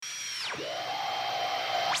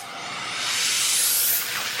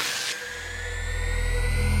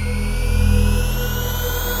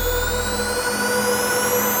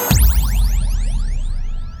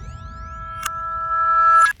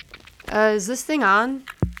Is this thing on?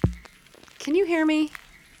 Can you hear me?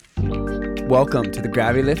 Welcome to the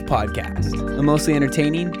Gravity Lift Podcast, a mostly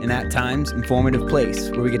entertaining and at times informative place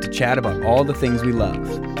where we get to chat about all the things we love.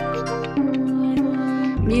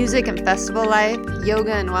 Music and festival life,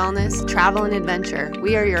 yoga and wellness, travel and adventure.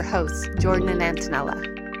 We are your hosts, Jordan and Antonella.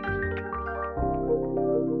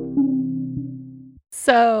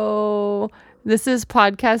 So, this is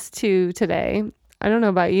podcast 2 today. I don't know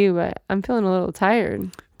about you, but I'm feeling a little tired.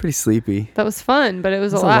 Pretty sleepy. That was fun, but it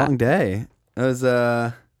was a lot. lot. A long day. It was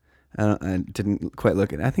I didn't quite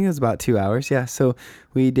look at it. I think it was about 2 hours. Yeah. So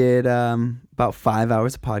we did about 5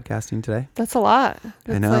 hours of podcasting today. That's a lot.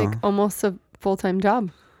 That's I know. Like almost a full-time job.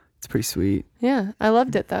 It's pretty sweet. Yeah, I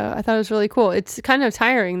loved it though. I thought it was really cool. It's kind of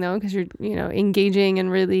tiring though because you're, engaging and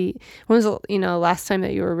really. When was last time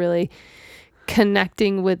that you were really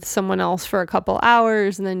connecting with someone else for a couple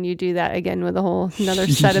hours, and then you do that again with another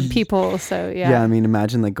set of people? So yeah. I mean,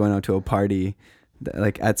 imagine like going out to a party,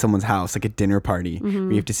 like at someone's house, like a dinner party, where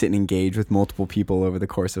you have to sit and engage with multiple people over the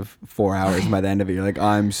course of 4 hours. And by the end of it, you're like,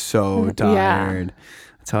 I'm so tired. Yeah.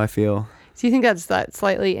 That's how I feel. Do you think that's that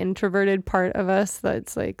slightly introverted part of us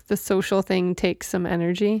that's like the social thing takes some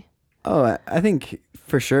energy? Oh, I think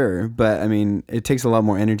for sure. But I mean, it takes a lot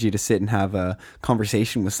more energy to sit and have a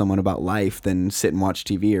conversation with someone about life than sit and watch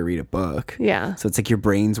TV or read a book. Yeah. So it's like your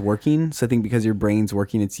brain's working. So I think because your brain's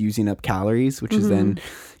working, it's using up calories, which is then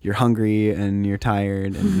you're hungry and you're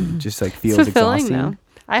tired and just like feels exhausting. Though.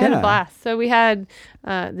 I had a blast. So we had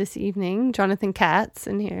this evening Jonathan Katz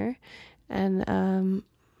in here, and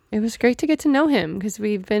it was great to get to know him because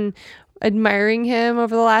we've been admiring him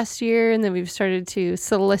over the last year, and then we've started to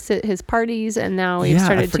solicit his parties, and now we've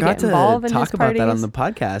started to get involved in his parties. I forgot to talk about that on the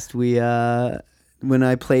podcast. We when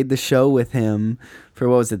I played the show with him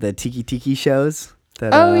for the Tiki shows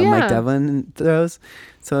that Mike Devlin throws.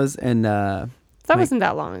 So that wasn't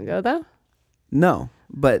that long ago though. No.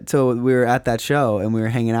 But so we were at that show and we were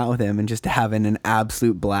hanging out with him and just having an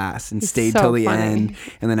absolute blast and stayed till the end.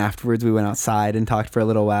 And then afterwards we went outside and talked for a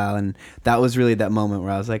little while. And that was really that moment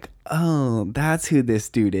where I was like, oh, that's who this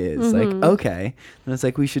dude is. Like, okay. And it's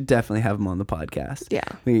like, we should definitely have him on the podcast. Yeah.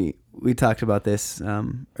 We talked about this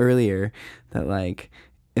earlier, that like,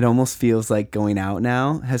 it almost feels like going out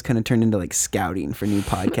now has kind of turned into like scouting for new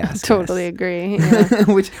podcasts. Totally agree. Yeah.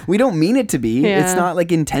 Which we don't mean it to be. Yeah. It's not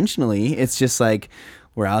like intentionally. It's just like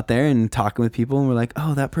we're out there and talking with people and we're like,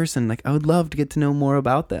 oh, that person, like I would love to get to know more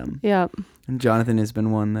about them. Yeah. And Jonathan has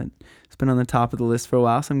been one that's been on the top of the list for a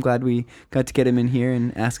while. So I'm glad we got to get him in here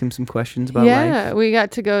and ask him some questions about life. Yeah, we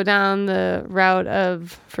got to go down the route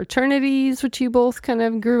of fraternities, which you both kind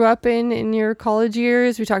of grew up in your college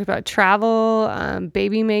years. We talked about travel,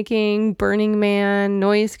 baby making, Burning Man,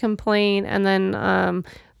 noise complaint, and then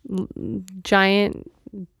giant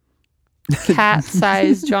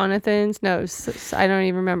cat-sized Jonathan's. No, I don't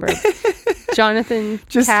even remember. Jonathan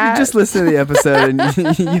just listen to the episode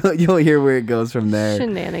and you'll hear where it goes from there.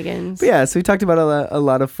 Shenanigans. But yeah, so we talked about a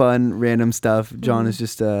lot of fun, random stuff. John is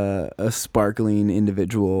just a sparkling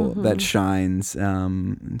individual that shines.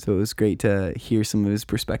 And so it was great to hear some of his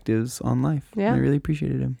perspectives on life. Yeah. I really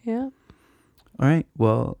appreciated him. Yeah. All right.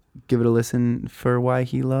 Well, give it a listen for why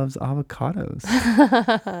he loves avocados.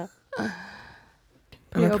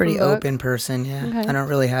 I'm a pretty open person, yeah. Okay. I don't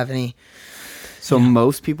really have any... So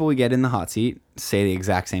most people we get in the hot seat say the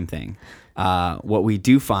exact same thing. What we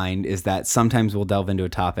do find is that sometimes we'll delve into a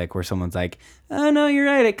topic where someone's like, oh, no, you're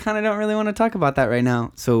right. I kind of don't really want to talk about that right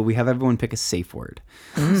now. So we have everyone pick a safe word.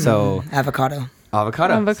 So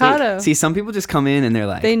Avocado. See, some people just come in and they're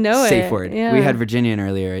like, they know safe word. Yeah. We had Virginia in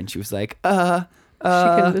earlier and she was like, she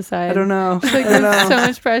couldn't decide. I don't know. She's like, there's so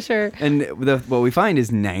much pressure. And what we find is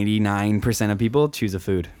 99% of people choose a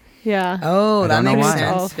food. Yeah. Oh, that makes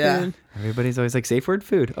sense. Yeah. Everybody's always like, safe word,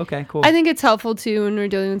 food. Okay, cool. I think it's helpful too when we're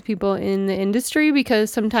dealing with people in the industry,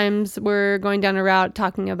 because sometimes we're going down a route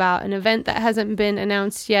talking about an event that hasn't been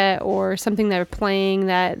announced yet, or something they're playing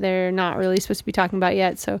that they're not really supposed to be talking about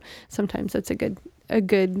yet. So sometimes that's a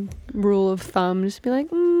good rule of thumb. Just be like,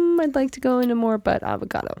 I'd like to go into more, but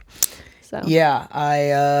avocado. So yeah,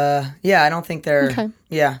 I don't think they're okay.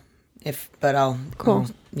 Yeah, but I'll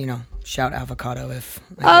shout avocado if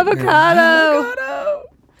avocado.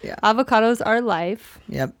 Yeah. Avocados are life.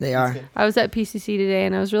 Yep, they are. I was at PCC today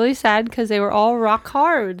and I was really sad because they were all rock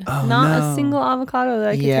hard. Not a single avocado that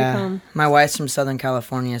I could take home. My wife's from Southern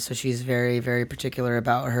California, so she's very, very particular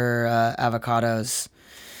about her avocados.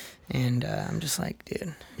 And I'm just like,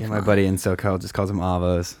 dude. Yeah, my buddy in SoCal just calls them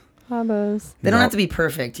avos. avocados. They don't have to be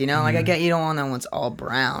perfect, you know? Like, I get you don't want that one's all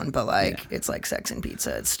brown, but, like, it's like sex and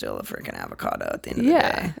pizza. It's still a freaking avocado at the end of the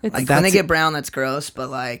day. It's Like, when they get brown, that's gross, but,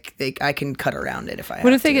 like, I can cut around it if I have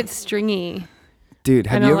What if they to. get stringy? Dude,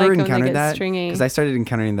 have you don't ever like when they encountered get that? stringy. Because I started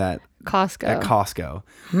encountering that Costco. at Costco.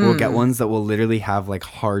 We'll get ones that will literally have like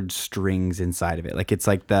hard strings inside of it. Like it's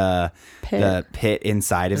like the pit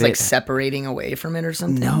inside of It's it. like separating away from it or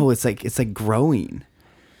something? No, it's like growing.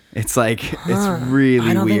 It's like it's really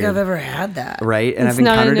I don't weird. think I've ever had that. Right? And It's I've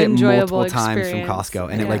not an encountered it enjoyable multiple times from experience. Costco,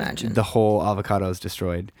 and I it can like imagine. the whole avocado is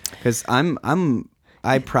destroyed. Because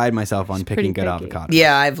I pride myself on picking good pretty picky. avocados.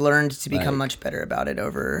 Yeah, I've learned to become Like- much better about it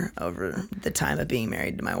over the time of being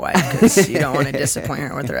married to my wife, because you don't want to disappoint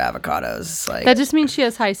her with her avocados. It's like, That just means she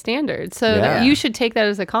has high standards. So Yeah. you should take that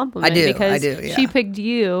as a compliment. I do, Because yeah. she picked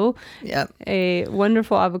you, yep. a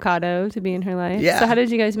wonderful avocado to be in her life. Yeah. So how did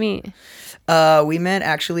you guys meet? We met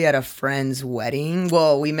actually at a friend's wedding.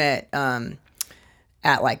 Well, we met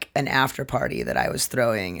at like an after party that I was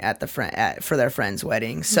throwing at for their friend's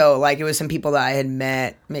wedding. So like it was some people that I had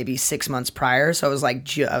met maybe 6 months prior. So I was like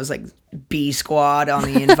B squad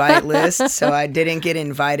on the invite list. So I didn't get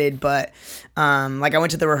invited, but like I went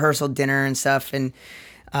to the rehearsal dinner and stuff, and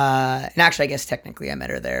actually I guess technically I met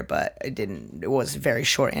her there, but it was a very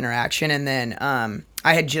short interaction. And then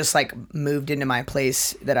I had just like moved into my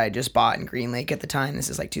place that I just bought in Green Lake at the time. This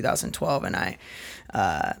is like 2012, and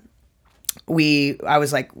we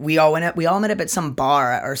all met up at some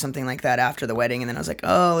bar or something like that after the wedding, and then I was like,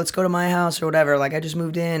 oh, let's go to my house or whatever, like I just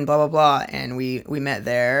moved in, blah blah blah, and we met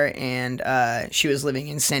there. And she was living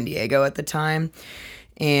in San Diego at the time,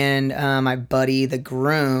 and my buddy, the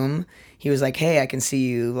groom, he was like, hey, I can see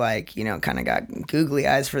you, like, you know, kind of got googly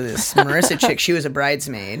eyes for this Marissa chick. She was a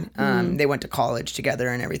bridesmaid. They went to college together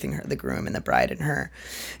and everything, the groom and the bride and her.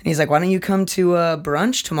 And he's like, why don't you come to a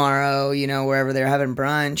brunch tomorrow, you know, wherever they're having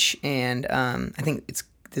brunch. And I think it's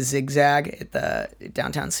the Zigzag at the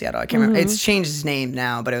downtown Seattle. I can't remember. It's changed its name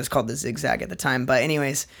now, but it was called the Zigzag at the time. But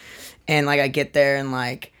anyways, and like I get there and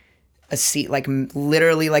like a seat like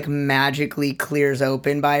literally like magically clears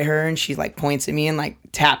open by her, and she like points at me and like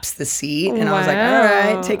taps the seat, and I was like, all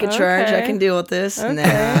right, take a charge, I can deal with this. And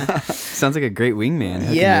then Sounds like a great wingman.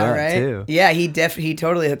 hooking yeah, you up, right, Too. yeah, he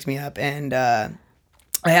totally hooked me up. And I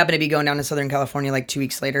happened to be going down to Southern California like 2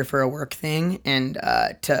 weeks later for a work thing, and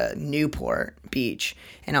to Newport Beach,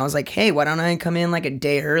 and I was like, hey, why don't I come in like a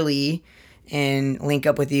day early and link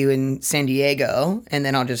up with you in San Diego, and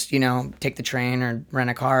then I'll just, you know, take the train or rent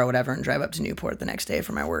a car or whatever and drive up to Newport the next day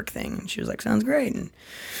for my work thing. And she was like, sounds great. And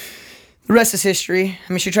the rest is history.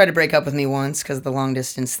 I mean, she tried to break up with me once because of the long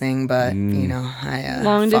distance thing, but you know,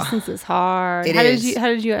 Long distance is hard. It How is.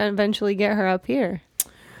 did you eventually get her up here?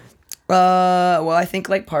 Well, I think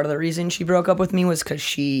like part of the reason she broke up with me was because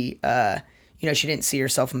she, you know, she didn't see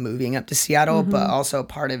herself moving up to Seattle, but also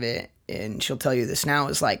part of it, and she'll tell you this now,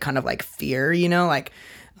 is like kind of like fear, you know, like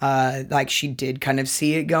she did kind of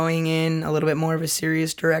see it going in a little bit more of a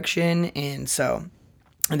serious direction, and so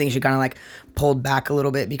I think she kind of like pulled back a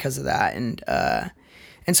little bit because of that.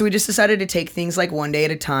 And so we just decided to take things like one day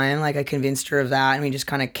at a time. Like I convinced her of that, and we just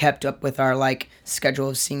kind of kept up with our like schedule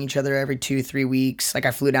of seeing each other every 2-3 weeks. Like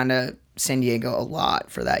I flew down to San Diego a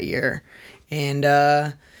lot for that year, and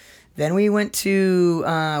then we went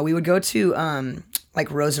to we would go to like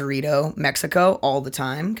Rosarito, Mexico all the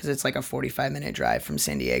time, because it's like a 45-minute drive from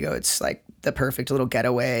San Diego. It's like the perfect little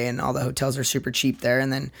getaway, and all the hotels are super cheap there.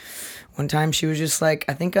 And then one time she was just like,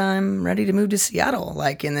 I think I'm ready to move to Seattle,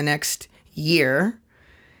 like in the next year.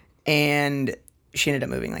 And she ended up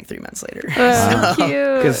moving like 3 months later. Oh, cute.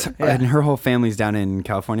 Because her whole family's down in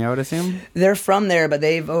California, I would assume. They're from there, but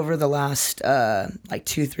they've, over the last like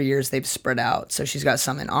 2-3 years, they've spread out. So she's got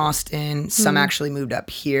some in Austin. Some actually moved up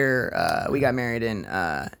here. We got married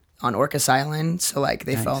on Orcas Island. So like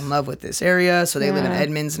they fell in love with this area. So they live in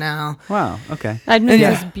Edmonds now. Wow. Okay. Edmonds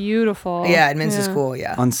is beautiful. Yeah, Edmonds is cool.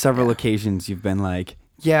 Yeah. On several occasions, you've been like,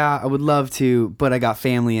 yeah, I would love to, but I got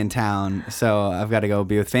family in town, so I've got to go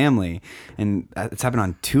be with family. And it's happened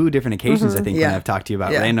on 2 different occasions, I think, when I've talked to you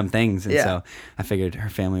about random things. And so I figured her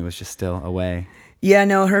family was just still away. Yeah,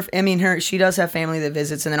 no, she does have family that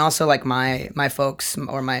visits, and then also like my folks,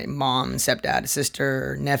 or my mom, stepdad,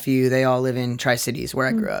 sister, nephew, they all live in Tri-Cities where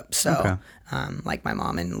I grew up. So, like my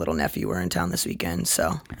mom and little nephew were in town this weekend.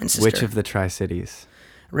 So, and sister. Which of the Tri-Cities?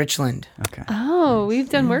 Richland. Okay. Oh, we've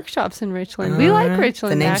done workshops in Richland. We like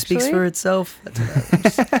Richland. The name actually. speaks for itself.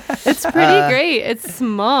 That's what I It's pretty great. It's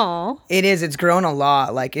small. It is. It's grown a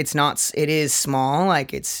lot. Like it's not. It is small.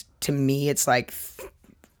 Like it's, to me, it's like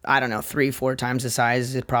I don't know, 3-4 times the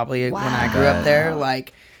size as probably when I grew up there.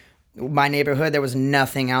 Like my neighborhood, there was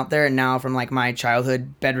nothing out there. And now from like my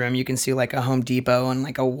childhood bedroom, you can see like a Home Depot and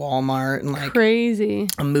like a Walmart and like crazy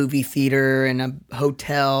a movie theater and a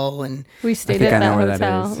hotel. And we stayed at that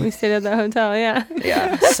hotel. We stayed at that hotel. Yeah.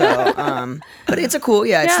 Yeah. So, but it's a cool,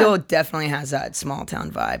 it still definitely has that small town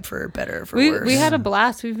vibe for better or for worse. We had a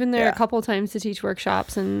blast. We've been there a couple times to teach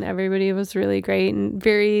workshops, and everybody was really great and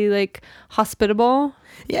very like hospitable.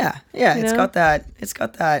 Yeah. It's got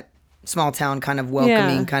that small town kind of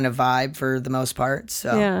welcoming kind of vibe for the most part.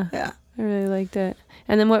 So yeah, I really liked it.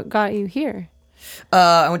 And then what got you here?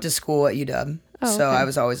 I went to school at UW. Oh, so I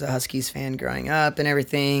was always a Huskies fan growing up and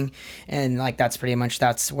everything. And like, that's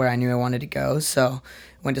where I knew I wanted to go. So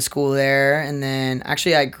went to school there. And then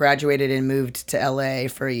actually I graduated and moved to LA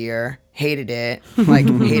for a year. Hated it. Like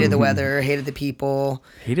hated the weather, hated the people.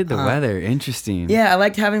 Hated the weather. Interesting. Yeah. I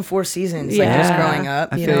liked having 4 seasons, like just growing up,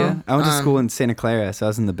 I went to school in Santa Clara. So I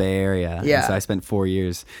was in the Bay Area. Yeah. And so I spent 4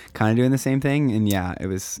 years kind of doing the same thing. And it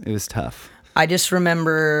was tough. I just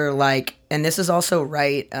remember like, and this is also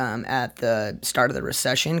right at the start of the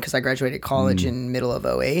recession because I graduated college in middle of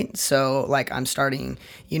 2008. So like I'm starting,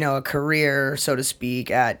 a career, so to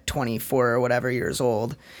speak, at 24 or whatever years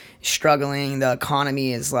old, struggling. The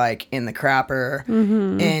economy is like in the crapper.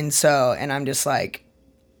 And I'm just like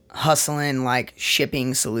hustling like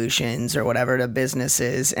shipping solutions or whatever to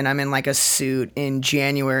businesses, and I'm in like a suit in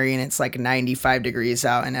January and it's like 95 degrees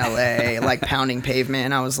out in LA, like pounding pavement,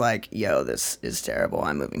 and I was like, yo, this is terrible,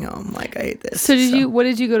 I'm moving home, like I hate this. So what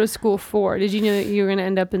did you go to school for? Did you know that you were going to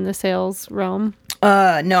end up in the sales realm?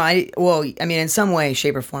 No, I mean in some way,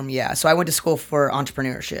 shape or form, yeah. So I went to school for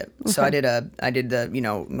entrepreneurship. Okay. So I did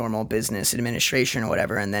the normal business administration or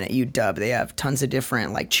whatever, and then at UW they have tons of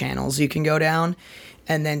different like channels you can go down.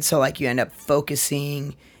 And then so like you end up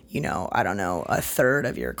focusing, I don't know, a third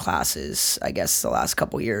of your classes, I guess the last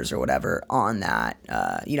couple years or whatever, on that,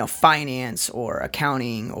 finance or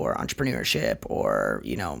accounting or entrepreneurship or,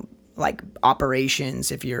 like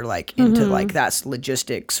operations if you're like into like that's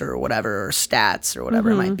logistics or whatever, or stats or whatever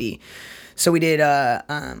it might be. So we did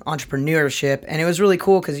entrepreneurship, and it was really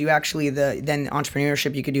cool because you actually then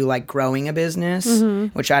entrepreneurship you could do like growing a business,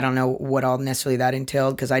 which I don't know what all necessarily that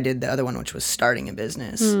entailed because I did the other one, which was starting a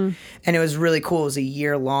business, and it was really cool. It was a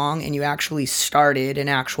year long, and you actually started an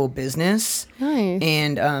actual business. Nice.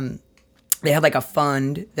 And they had like a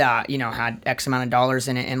fund that had X amount of dollars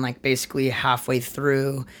in it, and like basically halfway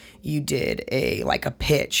through you did a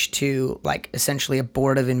pitch to like essentially a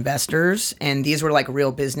board of investors, and these were like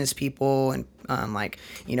real business people and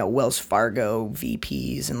Wells Fargo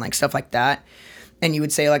VPs and like stuff like that, and you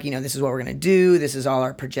would say like this is what we're gonna do, this is all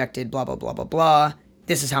our projected blah blah blah blah blah,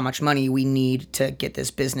 this is how much money we need to get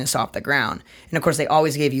this business off the ground. And of course they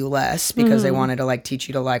always gave you less because they wanted to like teach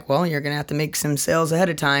you to like, well, you're gonna have to make some sales ahead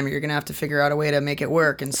of time, or you're gonna have to figure out a way to make it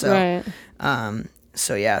work. And so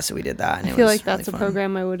so we did that, and I feel like that's really a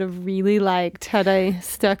program I would have really liked had I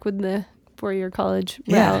stuck with the 4-year college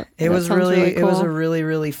route. Yeah, it was really cool. It was a really,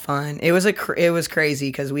 really fun. It was crazy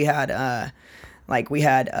because we had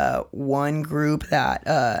one group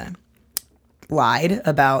that lied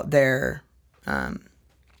about their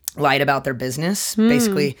business.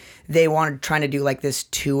 Basically, they wanted trying to do like this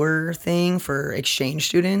tour thing for exchange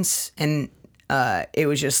students, and it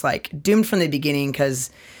was just like doomed from the beginning because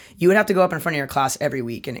you would have to go up in front of your class every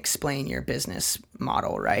week and explain your business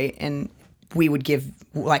model, right? And we would give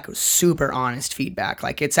like super honest feedback.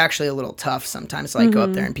 Like it's actually a little tough sometimes to like go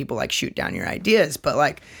up there and people like shoot down your ideas, but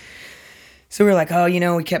like, so we were like,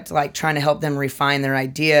 we kept like trying to help them refine their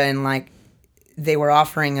idea, and like they were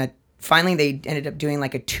offering finally they ended up doing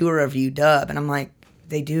like a tour of UW, and I'm like,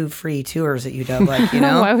 they do free tours at UW, like,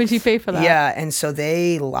 Why would you pay for that? Yeah, and so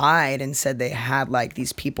they lied and said they had like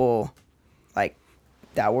these people like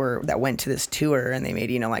that went to this tour, and they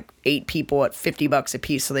made like 8 people at $50 a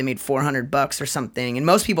piece, so they made $400 or something, and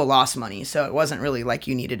most people lost money, so it wasn't really like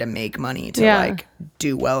you needed to make money to like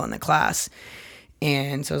do well in the class.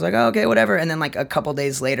 And so I was like, oh, okay, whatever. And then like a couple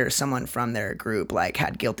days later, someone from their group like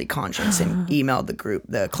had guilty conscience and emailed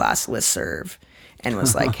the class listserv and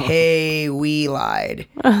was like, hey, we lied.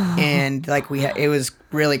 And like it was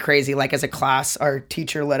really crazy. Like as a class, our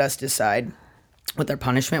teacher let us decide what their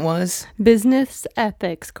punishment was. Business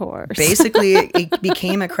ethics course. Basically, it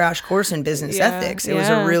became a crash course in business ethics. It was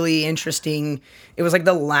a really interesting, it was like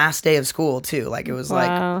the last day of school too. Like it was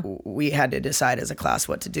like we had to decide as a class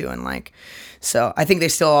what to do. And like, so I think they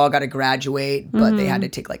still all got to graduate, but they had to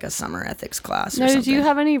take like a summer ethics class or something. Did you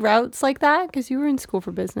have any routes like that? Because you were in school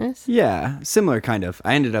for business. Yeah, similar kind of.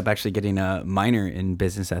 I ended up actually getting a minor in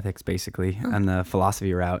business ethics basically on the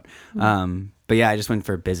philosophy route. But yeah, I just went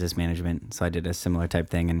for business management. So I did a similar type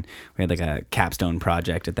thing, and we had like a capstone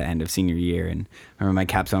project at the end of senior year. And I remember my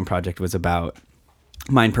capstone project was about,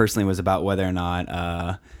 mine personally was about whether or not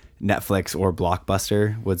Netflix or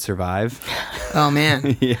Blockbuster would survive. Oh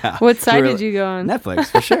man. Yeah. What side did you go on? Netflix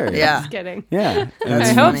for sure. Yeah. Just kidding. Yeah.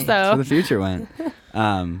 That's I funny. hope That's so. where the future went.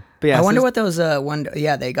 But yeah, I wonder so what those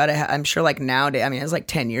they gotta I'm sure like nowadays, I mean it was like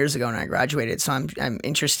 10 years ago when I graduated, so I'm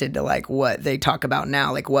interested to like what they talk about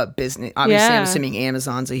now, like what business, obviously I'm Yeah. assuming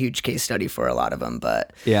Amazon's a huge case study for a lot of them,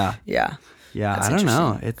 but yeah. yeah. Yeah, That's I don't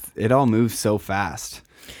know. interesting. It all moves so fast.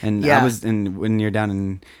 And Yeah. when you're down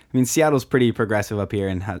in, I mean, Seattle's pretty progressive up here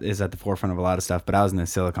and is at the forefront of a lot of stuff, but I was in the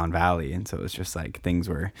Silicon Valley, and so it was just like things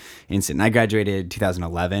were instant. And I graduated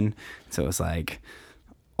 2011, so it was like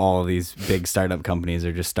all these big startup companies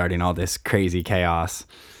are just starting all this crazy chaos.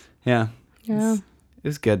 Yeah. Yeah. It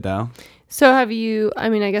was good though. So have you, I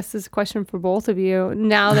mean, I guess this is a question for both of you.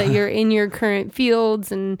 Now that you're in your current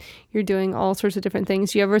fields and you're doing all sorts of different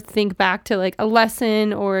things, do you ever think back to like a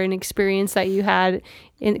lesson or an experience that you had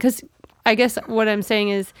in, because I guess what I'm saying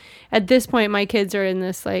is at this point, my kids are in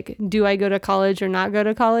this, like, do I go to college or not go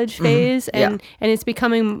to college phase? Yeah. And it's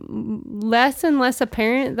becoming less and less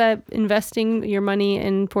apparent that investing your money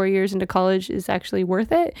in 4 years into college is actually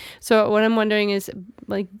worth it. So what I'm wondering is,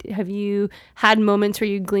 like, have you had moments where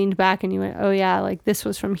you gleaned back and you went, oh yeah, like this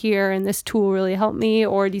was from here and this tool really helped me?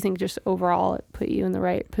 Or do you think just overall it put you in the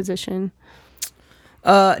right position?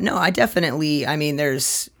 No, I definitely, I mean,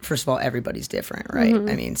 first of all, everybody's different, right? Mm-hmm.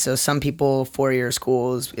 I mean, so some people 4-year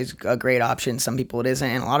school is a great option. Some people it isn't.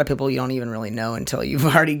 And a lot of people you don't even really know until you've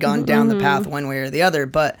already gone down the path one way or the other.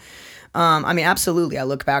 But, I mean, absolutely. I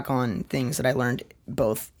look back on things that I learned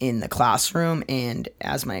both in the classroom and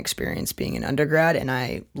as my experience being an undergrad. And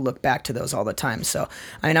I look back to those all the time. So,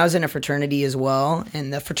 I mean, I was in a fraternity as well.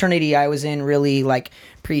 And the fraternity I was in really like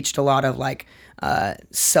preached a lot of like,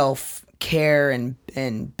 self-care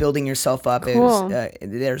and building yourself up. Cool. It was,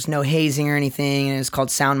 there's no hazing or anything, and it's called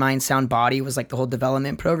Sound Mind, Sound Body was like the whole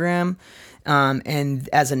development program. And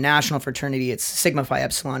as a national fraternity, it's Sigma Phi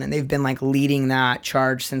Epsilon, and they've been like leading that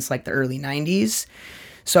charge since like the early 90s.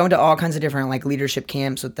 So I went to all kinds of different like leadership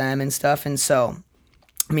camps with them and stuff. And so,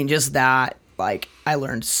 I mean, just that, like, I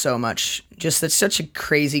learned so much. Just that's such a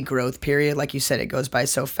crazy growth period. Like you said, it goes by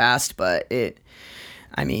so fast, but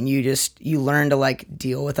I mean, you learn to like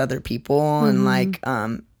deal with other people and like,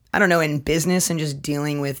 I don't know, in business and just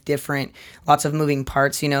dealing with lots of moving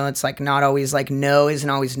parts, you know, it's like not always like no isn't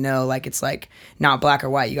always no. Like it's like not black or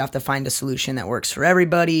white. You have to find a solution that works for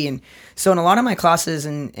everybody. And so in a lot of my classes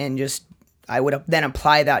and just, I would then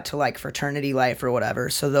apply that to like fraternity life or whatever.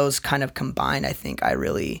 So those kind of combined, I think I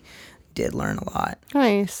really did learn a lot.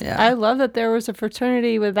 Nice. Yeah. I love that there was a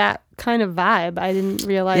fraternity with that kind of vibe. I didn't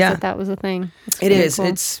realize that was a thing. It is.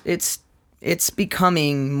 Cool. It's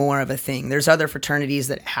becoming more of a thing. There's other fraternities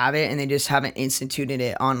that have it, and they just haven't instituted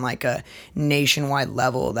it on like a nationwide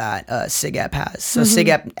level that SIGEP has. So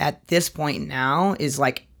SIGEP at this point now is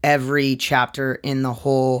like every chapter in the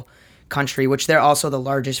whole country, which they're also the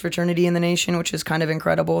largest fraternity in the nation, which is kind of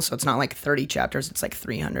incredible. So it's not like 30 chapters, it's like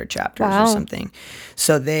 300 chapters or something.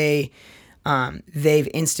 So they've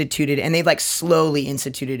instituted, and they've like slowly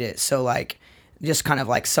instituted it. So like just kind of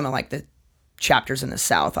like some of like the chapters in the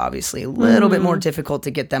South, obviously a little bit more difficult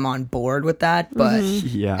to get them on board with that, but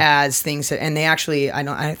as things, and they actually,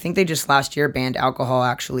 I think they just last year banned alcohol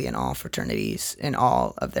actually in all fraternities, in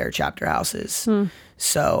all of their chapter houses.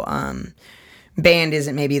 So banned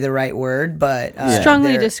isn't maybe the right word, but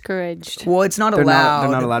strongly discouraged. Well, it's not They're allowed.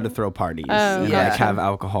 not allowed to throw parties and like have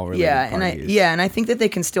alcohol related parties. And I think that they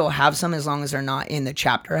can still have some as long as they're not in the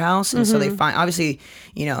chapter house. And so they find, obviously,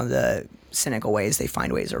 you know, the cynical ways, they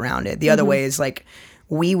find ways around it. The other way is like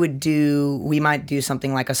we might do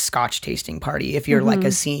something like a scotch tasting party if you're like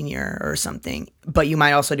a senior or something, but you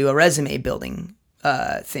might also do a resume building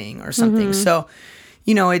thing or something. So,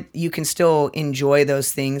 you know, you can still enjoy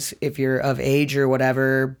those things if you're of age or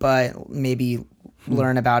whatever, but maybe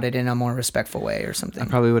learn about it in a more respectful way or something. I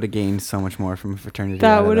probably would have gained so much more from a fraternity.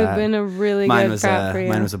 That would have been a really good prep for you.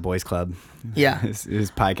 Mine was a boys club. Yeah. It was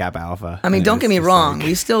Pi Kappa Alpha. I mean, don't get me wrong.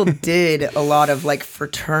 We still did a lot of like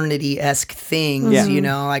fraternity-esque things, you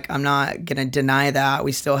know, like I'm not going to deny that.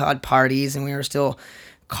 We still had parties and we were still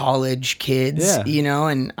college kids, you know,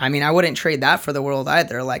 and I mean, I wouldn't trade that for the world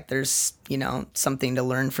either. Like there's, you know, something to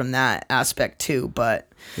learn from that aspect too, but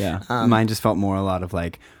mine just felt more a lot of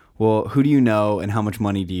like, well, who do you know and how much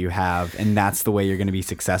money do you have? And that's the way you're going to be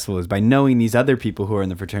successful, is by knowing these other people who are in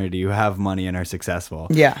the fraternity who have money and are successful.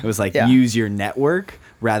 Yeah. It was like use your network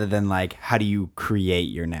rather than like how do you create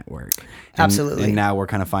your network? Absolutely. And now we're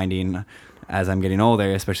kind of finding as I'm getting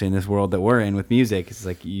older, especially in this world that we're in with music, it's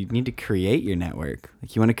like you need to create your network.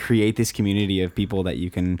 Like you want to create this community of people that you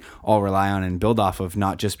can all rely on and build off of,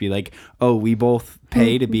 not just be like, oh, we both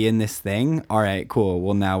pay to be in this thing. All right, cool.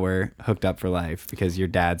 Well, now we're hooked up for life because your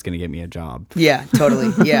dad's going to get me a job. Yeah,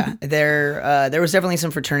 totally. Yeah. There was definitely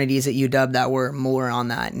some fraternities at UW that were more on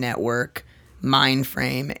that network mind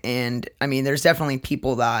frame. And I mean, there's definitely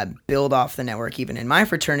people that build off the network even in my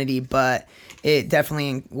fraternity, but it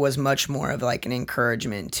definitely was much more of like an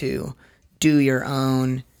encouragement to do your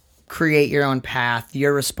own, create your own path.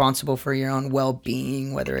 You're responsible for your own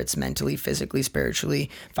well-being, whether it's mentally, physically,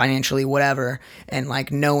 spiritually, financially, whatever. And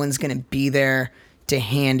like no one's going to be there to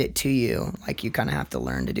hand it to you. Like you kind of have to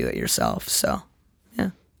learn to do it yourself. So,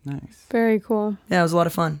 yeah. Nice. Very cool. Yeah, it was a lot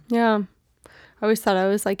of fun. Yeah. I always thought I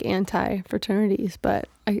was like anti-fraternities, but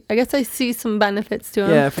I guess I see some benefits to them.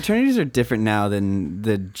 Yeah, fraternities are different now than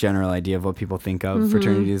the general idea of what people think of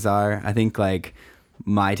fraternities are. I think like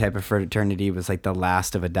my type of fraternity was like the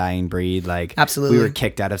last of a dying breed. Like absolutely, we were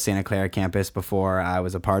kicked out of Santa Clara campus before I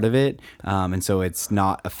was a part of it. And so it's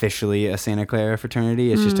not officially a Santa Clara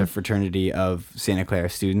fraternity. It's just a fraternity of Santa Clara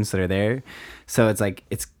students that are there. So it's like,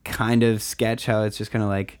 it's kind of sketch how it's just kind of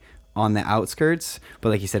like on the outskirts, but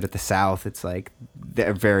like you said with the South, it's like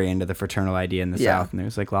they're very into the fraternal idea in the South, and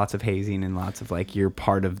there's like lots of hazing and lots of like you're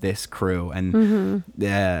part of this crew. And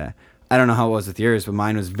I don't know how it was with yours, but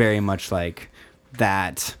mine was very much like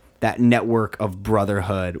that network of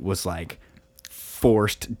brotherhood was like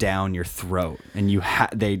forced down your throat, and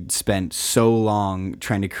they spent so long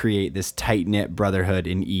trying to create this tight-knit brotherhood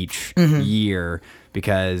in each year,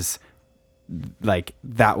 because like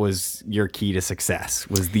that was your key to success,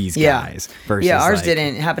 was these guys versus ours like,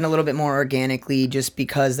 didn't happen a little bit more organically, just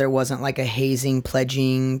because there wasn't like a hazing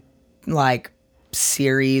pledging like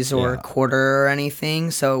series or quarter or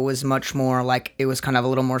anything, so it was much more like it was kind of a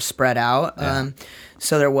little more spread out.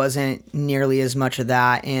 So there wasn't nearly as much of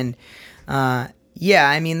that. And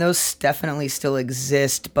I mean, those definitely still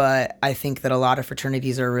exist, but I think that a lot of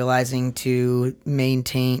fraternities are realizing to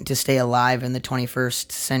stay alive in the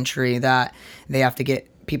 21st century, that they have to get,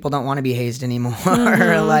 people don't want to be hazed anymore.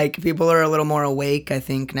 Like people are a little more awake, I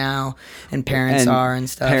think, now, and parents are and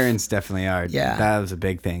stuff. Parents definitely are. Yeah. That was a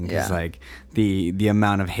big thing, because like the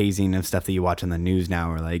amount of hazing of stuff that you watch on the news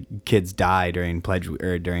now, where like kids die during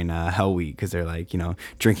during Hell Week because they're like, you know,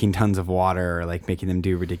 drinking tons of water or like making them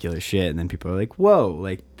do ridiculous shit, and then people are like, whoa,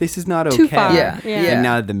 like this is not okay. Too far. And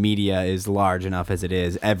now that the media is large enough as it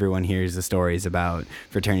is, everyone hears the stories about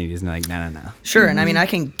fraternities and they're like, no. Sure. And I mean, I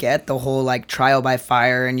can get the whole like trial by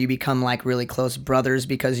fire and you become like really close brothers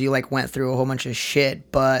because you like went through a whole bunch of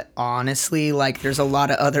shit, but honestly, like there's a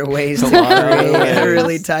lot of other ways to create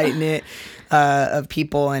really tight knit of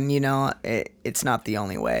people, and you know, it's not the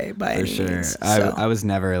only way by any means. So. I was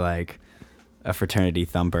never like a fraternity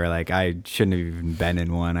thumper. Like I shouldn't have even been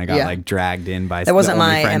in one. I got like dragged in by that wasn't the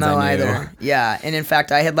only my friends MO I knew. either. Yeah, and in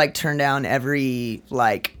fact, I had like turned down every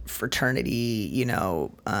like fraternity, you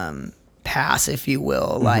know, pass, if you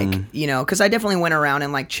will, like, you know, because I definitely went around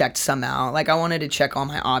and like checked some out. Like I wanted to check all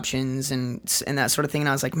my options and that sort of thing. And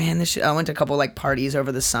I was like, man, I went to a couple like parties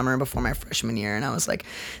over the summer before my freshman year, and I was like,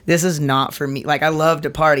 this is not for me. Like I love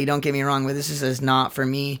to party, don't get me wrong, but this is not for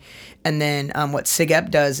me. And then what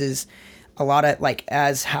SIGEP does is, a lot of like,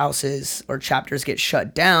 as houses or chapters get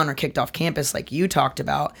shut down or kicked off campus, like you talked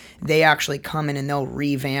about, they actually come in and they'll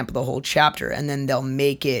revamp the whole chapter, and then they'll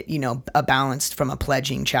make it, you know, a balanced from a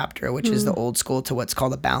pledging chapter, which is the old school, to what's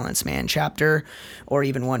called a balanced man chapter, or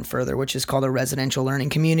even one further, which is called a residential learning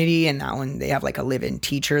community. And that one, they have like a live-in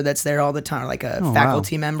teacher that's there all the time, or like a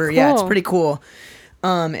faculty member. Cool. Yeah, it's pretty cool.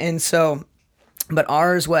 And so, but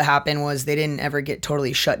ours, what happened was they didn't ever get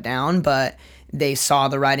totally shut down, but they saw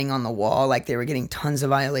the writing on the wall. Like they were getting tons of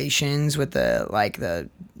violations with the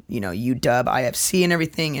you know, UW IFC and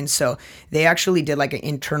everything. And so they actually did like an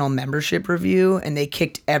internal membership review, and they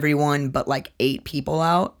kicked everyone but like 8 people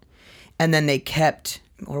out. And then they kept,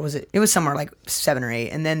 or was it was somewhere like 7 or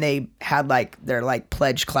 8. And then they had like their like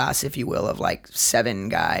pledge class, if you will, of like 7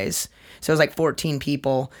 guys. So it was like 14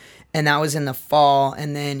 people. And that was in the fall.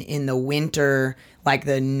 And then in the winter, like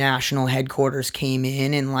the national headquarters came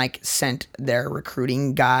in and like sent their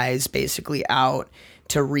recruiting guys basically out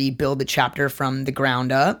to rebuild the chapter from the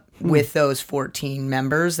ground up with those 14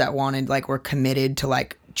 members that were committed to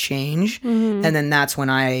like change. And then that's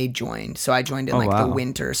when I joined. So I joined in the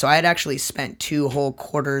winter. So I had actually spent 2 whole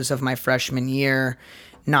quarters of my freshman year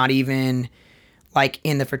not even like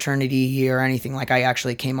in the fraternity year or anything. Like I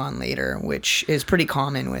actually came on later, which is pretty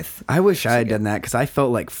common with. I wish I had done that, because I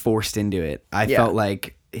felt like forced into it. I felt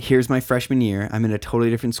like here's my freshman year. I'm in a totally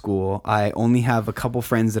different school. I only have a couple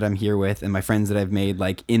friends that I'm here with and my friends that I've made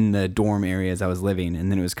like in the dorm areas I was living.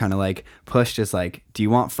 And then it was kind of like pushed just like, do you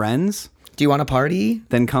want friends? Do you want to party?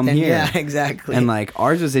 Then come here. Yeah, exactly. And like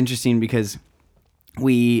ours was interesting because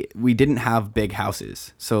we didn't have big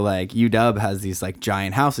houses. So like UW has these like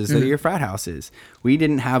giant houses that are your frat houses. We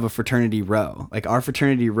didn't have a fraternity row. Like our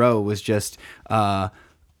fraternity row was just a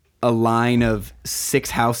line of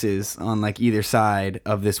 6 houses on like either side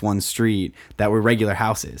of this one street that were regular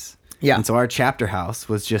houses. Yeah. And so our chapter house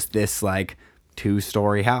was just this like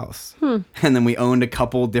 2-story house. And then we owned a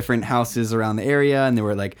couple different houses around the area, and there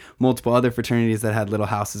were like multiple other fraternities that had little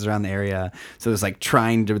houses around the area. So it was like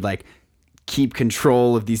trying to like keep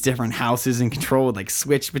control of these different houses and control like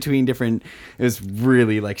switch between different. It was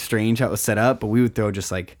really like strange how it was set up, but we would throw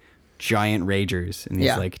just like giant ragers in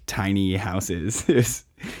these like tiny houses.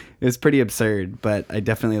 It was pretty absurd, but I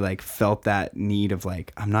definitely like felt that need of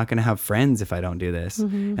like, I'm not going to have friends if I don't do this.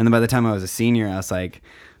 And then by the time I was a senior, I was like,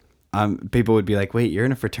 people would be like, wait, you're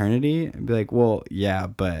in a fraternity? I'd be like, well, yeah,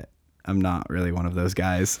 but I'm not really one of those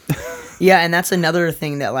guys. Yeah, and that's another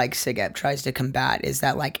thing that like SIGEP tries to combat is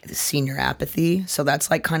that like the senior apathy. So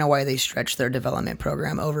that's like kind of why they stretch their development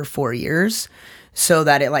program over 4 years, so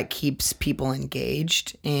that it like keeps people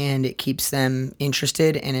engaged and it keeps them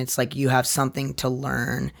interested, and it's like you have something to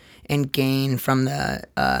learn and gain from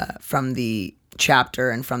the chapter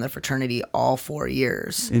and from the fraternity all 4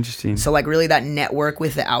 years. Interesting. So like really that network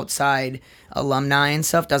with the outside alumni and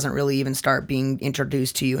stuff doesn't really even start being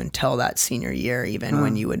introduced to you until that senior year, even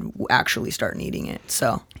when you would actually start needing it.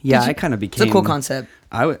 So yeah, I kind of became. It's a cool concept.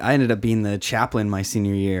 I ended up being the chaplain my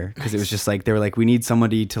senior year because it was just like they were like, we need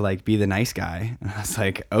somebody to like be the nice guy. And I was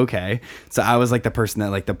like, okay. So I was like the person that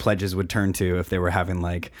like the pledges would turn to if they were having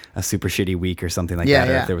like a super shitty week or something like that,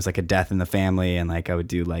 or if there was like a death in the family, and like I would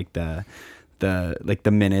do like the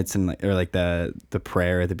minutes and or like the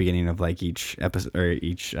prayer at the beginning of like each episode or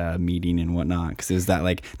each meeting and whatnot, because it was that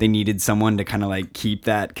like they needed someone to kind of like keep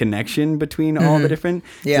that connection between all the different.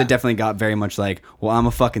 So it definitely got very much like, well, I'm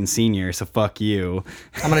a fucking senior, so fuck you.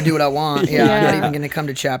 I'm gonna do what I want. I'm not even gonna come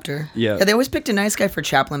to chapter. Yeah, they always picked a nice guy for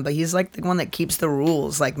chaplain, but he's like the one that keeps the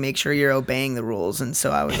rules, like make sure you're obeying the rules. And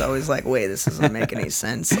so I was always like, wait, this doesn't make any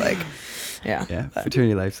sense. Like, yeah,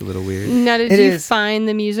 fraternity life's a little weird. Now, did you find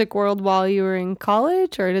the music world while you were in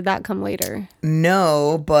college, or did that come later?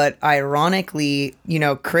 No, but ironically, you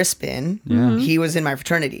know, Crispin, he was in my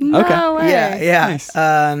fraternity. No way. Yeah.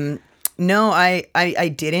 Nice. No,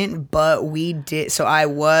 I didn't, but we did. So I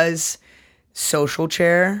was social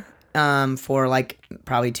chair for like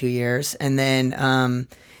probably 2 years, and then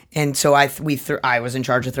and so I was in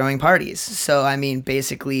charge of throwing parties. So I mean,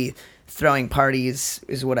 basically, throwing parties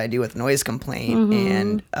is what I do with Noise Complaint,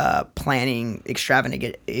 and planning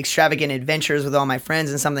extravagant adventures with all my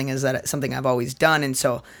friends, and something I've always done. And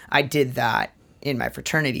so I did that in my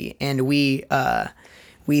fraternity, and we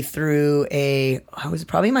threw I was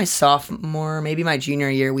probably my sophomore, maybe my junior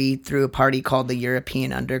year, we threw a party called the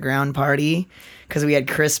European Underground Party, because we had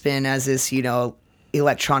Crispin as this, you know,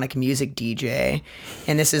 electronic music DJ,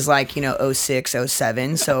 and this is like, you know, 06,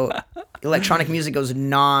 07, so electronic music was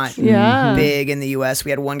not big in the US.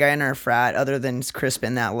 We had one guy in our frat other than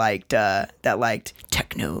Crispin that liked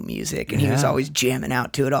techno music, and he was always jamming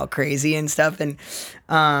out to it all crazy and stuff. And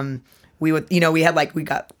we would, you know, we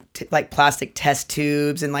got like plastic test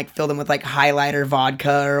tubes and like filled them with like highlighter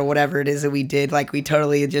vodka or whatever it is that we did. Like we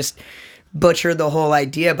totally just butchered the whole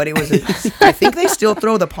idea, but it was I think they still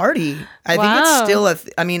throw the party. I think it's still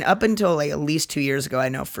I mean, up until like at least 2 years ago, I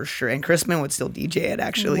know for sure, and Crispin would still DJ it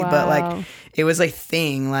actually. But like it was a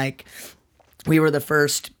thing. Like we were the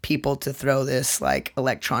first people to throw this like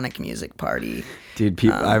electronic music party. Dude,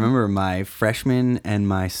 I remember my freshman and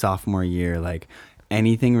my sophomore year, like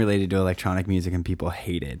anything related to electronic music, and people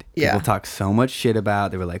hated. People talked so much shit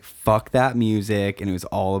about. They were like, fuck that music, and it was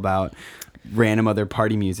all about random other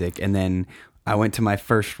party music. And then I went to my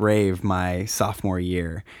first rave my sophomore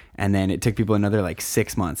year, and then it took people another like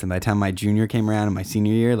 6 months, and by the time my junior came around and my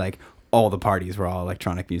senior year, like all the parties were all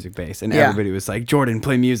electronic music based, and everybody was like, Jordan,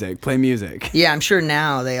 play music. Yeah, I'm sure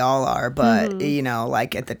now they all are, but you know,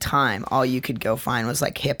 like at the time, all you could go find was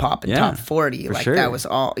like hip hop and top 40. Like that was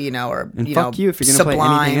all, you know, or and you fuck know, you if you're gonna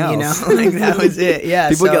Sublime, play anything else. you know, like that was it. Yeah,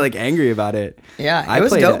 people get like angry about it. Yeah, it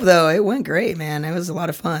was dope though. It went great, man. It was a lot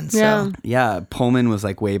of fun. So yeah, Pullman was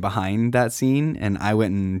like way behind that scene, and I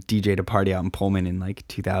went and DJ'd a party out in Pullman in like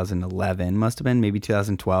 2011, must have been maybe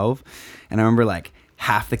 2012, and I remember like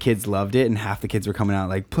half the kids loved it, and half the kids were coming out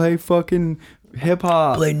like, play fucking hip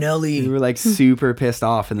hop. Play Nelly. We were like super pissed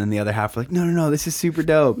off, and then the other half were like, no, this is super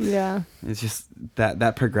dope. Yeah. It's just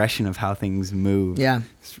that progression of how things move. Yeah.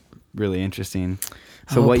 It's really interesting.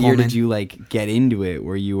 So what year did you like get into it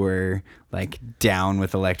where you were like down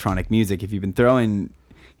with electronic music? If you've been throwing,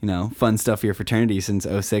 fun stuff for your fraternity since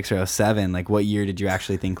 06 or 07, like what year did you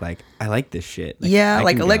actually think like, I like this shit?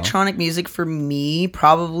 Like electronic music for me,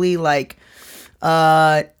 probably like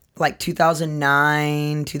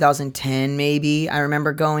 2009, 2010 maybe. I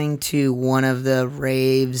remember going to one of the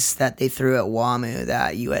raves that they threw at WAMU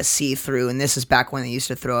that USC threw, and this is back when they used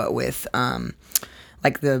to throw it with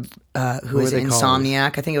like the who is it?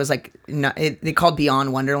 Insomniac. I think it was like they called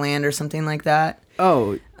Beyond Wonderland or something like that.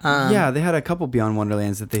 Oh, yeah, they had a couple Beyond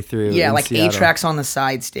Wonderlands that they threw. Yeah, like Seattle. 8 tracks on the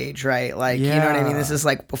side stage, right? Like, you know what I mean? This is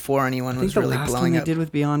like before anyone was really blowing up. The last one they did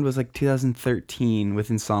with Beyond was like 2013 with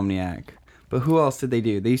Insomniac. But who else did they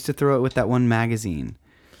do? They used to throw it with that one magazine.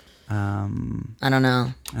 I don't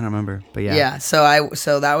know. I don't remember, but yeah. Yeah, so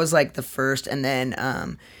that was like the first, and then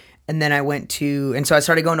I went to, and so I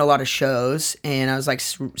started going to a lot of shows, and I was like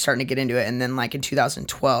starting to get into it, and then like in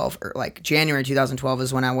 2012 or like January 2012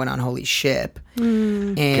 is when I went on Holy Ship.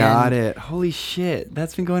 And got it. Holy shit,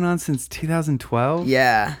 that's been going on since 2012.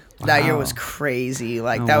 Yeah. Wow. That year was crazy.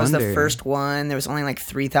 Like that was the first one. There was only like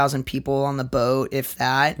 3,000 people on the boat, if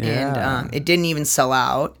that, and it didn't even sell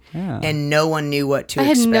out. Yeah. And no one knew what to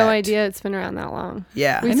expect. I had no idea it's been around that long.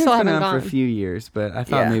 Yeah. We I know still it's been haven't around gone for a few years, but I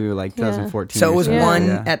thought maybe like 2014. So it was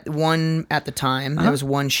something. one at the time. There was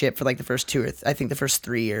one ship for like the first 2 or I think the first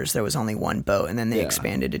 3 years there was only one boat, and then they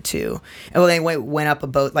expanded to 2. And they went up a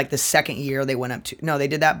boat like the second year they went up to. No, they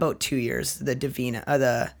did that boat 2 years. The Divina,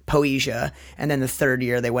 the Poesia, and then the third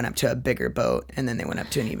year they went up to a bigger boat, and then they went up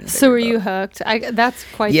to an even bigger So were boat. you hooked? That's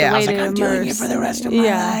quite the way I was like, to I'm doing it immerse. for the rest of my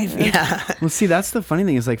life. Yeah. Well, see, that's the funny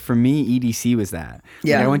thing is like for me, EDC was that.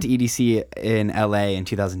 Yeah. Like, I went to EDC in LA in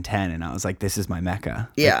 2010, and I was like, this is my mecca.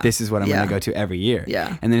 Yeah. Like, this is what I'm going to go to every year.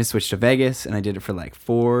 Yeah. And then it switched to Vegas, and I did it for like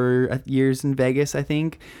 4 years in Vegas, I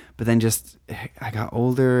think. But then just I got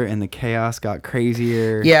older, and the chaos got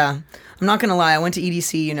crazier. Yeah. I'm not gonna lie, I went to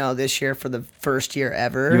EDC, this year for the first year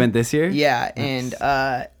ever. You went this year? Yeah, and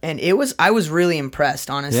I was really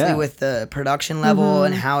impressed, honestly, with the production level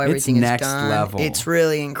and how everything is next done. level. It's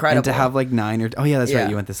really incredible. And to have like 9 or that's Yeah. right,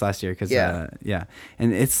 you went this last year because Yeah.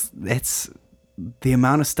 and it's the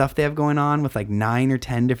amount of stuff they have going on with like 9 or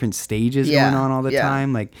 10 different stages going on all the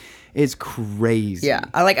time, like it's crazy. Yeah,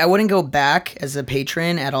 I wouldn't go back as a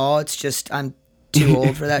patron at all. It's just I'm too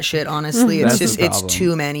old for that shit, honestly. It's That's just the it's problem.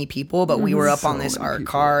 too many people, but we were up on So this many art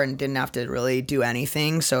people. car and didn't have to really do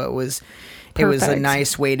anything, so it was a Perfect.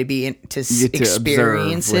 nice way to be You get to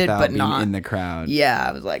experience observe it, without but being not in the crowd. Yeah,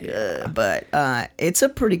 I was like, ugh. But it's a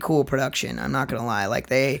pretty cool production. I'm not gonna lie. Like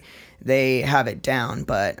they have it down,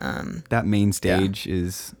 but That main stage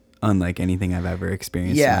is unlike anything I've ever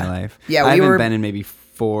experienced in my life. Yeah, I haven't been in maybe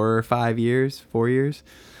 4 or 5 years, 4 years.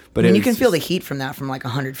 But you can feel the heat from that from like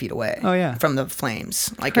 100 feet away. Oh, yeah. From the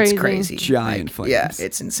flames. Like Crazy. it's crazy. Giant Like, flames. Yeah,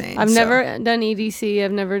 it's insane. I've So- never done EDC.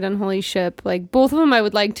 I've never done Holy Ship. Like both of them, I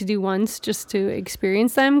would like to do once just to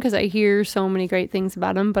experience them because I hear so many great things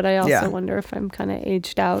about them. But I also wonder if I'm kind of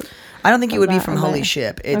aged out. I don't think it would be that from of Holy it.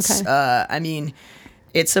 Ship. It's Okay. I mean,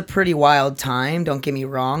 it's a pretty wild time, don't get me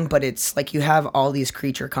wrong, but it's like you have all these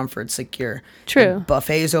creature comforts. Like your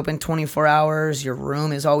buffet is open 24 hours, your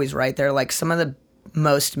room is always right there. Like some of the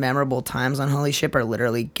most memorable times on Holy Ship are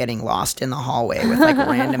literally getting lost in the hallway with like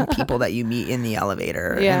random people that you meet in the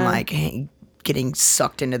elevator and like getting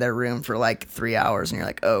sucked into their room for like 3 hours and you're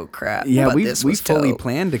like, oh crap. Yeah, but we this was fully dope.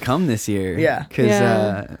 planned to come this year. Yeah.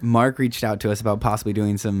 Because Mark reached out to us about possibly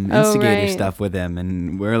doing some instigator right. stuff with him.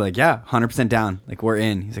 And we're like, yeah, 100% down. Like, we're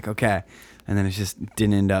in. He's like, okay. And then it just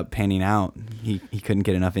didn't end up panning out. He couldn't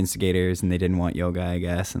get enough instigators and they didn't want yoga, I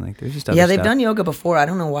guess. And like, there's just other they've stuff. done yoga before. I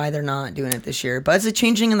don't know why they're not doing it this year. But it's a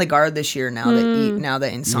changing in the guard this year now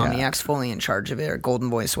that Insomniac's fully in charge of it, or Golden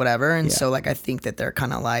Voice, whatever. And so like I think that they're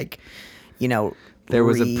kind of like, There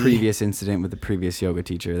was a previous incident with the previous yoga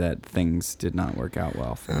teacher that things did not work out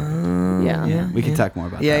well for. We can talk more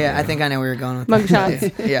about that. Yeah, later. I think I know where you're going with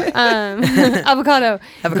Mugshots. yeah. Avocado.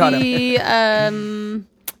 Avocado.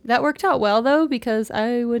 That worked out well though because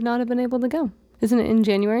I would not have been able to go. Isn't it in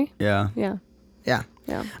January? Yeah. Yeah. Yeah.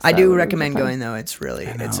 Yeah. I So do it was recommend fun. going though. It's a really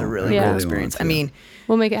I cool really experience. want I to. mean,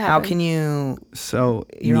 We'll make it happen. How can you? So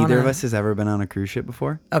You're neither on of a- us has ever been on a cruise ship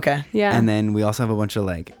before. Okay. Yeah. And then we also have a bunch of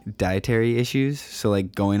like dietary issues. So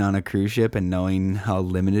like going on a cruise ship and knowing how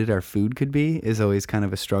limited our food could be is always kind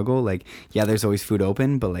of a struggle. Like, yeah, there's always food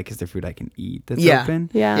open, but like, is there food I can eat that's Yeah. open?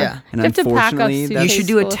 Yeah. Yeah. And You have to pack up unfortunately, suitcases You should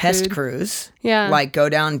do a full of test food. cruise. Yeah. Like go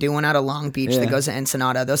down, do one out of Long Beach Yeah. that goes to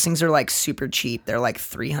Ensenada. Those things are like super cheap. They're like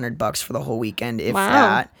 $300 for the whole weekend, if Wow.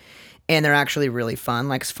 that. And they're actually really fun.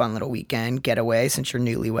 Like it's a fun little weekend getaway since you're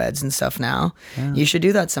newlyweds and stuff now. You should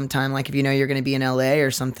do that sometime. Like if you know you're going to be in LA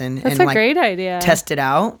or something, That's and a like great idea. test it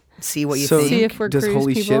out, see what you So think. See if we're does cruise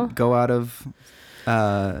Holy people. Ship go out of?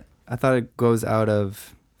 I thought it goes out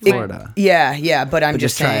of Florida. Yeah, but I'm But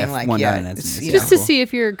just just try saying, a like, one yeah, night and it's, it's- you Just know. to see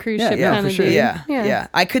if you're a cruise Yeah, ship yeah, kind for of sure. dude. Yeah.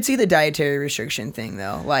 I could see the dietary restriction thing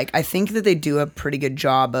though. Like, I think that they do a pretty good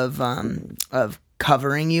job of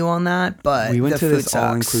covering you on that. But We went the to food this sucks.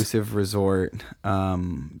 all-inclusive resort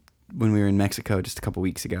when we were in Mexico just a couple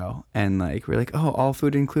weeks ago, and like we're like, oh, all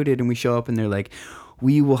food included, and we show up and they're like,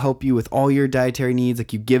 we will help you with all your dietary needs.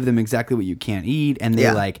 Like you give them exactly what you can't eat, and they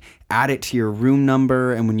Yeah. like add it to your room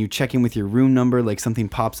number, and when you check in with your room number, like something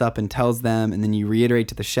pops up and tells them, and then you reiterate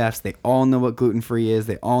to the chefs. They all know what gluten-free is.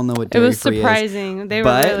 They all know what It dairy-free was is. surprising. They were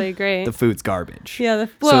But really great. The food's garbage. Yeah,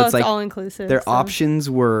 So it's like all inclusive. their so. options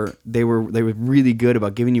were really good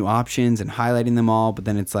about giving you options and highlighting them all, but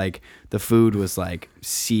then it's like the food was like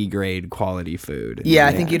C grade quality food. Yeah, I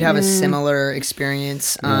Like, think you'd have a similar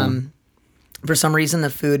experience. For some reason,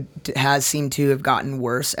 the food has seemed to have gotten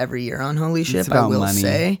worse every year on Holy Ship. I about will money.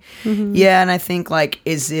 say, yeah, and I think like,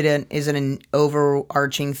 is it an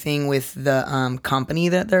overarching thing with the company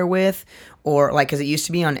that they're with, or like, because it used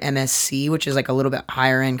to be on MSC, which is like a little bit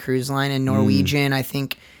higher end cruise line, and Norwegian, I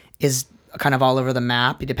think, is kind of all over the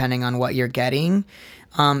map depending on what you're getting,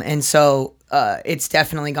 and so it's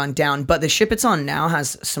definitely gone down. But the ship it's on now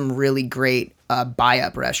has some really great buy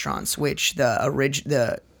up restaurants, which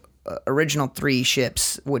the original 3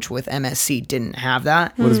 ships, which with MSC didn't have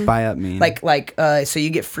that. What does buy up mean? So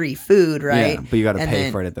you get free food, right? Yeah, but you gotta And pay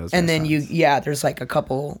then- for it at those And then restaurants. there's like a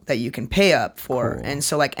couple that you can pay up for. Cool. And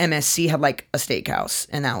so like MSC had like a steakhouse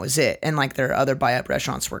and that was it. And like their other buy up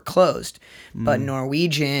restaurants were closed. But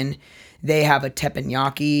Norwegian, they have a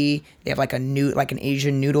teppanyaki. They have like an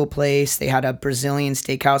Asian noodle place. They had a Brazilian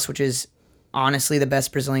steakhouse, which is honestly the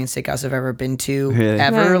best Brazilian steakhouse I've ever been to Really?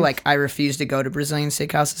 ever. Nice. Like I refuse to go to Brazilian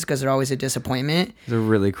steakhouses because they're always a disappointment. There's a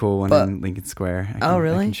really cool one But- in Lincoln Square. I Oh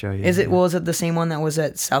really? I can show you. Is it? Yeah. Was it the same one that was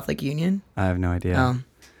at South Lake Union? I have no idea. Oh.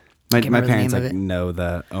 my can't remember the parents name like of it. know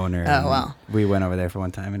the owner. Oh, and wow. We went over there for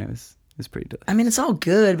one time and it was pretty delicious. I mean, it's all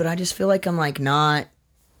good, but I just feel like I'm like not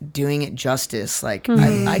doing it justice. Like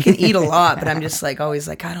I can eat a lot, but I'm just like always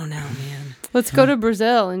like, I don't know, man. Let's go to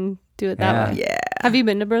Brazil and do it that Yeah. way. Yeah. Have you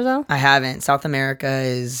been to Brazil? I haven't. South America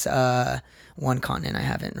is one continent I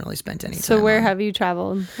haven't really spent any time So where on. have you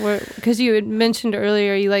traveled? Because you had mentioned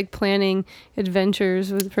earlier you like planning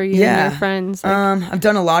adventures for you and Yeah. your friends. Like, I've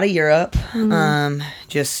done a lot of Europe.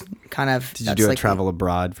 Just kind of. Did you do a travel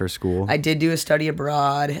abroad for school? I did do a study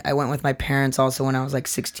abroad. I went with my parents also when I was like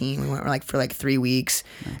 16. We went like for like 3 weeks.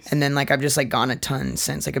 And then like I've just like gone a ton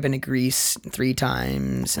since. Like I've been to Greece 3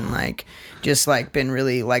 times and like just like been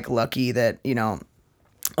really like lucky that, you know,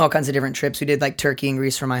 all kinds of different trips. We did like Turkey and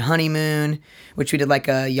Greece for my honeymoon, which we did like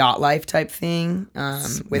a yacht life type thing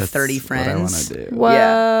with That's 30 what I wanna friends. do.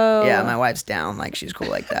 Whoa. Yeah, my wife's down. Like she's cool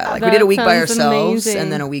like that. Like we That did a week by sounds ourselves amazing.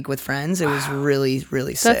 and then a week with friends. It was really,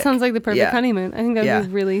 really sick. That sounds like the perfect Yeah. honeymoon. I think that would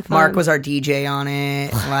be really fun. Mark was our DJ on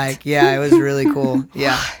it. Like, yeah, it was really cool.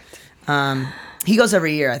 Yeah. He goes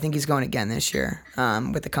every year. I think he's going again this year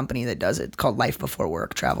with the company that does it. It's called Life Before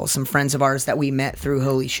Work Travel. Some friends of ours that we met through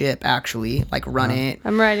Holy Ship actually like run it.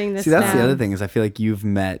 I'm writing this See, that's down. the other thing is I feel like you've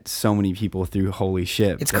met so many people through Holy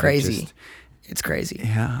Ship. It's that are crazy. just- It's crazy.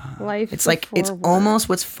 yeah. Life It's like it's before work. almost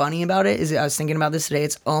what's funny about it is I was thinking about this today.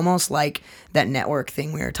 It's almost like that network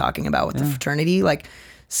thing we were talking about with the fraternity. Like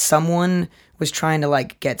someone was trying to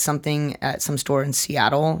like get something at some store in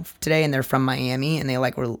Seattle today, and they're from Miami, and they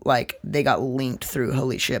like were like they got linked through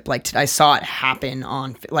Holy Ship. Like I saw it happen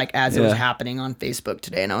on like as it was Yeah. happening on Facebook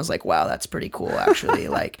today, and I was like, wow, that's pretty cool actually.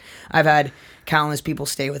 Like I've had countless people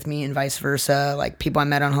stay with me and vice versa. Like people I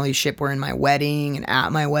met on Holy Ship were in my wedding and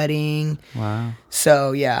at my wedding. Wow.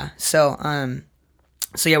 So yeah, so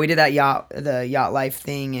yeah, we did the yacht life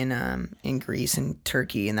thing in Greece and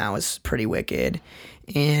Turkey, and that was pretty wicked.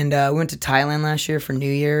 And we went to Thailand last year for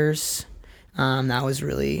New Year's. That was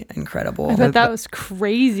really incredible. I bet that was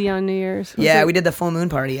crazy on New Year's. Was Yeah, it- we did the full moon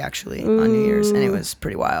party actually on New Year's, and it was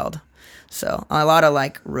pretty wild. So a lot of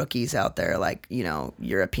like rookies out there, like, you know,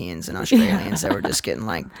 Europeans and Australians that were just getting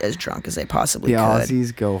like as drunk as they possibly The could.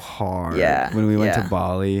 Aussies go hard. Yeah, When we went yeah. to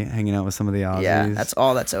Bali, hanging out with some of the Aussies. Yeah, that's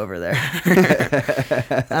all that's over there.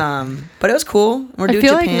 But it was cool. We're I doing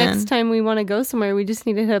feel Japan. like next time we want to go somewhere, we just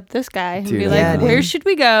need to hit up this guy and Dude, be like, yeah, dude. where should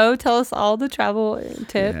we go? Tell us all the travel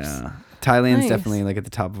tips. Yeah. Thailand's Nice. definitely like at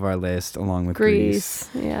the top of our list, along with Greece.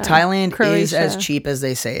 Yeah. Thailand is as Croatia. cheap as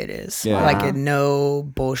they say it is. Yeah. Like Wow. no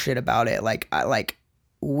bullshit about it. Like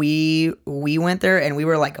we went there and we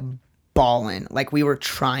were like balling. Like we were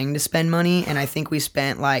trying to spend money, and I think we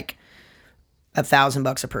spent like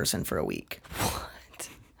 $1,000 a person for a week.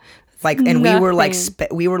 Like, and we were like nothing.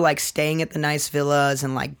 we were like staying at the nice villas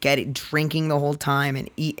and like drinking the whole time and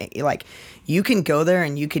eat. Like, you can go there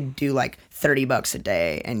and you could do like $30 a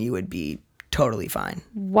day and you would be totally fine.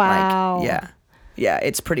 Wow. Like, yeah,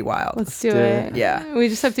 it's pretty wild. Let's do do it. it. Yeah. We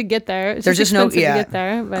just have to get there. It's There's just no expensive yeah. to get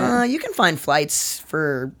there. But You can find flights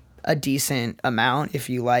for a decent amount if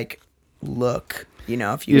you like look. You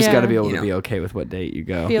know, if You just Yeah. got to be able You to know. be okay with what date you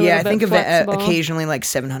go. Be a yeah, I little think bit of flexible. occasionally like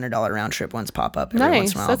 $700 round trip ones pop up every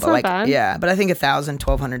once in a while. Nice, that's but not like, bad. yeah, but I think 1,000,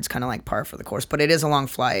 1,200 is kind of like par for the course. But it is a long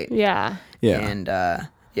flight. yeah. Yeah. And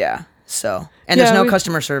yeah, so and there's Yeah, no we-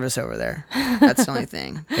 customer service over there. That's the only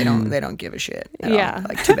thing. They don't give a shit. At Yeah. all.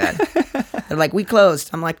 Like, too bad. They're like, we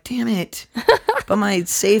closed. I'm like, damn it. But my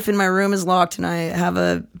safe in my room is locked, and I have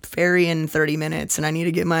a ferry in 30 minutes, and I need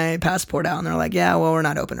to get my passport out. And they're like, yeah, well, we're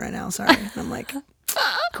not open right now. Sorry. And I'm like,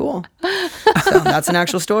 cool. So that's an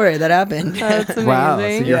actual story that happened. That's amazing. Wow. So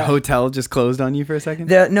your Yeah. hotel just closed on you for a second?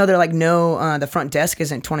 They're like, no, the front desk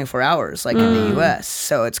isn't 24 hours like in the US.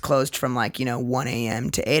 So it's closed from like, 1 a.m.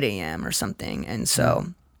 to 8 a.m. or something. And so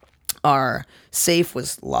our safe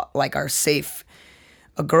was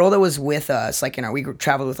a girl that was with us, like, we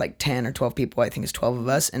traveled with like 10 or 12 people. I think it's 12 of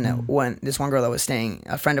us. And this one girl that was staying,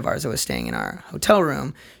 a friend of ours that was staying in our hotel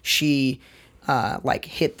room, she like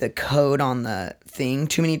hit the code on the thing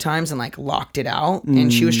too many times and like locked it out.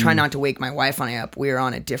 And she was trying not to wake my wife and I up. We were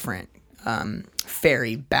on a different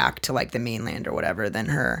ferry back to like the mainland or whatever than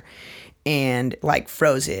her, and like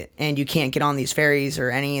froze it. And you can't get on these ferries or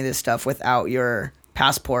any of this stuff without your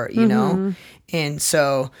passport, you know? And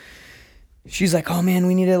so she's like, oh man,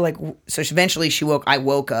 we need to like, so eventually I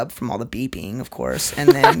woke up from all the beeping, of course. And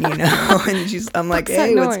then, and I'm like, What's that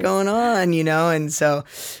hey, what's noise? going on? And so,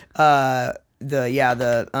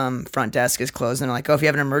 the front desk is closed, and they're like, oh, if you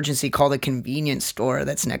have an emergency, call the convenience store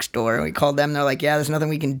that's next door. And we called them. They're like, yeah, there's nothing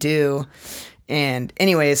we can do. And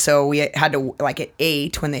anyway, so we had to, like, at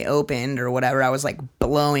 8 when they opened or whatever, I was like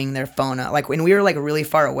blowing their phone up. Like, when we were like really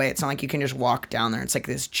far away, it's not like you can just walk down there. It's like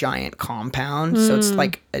this giant compound. So it's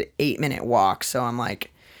like an 8-minute walk. So I'm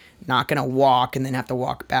like not going to walk and then have to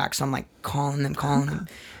walk back. So I'm like calling them.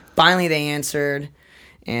 Finally, they answered.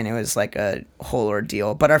 And it was like a whole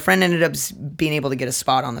ordeal. But our friend ended up being able to get a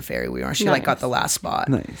spot on the ferry we were on. She like got Nice. the last spot.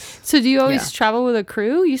 Nice. So do you always Yeah. travel with a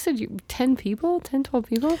crew? You said 10 people? 10, 12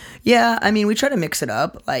 people? Yeah, I mean, we try to mix it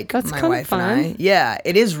up, like That's my kinda wife and I. fun. Yeah,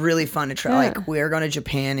 it is really fun to try. Yeah. Like, we're going to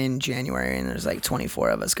Japan in January, and there's like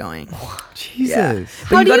 24 of us going. Jesus.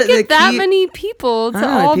 But How do you gotta- get the that key- many people to I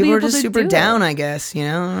don't know, all be people able are just to super do down, it? I guess. I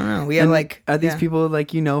don't know. We have And like, are these yeah. people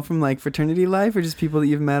like from like fraternity life, or just people that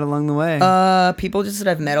you've met along the way? People just that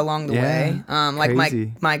I've met along the Yeah, way. Like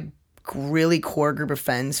crazy. my really core group of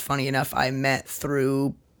friends, funny enough, I met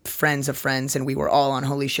through friends of friends, and we were all on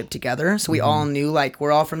Holy Ship together. So we all knew, like,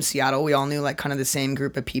 we're all from Seattle. We all knew like kind of the same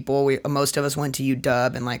group of people. Most of us went to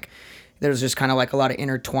UW, and like there's just kind of like a lot of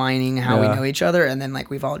intertwining how we Yeah. know each other, and then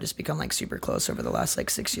like we've all just become like super close over the last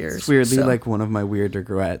like 6 years. It's weirdly So- like one of my weird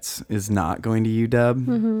regrets is not going to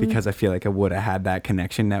UW because I feel like I would have had that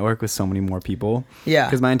connection network with so many more people. Yeah.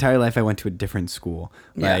 Because my entire life I went to a different school.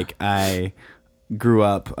 Yeah. Like I grew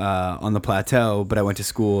up on the plateau, but I went to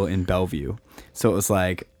school in Bellevue. So it was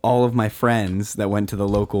like all of my friends that went to the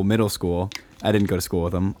local middle school, I didn't go to school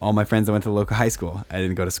with them. All my friends that went to the local high school, I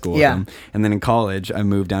didn't go to school Yeah. with them. And then in college, I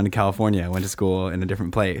moved down to California. I went to school in a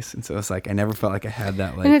different place. And so it's like I never felt like I had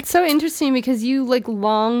that like And it's so interesting because you like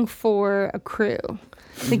long for a crew.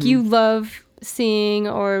 Like you love seeing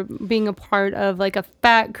or being a part of like a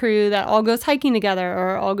fat crew that all goes hiking together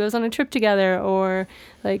or all goes on a trip together, or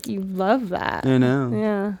like you love that. I know.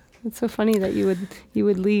 Yeah. It's so funny that you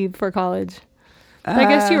would leave for college. But I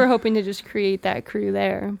guess you were hoping to just create that crew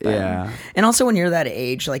there. But Yeah. And also when you're that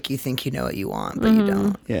age, like you think you know what you want, but you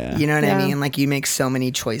don't. Yeah. You know what I Yeah. mean? Like you make so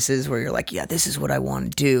many choices where you're like, yeah, this is what I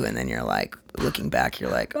want to do. And then you're like, looking back,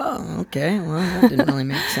 you're like, oh, okay. Well, that didn't really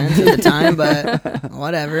make sense at the time, but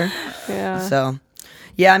whatever. Yeah. So,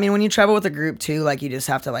 Yeah, I mean, when you travel with a group too, like you just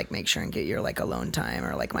have to like make sure and get your like alone time,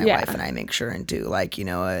 or like my wife and I make sure and do like, you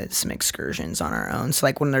know, some excursions on our own. So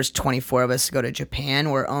like when there's 24 of us to go to Japan,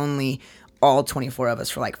 we're only all 24 of us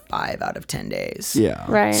for like 5 out of 10 days. Yeah.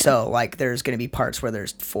 Right. So like there's going to be parts where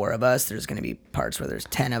there's 4 of us. There's going to be parts where there's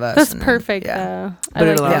 10 of us. That's and then, perfect yeah. though. But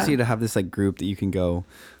it allows you to have this like group that you can go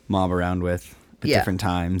mob around with at different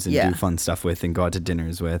times and do fun stuff with and go out to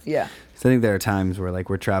dinners with. Yeah. So I think there are times where like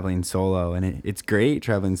we're traveling solo and it's great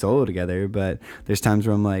traveling solo together, but there's times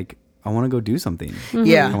where I'm like, I want to go do something. Mm-hmm.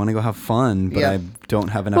 Yeah. I want to go have fun, but I don't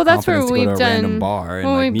have enough that's confidence where to go we've to a done random bar and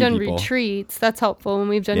when like we've meet done people. retreats. That's helpful when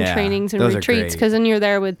we've done Yeah, trainings and those are retreats, great. because then you're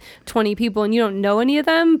there with 20 people and you don't know any of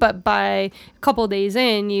them, but by a couple days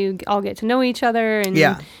in, you all get to know each other, and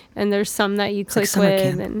and there's some that you click summer with,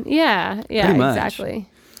 camp. and Pretty much. exactly.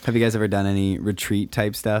 Have you guys ever done any retreat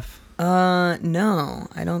type stuff? No,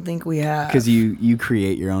 I don't think we have. Because you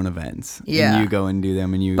create your own events. Yeah. And you go and do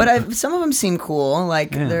them and you... But some of them seem cool. Like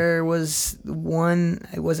there was one,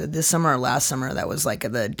 was it this summer or last summer, that was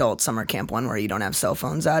like the adult summer camp one where you don't have cell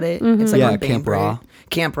phones at it. Mm-hmm. It's like on Camp Bainbridge. Raw.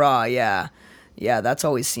 Camp Raw, yeah. Yeah, that's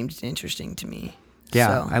always seemed interesting to me.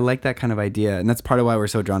 Yeah, So, I like that kind of idea. And that's part of why we're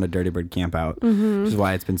so drawn to Dirty Bird Camp Out, which is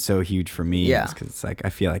why it's been so huge for me. Yeah. Because it's like, I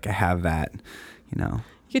feel like I have that, you know...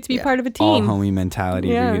 You get to be Yeah. part of a all team. homie mentality.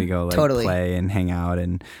 Yeah. You're gonna go like Totally. play and hang out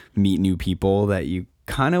and meet new people that you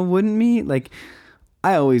kind of wouldn't meet. Like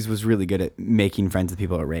I always was really good at making friends with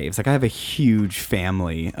people at raves. Like I have a huge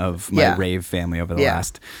family of my rave family over the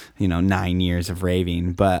last 9 years of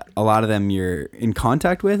raving, but a lot of them you're in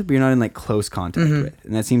contact with, but you're not in like close contact with.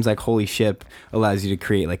 And that seems like Holy Ship allows you to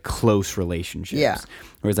create like close relationships. Yeah.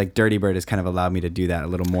 Whereas like Dirty Bird has kind of allowed me to do that a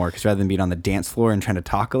little more, because rather than being on the dance floor and trying to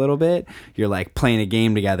talk a little bit, you're like playing a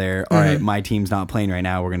game together. All right, my team's not playing right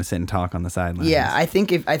now. We're gonna sit and talk on the sidelines. Yeah, I think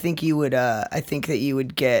that you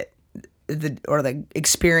would get the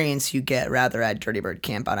experience you get rather at Dirty Bird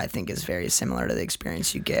Camp Out, I think, is very similar to the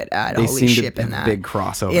experience you get at They Holy seem Ship to and have that a big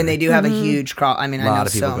crossover. And they do have a huge cross. I mean, I know Lot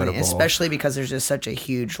of people so go to many, both. especially because there's just such a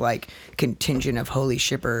huge like contingent of Holy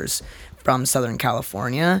Shippers from Southern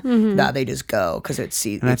California that they just go because it's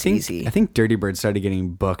easy. I think Dirty Bird started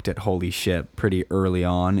getting booked at Holy Ship pretty early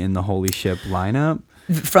on in the Holy Ship lineup.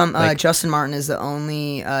 From Justin Martin is the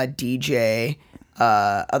only DJ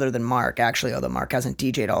other than Mark, actually, although Mark hasn't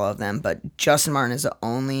DJ'd all of them, but Justin Martin is the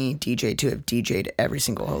only DJ to have DJ'd every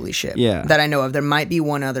single Holy Ship that I know of. There might be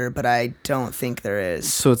one other, but I don't think there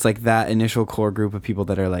is. So it's like that initial core group of people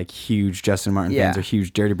that are like huge Justin Martin fans or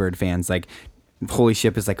huge Dirty Bird fans. Like Holy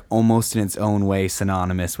Ship is like almost in its own way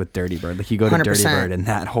synonymous with Dirty Bird. Like you go to 100%. Dirty Bird and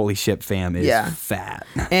that Holy Ship fam is fat.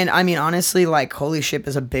 And I mean, honestly, like Holy Ship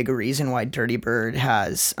is a big reason why Dirty Bird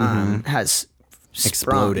has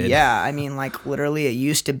Exploded. Yeah, I mean, like literally, it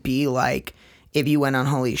used to be like if you went on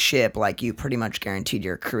Holy Ship, like you pretty much guaranteed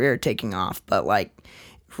your career taking off. But like,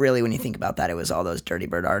 really, when you think about that, it was all those Dirty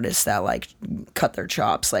Bird artists that like cut their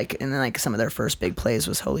chops. Like, and then like some of their first big plays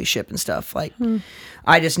was Holy Ship and stuff. Like,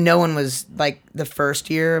 no one was like the first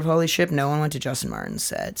year of Holy Ship. No one went to Justin Martin's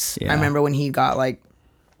sets. Yeah. I remember when he got like.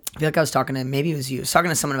 I feel like I was talking to, maybe it was you. I was talking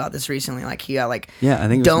to someone about this recently. Like he got like, I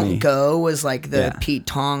think it was Don't me. Go was like the Pete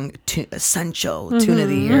Tong essential tune of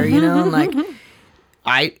the year, you know? And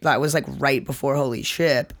like, that was like right before Holy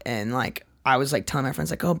Ship. And like, I was like telling my friends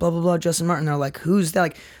like, oh, blah, blah, blah, Justin Martin. They're like, who's that?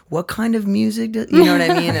 Like, what kind of music? You know what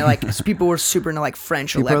I mean? And like, people were super into like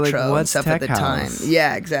French People are like, electro and "What's stuff at the tech time. house?"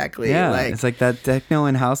 Yeah, exactly. Yeah, Like, it's like that techno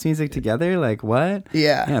and house music together. Like what?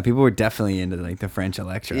 Yeah. People were definitely into like the French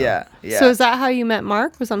electro. yeah. So is that how you met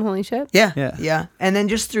Mark? Was on Holy Ship? Yeah. And then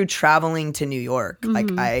just through traveling to New York, like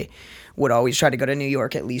I would always try to go to New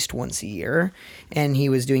York at least once a year. And he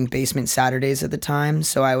was doing Basement Saturdays at the time.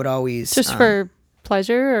 So I would always... Just for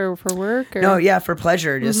pleasure or for work? Or? No, yeah, for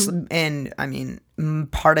pleasure. Just And I mean,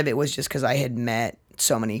 part of it was just because I had met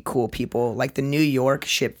so many cool people. Like the New York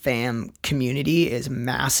Ship fam community is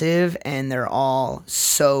massive and they're all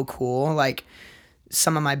so cool. Like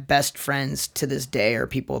some of my best friends to this day are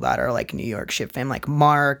people that are like New York Ship fam, like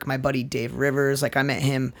Mark, my buddy Dave Rivers. Like I met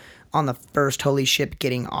him on the first Holy Ship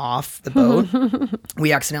getting off the boat.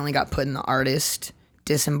 We accidentally got put in the artist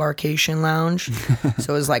disembarkation lounge.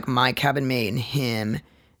 So it was like my cabin mate and him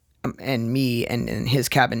and me and his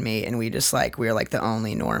cabin mate, and we were like the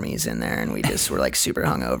only normies in there, and we just were like super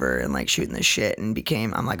hungover and like shooting the shit, and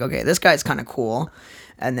I'm like, okay, this guy's kind of cool.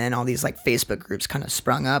 And then all these like Facebook groups kind of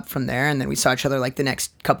sprung up from there, and then we saw each other like the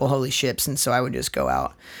next couple Holy Ships, and so I would just go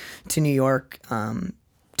out to New York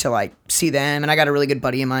to like see them, and I got a really good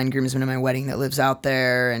buddy of mine, groomsman of my wedding, that lives out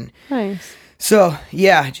there, and Nice. so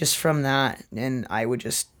yeah, just from that, and I would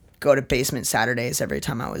just go to Basement Saturdays every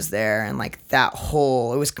time I was there, and like that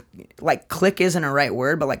whole, it was like clique isn't a right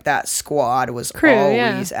word, but like that squad was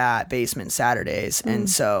always at Basement Saturdays. And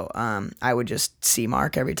so I would just see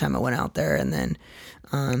Mark every time I went out there, and then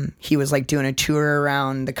he was like doing a tour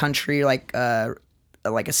around the country, like a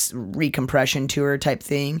recompression tour type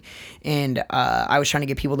thing, and I was trying to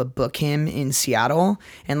get people to book him in Seattle,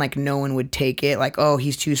 and like no one would take it. Like, oh,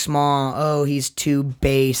 he's too small, oh, he's too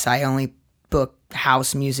bass, I only book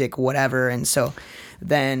house music, whatever. And so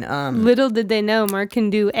then little did they know Mark can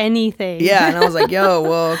do anything. Yeah, and I was like, yo,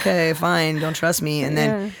 well, okay, fine, don't trust me. And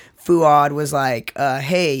then Fuad was like,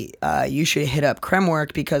 hey, you should hit up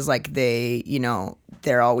Kremwerk, because like they, you know,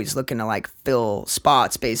 they're always looking to like fill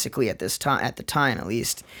spots basically at the time at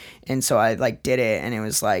least. And so I like did it, and it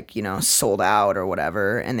was like, you know, sold out or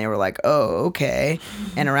whatever. And they were like, oh, okay.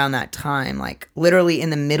 And around that time, like literally in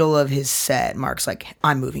the middle of his set, Mark's like,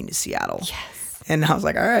 I'm moving to Seattle. Yes. And I was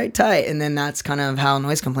like, all right, tight. And then that's kind of how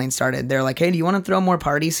Noise Complaint started. They're like, hey, do you want to throw more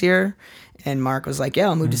parties here? And Mark was like, yeah,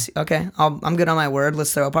 I'll move to okay, I'm good on my word.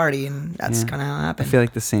 Let's throw a party. And that's kind of how it happened. I feel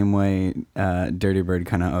like the same way Dirty Bird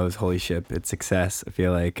kind of owes Holy Ship its success. I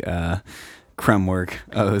feel like Kremwerk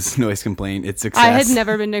owes Noise Complaint its success. I had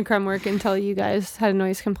never been to Kremwerk until you guys had a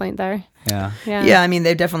Noise Complaint there. Yeah, I mean,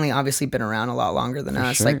 they've definitely obviously been around a lot longer than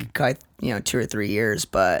us, sure. like, you know, 2 or 3 years.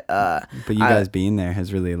 But you guys being there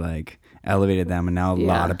has really like elevated them, and now a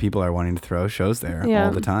lot of people are wanting to throw shows there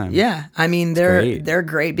all the time. Yeah, I mean, they're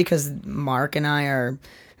great because Mark and I are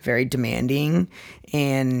very demanding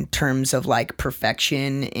in terms of like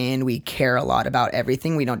perfection, and we care a lot about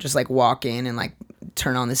everything. We don't just like walk in and like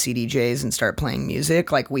turn on the CDJs and start playing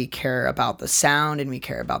music. Like, we care about the sound, and we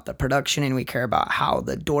care about the production, and we care about how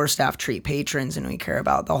the door staff treat patrons, and we care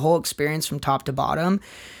about the whole experience from top to bottom.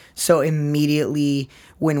 So immediately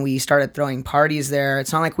when we started throwing parties there,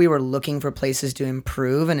 it's not like we were looking for places to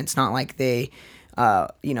improve, and it's not like they,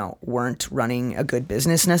 you know, weren't running a good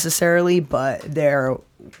business necessarily, but there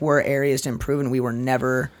were areas to improve, and we were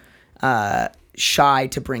never shy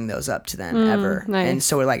to bring those up to them ever. Nice. And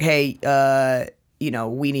so we're like, hey, you know,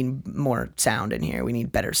 we need more sound in here. We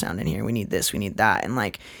need better sound in here. We need this, we need that. And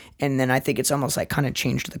like, and then I think it's almost like kind of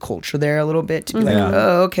changed the culture there a little bit to be like,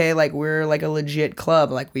 oh, okay, like we're like a legit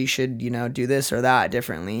club. Like we should, you know, do this or that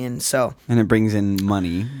differently. And so. And it brings in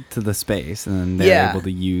money to the space, and then they're able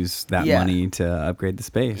to use that money to upgrade the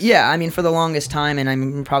space. Yeah, I mean, for the longest time, and I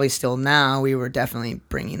mean, probably still now, we were definitely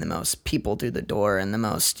bringing the most people through the door and the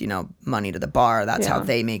most, you know, money to the bar. That's how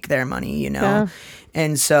they make their money, you know. Yeah.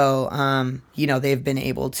 And so, you know, they've been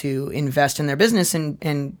able to invest in their business,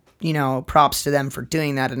 and you know, props to them for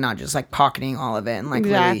doing that and not just like pocketing all of it. And like,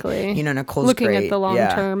 really, you know, Nicole's looking great. at the long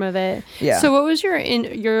term of it. Yeah. So what was your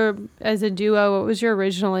as a duo, what was your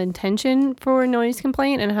original intention for Noise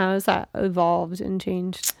Complaint, and how has that evolved and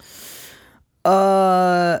changed?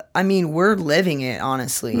 I mean, we're living it,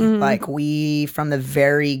 honestly. Like, we, from the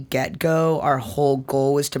very get-go, our whole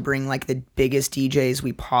goal was to bring like the biggest DJs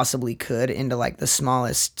we possibly could into like the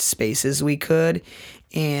smallest spaces we could,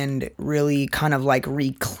 and really kind of like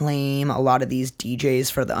reclaim a lot of these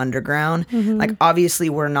DJs for the underground. Like, obviously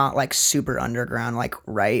we're not like super underground, like,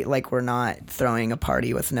 right? Like, we're not throwing a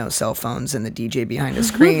party with no cell phones and the DJ behind a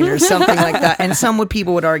screen or something like that. And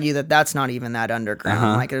people would argue that that's not even that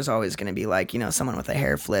underground. Like, there's always going to be like, you know, someone with a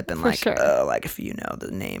hair flip and like, like if you know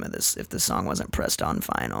the name of this, if the song wasn't pressed on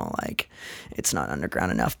vinyl, like it's not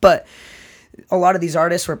underground enough. But a lot of these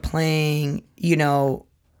artists were playing, you know,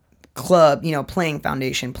 club, you know, playing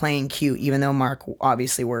Foundation, playing Q, even though Mark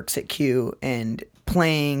obviously works at Q, and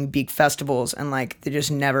playing big festivals, and like they're just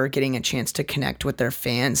never getting a chance to connect with their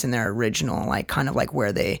fans in their original, like kind of like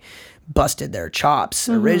where they busted their chops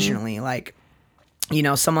originally. Like, you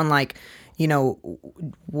know, someone like, you know,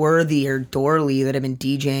 Worthy or Dorley that have been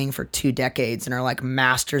DJing for 2 decades and are like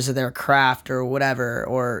masters of their craft or whatever,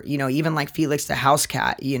 or, you know, even like Felix the House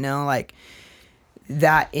Cat, you know, like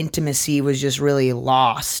that intimacy was just really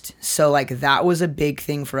lost. So like that was a big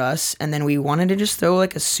thing for us. And then we wanted to just throw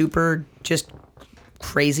like a super just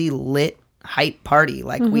crazy lit hype party.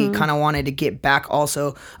 Like we kind of wanted to get back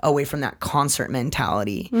also away from that concert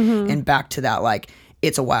mentality and back to that like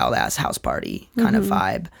it's a wild ass house party kind of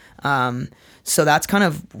vibe. So that's kind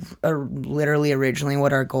of literally originally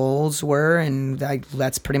what our goals were, and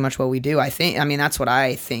that's pretty much what we do. I mean that's what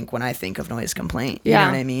I think when I think of Noise Complaint. You know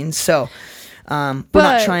what I mean? So we're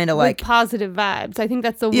not trying to like positive vibes. I think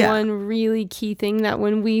that's the one really key thing that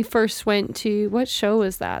when we first went to, what show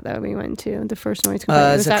was that we went to? The first Noise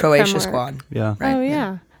Complaint. It's a Croatia squad. Yeah. Right? Oh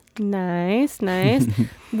yeah. Nice.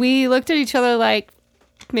 We looked at each other like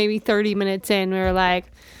maybe 30 minutes in. We were like,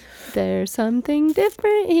 there's something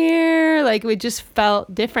different here. Like we just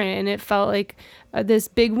felt different, and it felt like this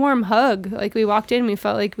big warm hug. Like we walked in, we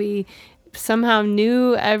felt like we somehow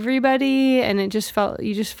knew everybody, and you just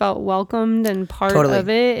felt welcomed and part of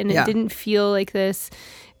it, and it didn't feel like this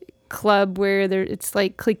club where it's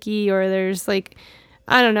like cliquey, or there's like,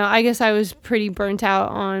 I don't know. I guess I was pretty burnt out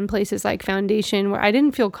on places like Foundation where I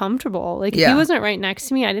didn't feel comfortable. Like if he wasn't right next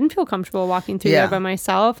to me, I didn't feel comfortable walking through there by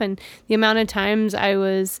myself. And the amount of times I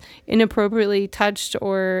was inappropriately touched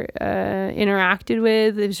or interacted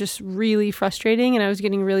with, it was just really frustrating. And I was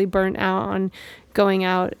getting really burnt out on going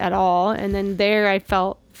out at all. And then there I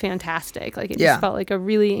felt fantastic. Like it just felt like a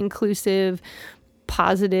really inclusive,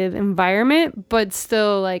 positive environment, but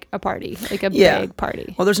still like a party, like a big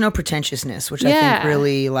party. Well, there's no pretentiousness, which I think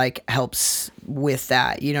really like helps with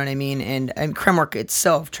that, you know what I mean? And Kremwork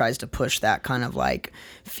itself tries to push that kind of like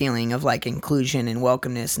feeling of like inclusion and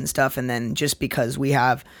welcomeness and stuff. And then just because we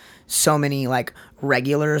have so many like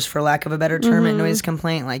regulars, for lack of a better term, at Noise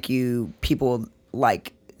Complaint, like people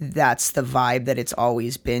like, that's the vibe that it's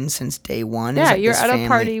always been since day one. Yeah, you're at a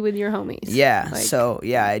party with your homies. Yeah, like, so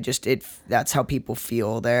yeah, that's how people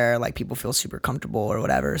feel there. Like people feel super comfortable or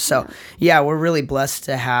whatever. So yeah, we're really blessed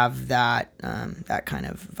to have that that kind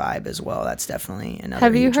of vibe as well. That's definitely another.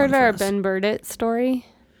 Have you heard our Ben Burdett story?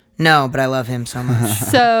 No, but I love him so much.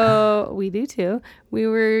 So we do too. We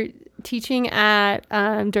were teaching at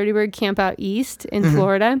Dirty Bird Camp Out East in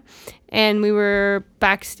Florida, and we were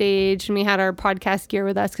backstage, and we had our podcast gear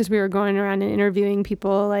with us because we were going around and interviewing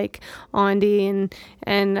people like Andy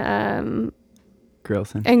and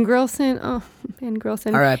Grilson. And Grilson. Oh, and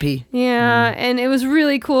Grilson. R.I.P. Yeah, and it was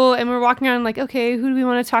really cool. And we're walking around like, okay, who do we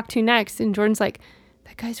want to talk to next? And Jordan's like,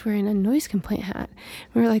 that guy's wearing a noise complaint hat.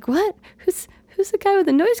 And we were like, what? Who's the guy with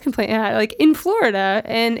the noise complaint hat, like in Florida?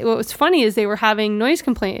 And what was funny is they were having noise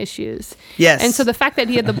complaint issues. Yes. And so the fact that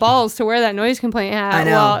he had the balls to wear that noise complaint hat,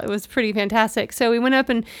 well, it was pretty fantastic. So we went up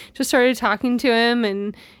and just started talking to him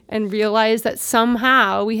and realized that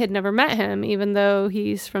somehow we had never met him, even though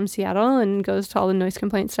he's from Seattle and goes to all the noise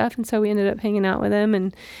complaint stuff. And so we ended up hanging out with him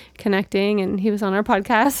and connecting, and he was on our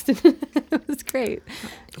podcast. It was great.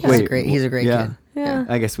 He's a great kid. Yeah.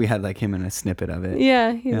 I guess we had like him in a snippet of it.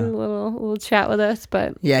 Yeah, he had a little chat with us,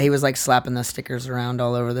 but yeah, he was like slapping the stickers around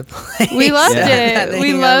all over the place. We loved it.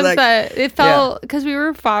 We loved that. It felt, because we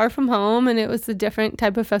were far from home, and it was a different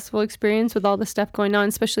type of festival experience with all the stuff going on,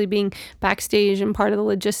 especially being backstage and part of the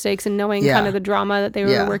logistics and knowing kind of the drama that they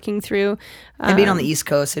were working through. And being on the East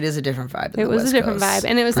Coast, it is a different vibe. It was a different vibe,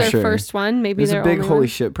 and it was their first one. Maybe their only one. It was a big holy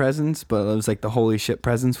shit presence, but it was like the holy shit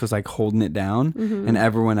presence was like holding it down, and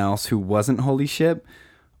everyone else who wasn't holy shit,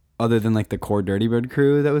 other than like the core Dirty Bird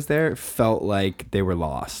crew that was there, felt like they were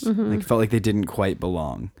lost. Like felt like they didn't quite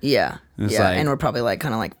belong. Yeah. Like, and we're probably like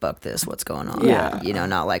kind of like, fuck this, what's going on? Yeah. You know,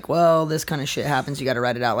 not like, well, this kind of shit happens, you got to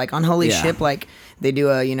write it out. Like on Holy Ship, like they do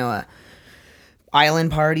a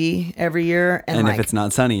island party every year, and like, if it's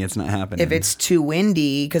not sunny, it's not happening. If it's too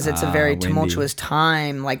windy, because it's a very tumultuous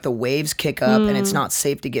time, like the waves kick up, and it's not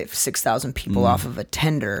safe to get 6,000 people off of a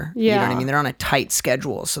tender. You know what I mean? They're on a tight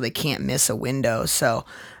schedule, so they can't miss a window. So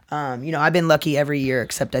I've been lucky every year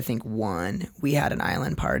except I think one. We had an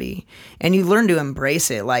island party, and you learn to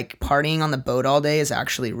embrace it. Like partying on the boat all day is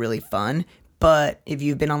actually really fun, but if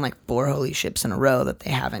you've been on like 4 holy ships in a row that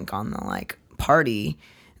they haven't gone the like party,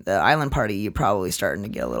 the island party, you're probably starting to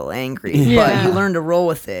get a little angry. But you learn to roll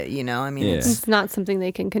with it, you know? I mean, it's not something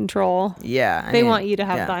they can control. Yeah. They want you to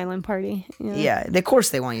have the island party. Yeah, of course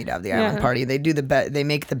they want you to have the island party. They do they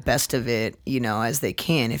make the best of it, as they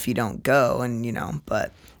can if you don't go, and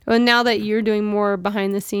but well, now that you're doing more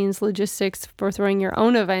behind the scenes logistics for throwing your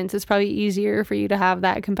own events, it's probably easier for you to have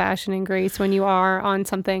that compassion and grace when you are on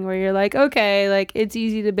something where you're like, okay, like it's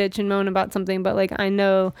easy to bitch and moan about something, but like I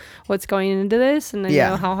know what's going into this, and I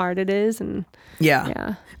know how hard it is, and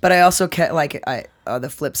But I also the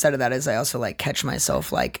flip side of that is I also like catch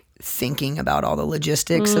myself like thinking about all the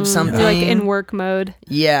logistics of something. You're like in work mode.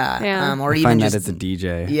 Yeah. Or I even find just that as a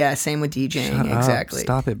DJ. Yeah, same with DJing. Shut exactly. Up.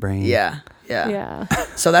 Stop it, brain. Yeah.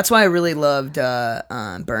 So that's why I really loved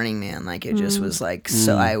Burning Man. Like it just was like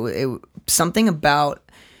something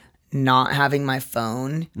about not having my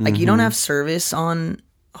phone. Like you don't have service on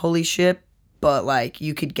Holy Ship, but like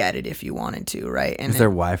you could get it if you wanted to, right? And is there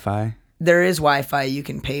Wi-Fi? There is Wi-Fi you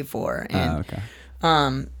can pay for.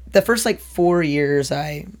 And the first like 4 years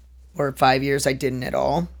or 5 years I didn't at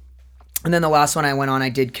all. And then the last one I went on, I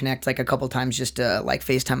did connect like a couple times just to like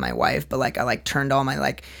FaceTime my wife, but like I like turned all my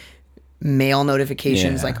like mail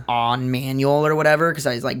notifications like on manual or whatever, because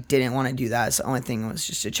I like didn't want to do that. So the only thing was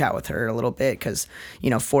just to chat with her a little bit, because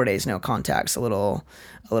 4 days no contact's a little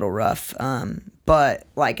rough. But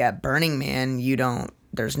like at Burning Man,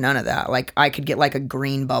 there's none of that. Like I could get like a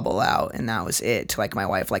green bubble out and that was it, to like my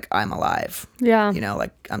wife, like I'm alive. Yeah.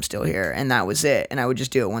 Like I'm still here, and that was it. And I would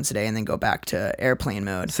just do it once a day and then go back to airplane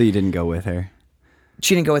mode. So you didn't go with her?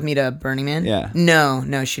 She didn't go with me to Burning Man? Yeah.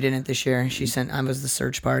 No, she didn't this year. I was the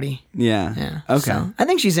search party. Yeah. Yeah. Okay. So I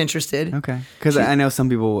think she's interested. Okay. Because I know some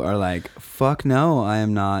people are like, fuck no, I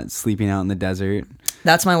am not sleeping out in the desert.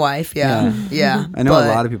 That's my wife. Yeah. Yeah. I know a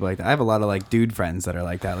lot of people like that. I have a lot of like dude friends that are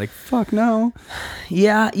like that. Like, fuck no.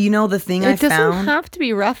 Yeah. The thing I found. It doesn't have to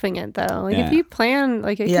be roughing it though. Like if you plan,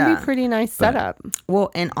 like it can be pretty nice setup. Well,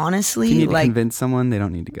 and honestly, if you need like, to convince someone, they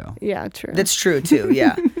don't need to go. Yeah, true. That's true too.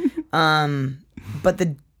 Yeah. But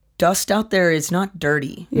the dust out there is not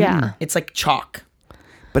dirty. Yeah. It's like chalk.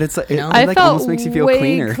 But it's like, it I like felt almost makes you feel way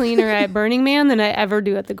cleaner. at Burning Man than I ever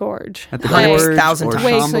do at the Gorge. At the Like, Gorge 1,000 or times.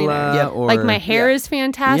 Way Shambhala cleaner. Yep. or Like my hair is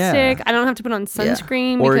fantastic. Yeah. I don't have to put on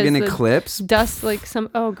sunscreen. Oregon because the Eclipse. dust, like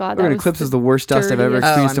oh god, that Oregon was Eclipse is the worst dust I've ever dirtiest.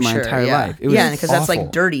 experienced in I'm my sure, entire yeah. life. It was Yeah, because that's like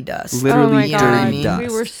awful. dirty dust. Literally oh my dirty god, dust.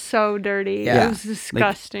 we were so dirty. Yeah. It was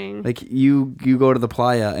disgusting. Like you go to the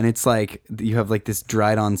playa and it's like you have like this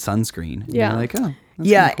dried on sunscreen. And Yeah. You're like, oh. That's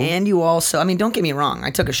Yeah, kinda cool. and you also, don't get me wrong, I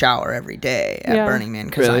took a shower every day at Yeah. Burning Man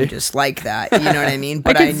because Really? I'm just like that, you know what I mean?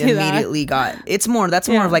 But I can see that. immediately that's more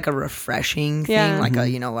Yeah. of like a refreshing thing, Yeah. like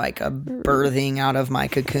like a birthing out of my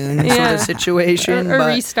cocoon sort Yeah. of situation. or but,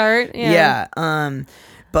 restart. yeah.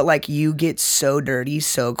 But like you get so dirty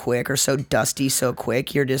so quick or so dusty so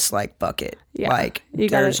quick, you're just like, bucket. Yeah. Like You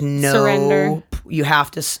gotta there's no, surrender. you have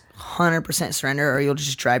to 100% surrender or you'll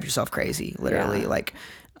just drive yourself crazy, literally. Yeah. Like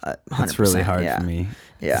 100%. It's really hard yeah. for me.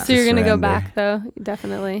 Yeah. So you're gonna go surrender. back though,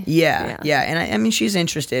 definitely. Yeah. And I mean, she's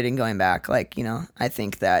interested in going back. Like, I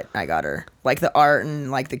think that I got her. Like the art and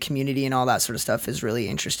like the community and all that sort of stuff is really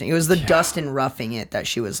interesting. It was the dust and roughing it that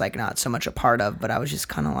she was like not so much a part of, but I was just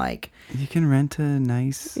kind of like. You can rent a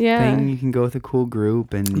nice Yeah. thing. You can go with a cool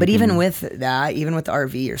group, and But you even can- with that, even with the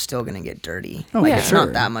RV, you're still gonna get dirty. Oh, like yeah. it's sure.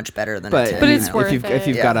 not that much better than a But, tent. But you it's know, worth if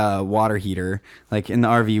you've it. got a water heater, like in the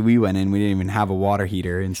RV we went in, we didn't even have a water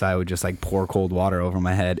heater, and so I would just like pour cold water over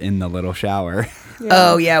my head in the little shower.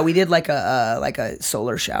 Oh yeah, we did like a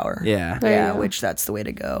solar shower. Yeah. There you Yeah, go. which that's the way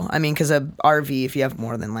to go. I mean, because a RV, if you have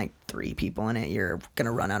more than like 3 people in it, you're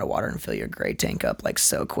gonna run out of water and fill your gray tank up like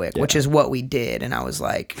so quick, which is what we did. And I was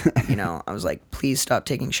like, I was like, please stop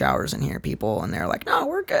taking showers in here, people. And they're like, no,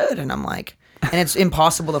 we're good. And I'm like, and it's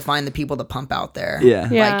impossible to find the people to pump out there. Yeah.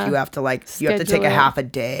 Yeah. Like you have to take Schedule a it. half a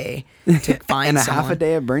day to find And a someone. half a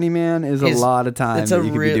day at Burning Man is a lot of time it's that a you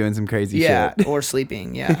could be real- doing some crazy yeah, shit. or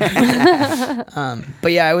sleeping. Yeah.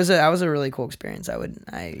 But yeah, it was a really cool experience.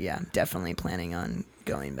 Definitely planning on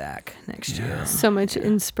going back next year. So much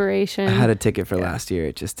inspiration. I had a ticket for last year.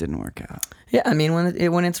 It just didn't work out. Yeah, I mean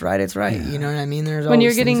when it's right, it's right. You know what I mean? There's when you're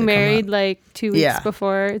always things getting that come married up. like 2 weeks Yeah.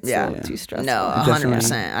 before, it's Yeah. too stressful. No, Definitely.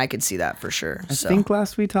 100%. I could see that for sure. I So think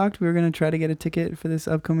last we talked, we were going to try to get a ticket for this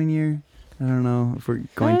upcoming year. I don't know if we're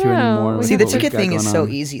going to don't know. anymore. We with see, the what we've ticket got thing is going so on.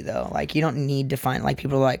 easy though. Like you don't need to find like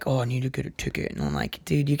people are like, oh, I need to get a ticket, and I'm like,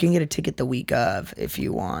 dude, you can get a ticket the week of if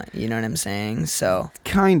you want. You know what I'm saying? So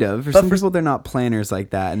Kind of. For But some for- people, they're not planners like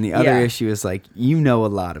that. And the other Yeah. issue is like, a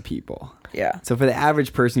lot of people. yeah, So for the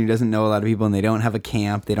average person who doesn't know a lot of people and they don't have a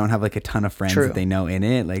camp, they don't have like a ton of friends True. that they know in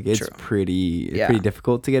it, like it's True. pretty Yeah.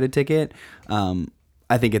 difficult to get a ticket.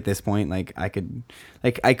 I think at this point, like I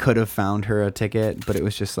could have found her a ticket, but it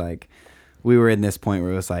was just like we were in this point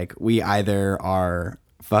where it was like we either are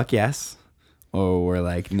fuck yes or we're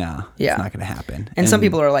like nah, Yeah. it's not gonna happen. and some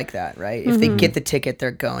people are like that, right? If they get the ticket, they're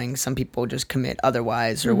going. Some people just commit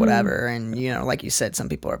otherwise or whatever. And like you said, some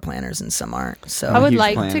people are planners and some aren't. So I would huge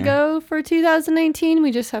like to planner. go for 2019.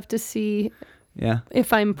 We just have to see yeah.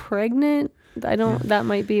 if I'm pregnant. I don't. That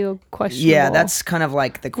might be a question. yeah, that's kind of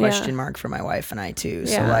like the question Yeah. mark for my wife and I too.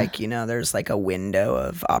 So Yeah. like, there's like a window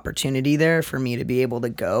of opportunity there for me to be able to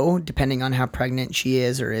go depending on how pregnant she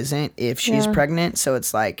is or isn't, if she's Yeah. pregnant. So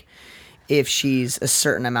it's like if she's a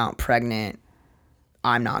certain amount pregnant,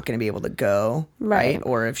 I'm not going to be able to go, right? Right.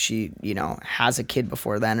 Or if she, has a kid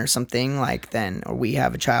before then or something, like then, or we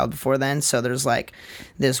have a child before then. So there's like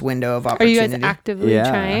this window of Are you opportunity. guys actively Yeah.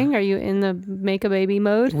 trying? Are you in the make a baby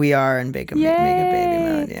mode? We are in make a baby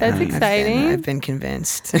mode. Yeah. That's I've been- exciting. I've been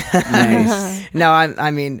convinced. Nice. No,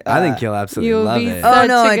 I mean, I think you'll absolutely you'll love be it. so- Oh Such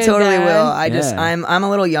no, a I good totally dad. will. I just Yeah. I'm a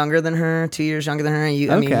little younger than her, 2 years younger than her. I mean,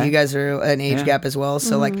 Okay. you guys are an age Yeah. gap as well.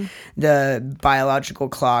 So like the biological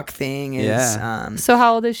clock thing is Yeah. So So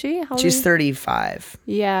how old is she? How old She's is she? 35.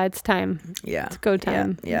 Yeah, it's time. Yeah. It's go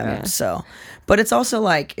time. Yeah. So, but it's also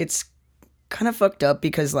like, it's kind of fucked up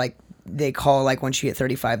because like they call, like once you hit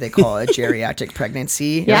 35, they call it geriatric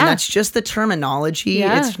pregnancy. Yeah. And that's just the terminology.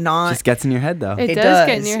 Yeah. It's not. Just gets in your head though. It does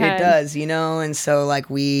get in your head. It does, you know, and so like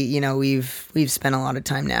we've spent a lot of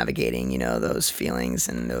time navigating, you know, those feelings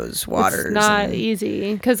and those waters. It's not and,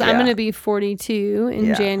 easy because I'm Yeah. going to be 42 in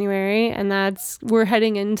Yeah. January, and we're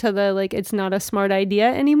heading into the like it's not a smart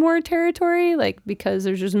idea anymore territory, like because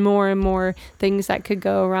there's just more and more things that could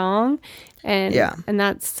go wrong. And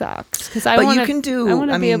that sucks because I want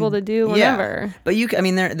to be able to do whatever. Yeah. But I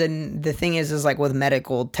mean, the thing is like with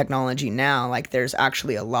medical technology now, like there's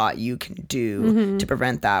actually a lot you can do to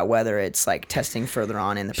prevent that, whether it's like testing further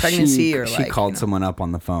on in the pregnancy or she called someone up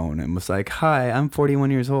on the phone and was like, "Hi, I'm 41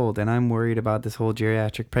 years old and I'm worried about this whole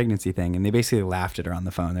geriatric pregnancy thing." And they basically laughed at her on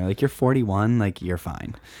the phone. They're like, "You're 41, like you're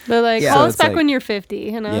fine." They're like, Yeah. "Call So us back like- when you're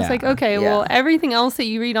 50," and I was like, "Okay, well, everything else that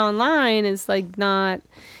you read online is like not."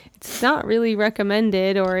 It's not really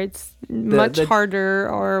recommended, or it's much harder,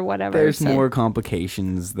 or whatever. There's more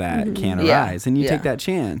complications that can arise, and you take that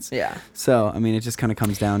chance. Yeah. So, I mean, it just kind of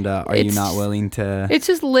comes down to, are you not willing to... It's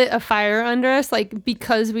just lit a fire under us, like,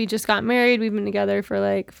 because we just got married. We've been together for,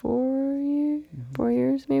 like, 4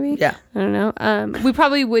 years, maybe? Yeah. I don't know. We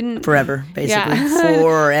probably wouldn't... Forever, basically. Yeah.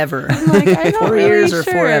 Forever. I'm like, I'm not 4 really years or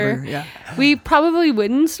sure. forever. Yeah. We probably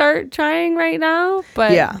wouldn't start trying right now,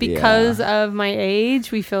 but Yeah. because of my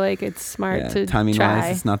age, we feel like it's smart to timing try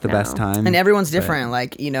wise, it's not the now. best time. And everyone's different.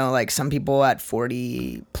 Like, you know, like some people at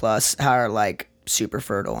 40 plus are like super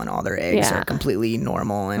fertile and all their eggs Yeah. are completely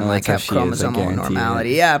normal and Oh, like that's have how she is, I chromosomal guarantee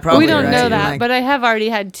normality. it. Yeah, probably. We don't right? know that, Like, but I have already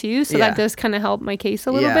had 2, so Yeah. that does kind of help my case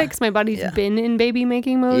a little Yeah. bit because my body's Yeah. been in baby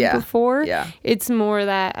making mode Yeah. before. Yeah. It's more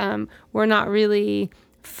that we're not really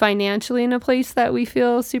financially in a place that we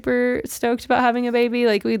feel super stoked about having a baby.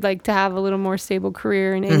 Like we'd like to have a little more stable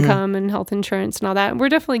career and income and health insurance and all that. And we're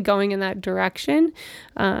definitely going in that direction.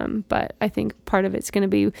 But I think part of it's going to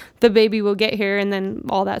be the baby will get here and then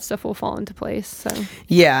all that stuff will fall into place. So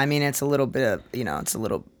yeah, I mean, it's a little bit of, you know, it's a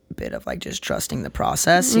little bit of like just trusting the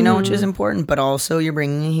process, you know, which is important, but also you're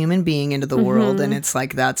bringing a human being into the world and it's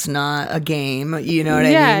like, that's not a game, you know what I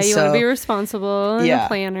mean? Yeah, you want to be responsible and a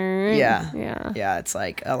planner. And, Yeah, it's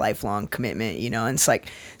like a lifelong commitment, you know, and it's like,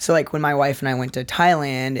 so like when my wife and I went to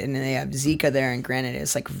Thailand and they have Zika there, and granted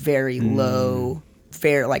it's like very low,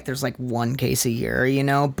 like there's like 1 case a year, you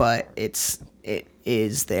know, but it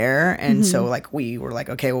is there. And so like we were like,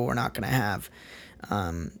 okay, well, we're not going to have,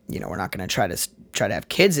 you know, we're not going to try to have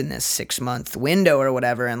kids in this 6-month window or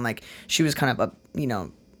whatever. And like she was kind of you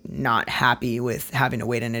know, not happy with having to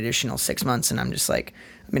wait an additional 6 months. And I'm just like,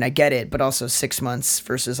 I mean, I get it, but also 6 months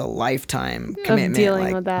versus a lifetime commitment. Of dealing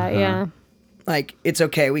like, with that, yeah. Like, it's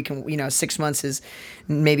okay. We can, you know, 6 months is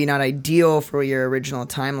maybe not ideal for your original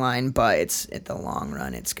timeline, but it's at the long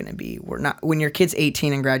run, it's going to be, when your kid's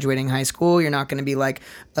 18 and graduating high school, you're not going to be like,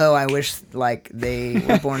 oh, I wish like they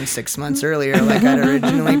were born 6 months earlier, like I'd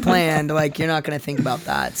originally planned. Like, you're not going to think about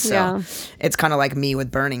that. So it's kind of like me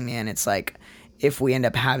with Burning Man. It's like, if we end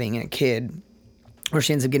up having a kid or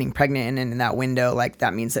she ends up getting pregnant and in that window, like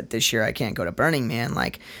that means that this year I can't go to Burning Man.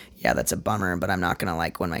 Like, yeah, that's a bummer, but I'm not going to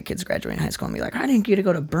like when my kids graduate high school and be like, I didn't get to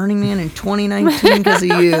go to Burning Man in 2019 because of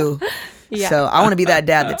you. Yeah. So I want to be that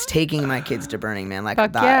dad that's taking my kids to Burning Man. Like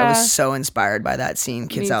Fuck that. yeah. I was so inspired by that, seeing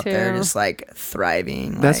kids Me out there too. just like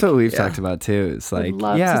thriving. That's like, what we've yeah. talked about too. It's like,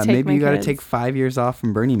 love to yeah, take maybe my you got to kids. take 5 years off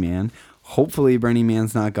from Burning Man. Hopefully Burning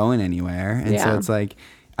Man's not going anywhere. And so Yeah. it's like,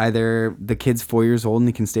 either the kid's 4 years old and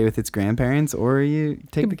he can stay with its grandparents, or you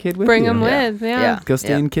take the kid with Bring you. them Yeah. with, yeah. Go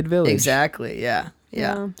stay in Kid Village. Exactly. Yeah.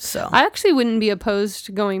 Yeah. So I actually wouldn't be opposed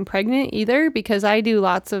to going pregnant either because I do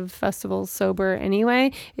lots of festivals sober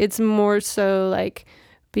anyway. It's more so like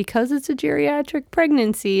because it's a geriatric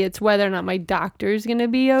pregnancy, it's whether or not my doctor's going to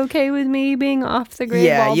be okay with me being off the grid.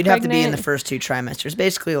 yeah, while you'd have to be in the pregnant. first 2 trimesters,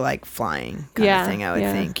 basically like flying kind of thing, I would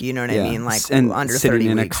think. You know what I mean? Like and under sitting 30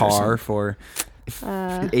 in a weeks or car something. for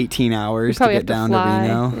 18 hours to Probably get have to down to fly.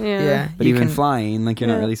 Reno. Yeah. But you even can- flying, like you're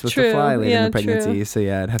not Yeah, really supposed true. to fly later Yeah, in the pregnancy. true. So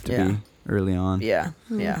yeah, it'd have to Yeah. be early on. Yeah,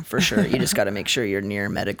 yeah, for sure. You just got to make sure you're near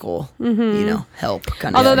medical, you know, help.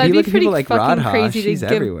 Kind Although of. that'd You be look at pretty people like fucking Radha, crazy to she's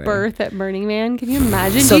give everywhere. birth at Burning Man. Can you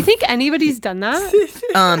imagine? So- Do you think anybody's done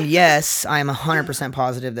that? Yes, I'm 100%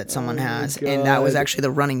 positive that someone has, and that was God. actually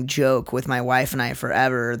the running joke with my wife and I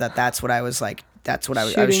forever. That's what I was like. That's what I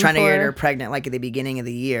was Shooting trying to get for. her pregnant, like at the beginning of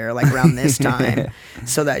the year, like around this time,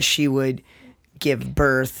 so that she would give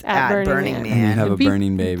birth At at Burning Burning Man. And you'd Man. have a It'd be-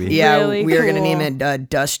 burning baby. Yeah, really we were gonna cool. name it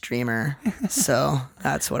Dust Dreamer. So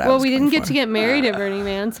that's what I Well, was. we going didn't get for. to get married at Burning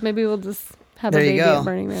Man, so maybe we'll just have There a you baby go. at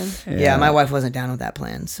Burning Man. Yeah, my wife wasn't down with that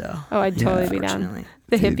plan, so. Oh, I'd totally be down. Unfortunately.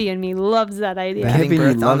 The hippie in me loves that idea. The Giving hippie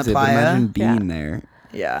birth on loves the it, but playa. imagine being Yeah. there.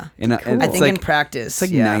 Yeah. And I it's think like, in practice, it's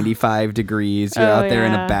like yeah. 95 degrees. You're Oh, out there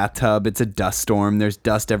in a yeah. bathtub. It's a dust storm. There's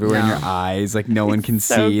dust everywhere in No. your eyes. Like no one can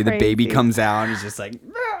so see. The baby crazy. comes out and it's just like.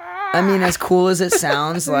 I mean, as cool as it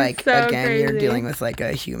sounds, like, so again, you're crazy. dealing with, like,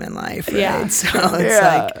 a human life, right? Yeah. So it's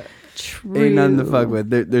like, True. Ain't nothing to fuck with.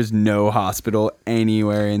 There's no hospital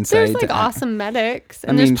anywhere in sight. There's like to- awesome medics,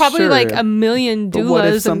 and I mean, there's probably like sure. a million But what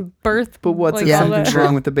if doulas and birth. But what's like, if all something's that.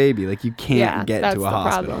 wrong with the baby? Like you can't Yeah, get that's to a the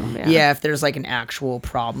hospital. problem. yeah, if there's, like, an actual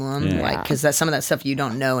problem, Yeah. like, because that's some of that stuff you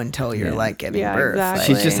don't know until you're, Yeah. like, giving Yeah, birth. exactly.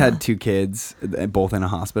 She's just had 2 kids, both in a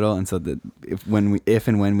hospital, and so if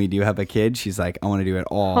and when we do have a kid, she's like, I want to do it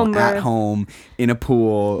all Home at birth. home in a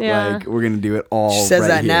pool. Yeah. Like we're gonna do it all. She says right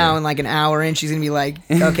that here. now in like an hour in, she's gonna be like,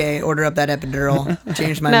 okay, order up that epidural.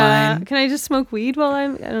 Changed my Nah, mind. can I just smoke weed while I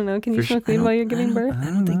don't know. Can you For sure. smoke weed while you're giving birth? I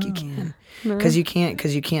don't think you can. Because you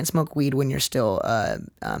can't smoke weed when you're still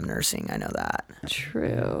nursing. I know that.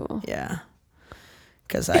 True. Yeah.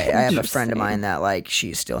 Because I have a friend of mine that like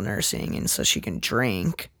she's still nursing, and so she can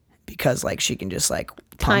drink because like she can just like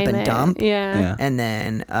pump Time and it. dump. Yeah. And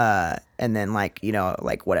then like, you know,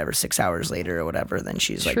 like whatever, 6 hours later or whatever, then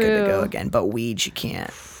she's like good to go True. again. But weed she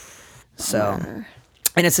can't. So,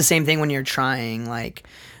 and it's the same thing when you're trying like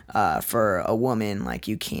for a woman, like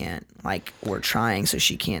you can't, like we're trying, so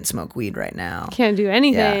she can't smoke weed right now. Can't do Yeah,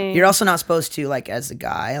 anything. you're also not supposed to, like, as a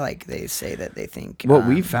guy, like they say that they think What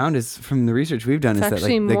we've found is from the research we've done It's is that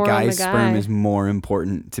actually like the more on the guy's sperm guy. is more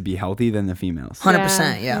important to be healthy than the females.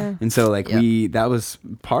 100%, yeah. And so like Yep. that was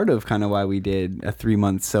part of kind of why we did a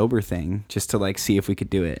 3-month sober thing, just to like see if we could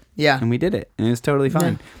do it. Yeah. And we did it, and it was totally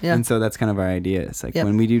fine. Yeah. And so that's kind of our idea. It's like Yep.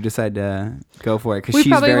 when we do decide to go for it, because We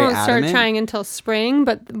she's probably very won't adamant. start trying until spring,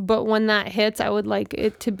 but when that hits, I would like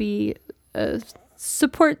it to be a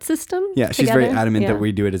support system. Yeah, she's very together. adamant Yeah. that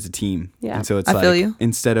we do it as a team. Yeah. And so it's I like feel you.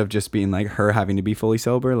 instead of just being like her having to be fully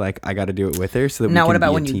sober, like I got to do it with her. So that Now, we what can about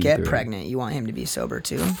be a when you team get through it. pregnant? You want him to be sober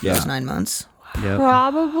too for Yeah. those 9 months? Yep.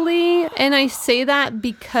 Probably, and I say that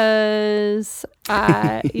because,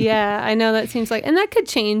 yeah, I know that seems like, and that could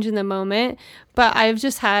change in the moment, but I've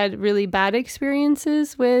just had really bad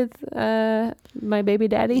experiences with my baby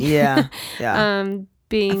daddy. Yeah, yeah.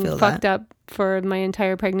 Being feel fucked that. up for my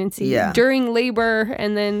entire pregnancy, Yeah. during labor,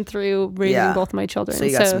 and then through raising Yeah. both my children. So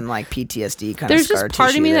you got some like PTSD kind there's of scar just part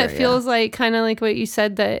of tissue me there, that feels like kind of like what you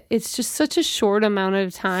said, that it's just such a short amount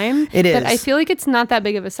of time. It that I is. feel like it's not that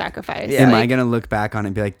big of a sacrifice. Yeah. Am Like, I gonna look back on it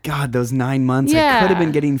and be like, God, those 9 months, I Yeah. could have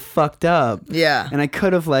been getting fucked up, Yeah. and I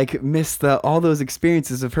could have like missed all those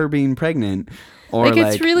experiences of her being pregnant, or like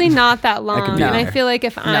it's really not that long, be and I there. feel like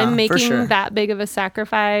if I'm for making sure. that big of a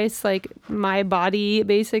sacrifice, like my body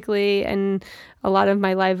basically, and a lot of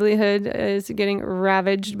my livelihood is getting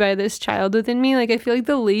ravaged by this child within me, like I feel like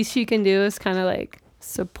the least you can do is kind of like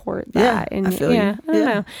support that. Yeah, And I feel you. I don't Yeah,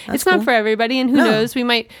 know, that's it's not cool. for everybody, and who No. knows, we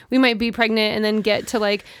might be pregnant and then get to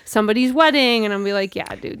like somebody's wedding and I'll be like,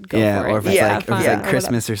 yeah dude, go yeah, for or it. if Let's it's have like, fun, if it's or like whatever.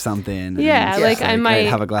 Christmas or something. and Yeah, it's like like, I might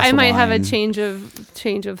have a glass I of might have a wine. change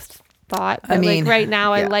of thought. I But mean, like right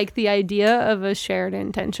now, I yeah. like the idea of a shared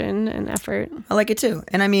intention and effort. I like it too.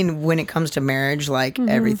 And I mean, when it comes to marriage, like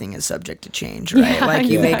everything is subject to change, right? Yeah, like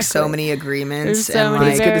you make so exactly. many agreements, There's so and many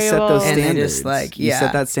But it's like, good to set those variables. And then standards. just, like, You yeah.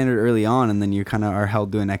 set that standard early on, and then you kind of are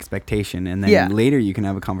held to an expectation, and then Yeah. later you can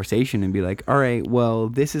have a conversation and be like, all right, well,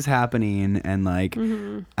 this is happening, and like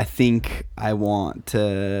I think I want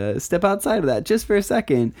to step outside of that just for a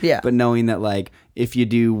second. Yeah. But knowing that like if you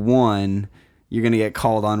do one, you're gonna get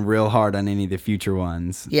called on real hard on any of the future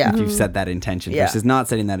ones. Yeah. If you've set that intention Yeah. versus not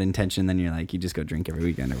setting that intention, then you're like you just go drink every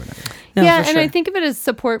weekend or whatever. No, yeah, for and I sure. think of it as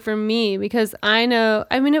support for me because I know.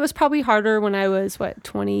 I mean, it was probably harder when I was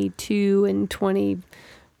 22 and 26.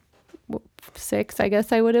 I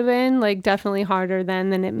guess I would have been like definitely harder then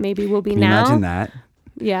than it maybe will be Can you now. imagine that?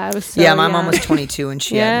 Yeah, I was. So yeah, my mom young. was 22 and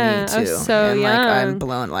she Yeah, had me I was too. so and like I'm young.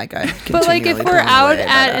 blown, like I. But like if we're out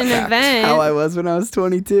at an event, How I was when I was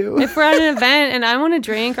 22. if we're at an event and I want to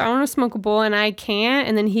drink or I want to smoke a bowl and I can't,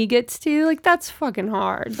 and then he gets to, like, that's fucking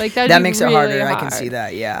hard. Like that makes really it harder. I hard. can see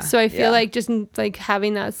that. Yeah. So I feel Yeah. like just like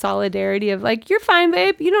having that solidarity of like, you're fine,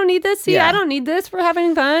 babe. You don't need this. See, Yeah. I don't need this. We're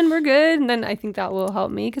having fun. We're good. And then I think that will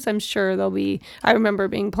help me because I'm sure there'll be. I remember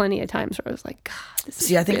being plenty of times where I was like, God, this is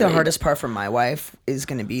See, I think really the hardest part for my wife is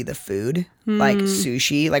going to be the food, like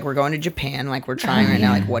sushi. Like we're going to Japan, like we're trying right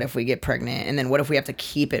now. Like, what if we get pregnant, and then what if we have to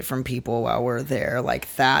keep it from people while we're there?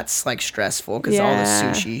 Like that's like stressful because all the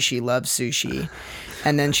Yeah. sushi. She loves sushi,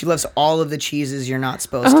 and then she loves all of the cheeses you're not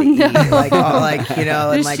supposed Oh, to eat. no. Like, all, like you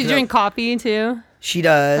know, and Does like she drink coffee too? She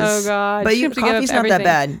does. Oh God! But You have to give up coffee's not that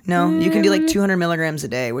everything. bad. No, you can do like 200 milligrams a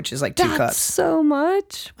day, which is like 2 That's cups. so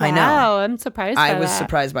much. Wow, I know. I'm surprised. By I was that.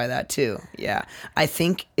 surprised by that too. Yeah, I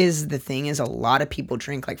think a lot of people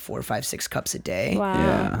drink like 4, 5, 6 cups a day. Wow.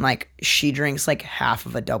 Yeah. And, like she drinks like half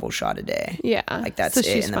of a double shot a day. Yeah. Like that's So it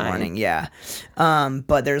she's in the fine. morning. Yeah.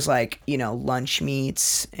 But there's like, lunch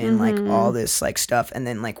meats and like all this like stuff. And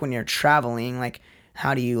then like when you're traveling, like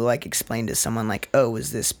how do you like explain to someone like, oh,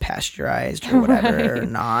 is this pasteurized or whatever or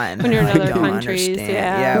not? And When you're in I other don't countries, understand.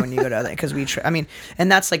 yeah. When you go to other, because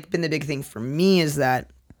and that's like been the big thing for me is that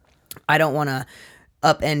I don't want to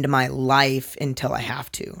upend my life until I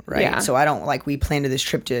have to, right? Yeah. So I don't like, we planned this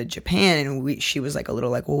trip to Japan and she was like a little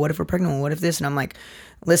like, well, what if we're pregnant? Well, what if this? And I'm like,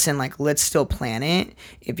 listen, like, let's still plan it.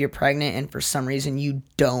 If you're pregnant and for some reason you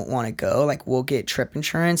don't want to go, like, we'll get trip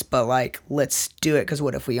insurance, but like, let's do it. Cause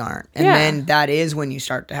what if we aren't? And then that is when you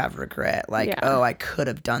start to have regret. Like, oh, I could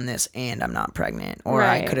have done this and I'm not pregnant, or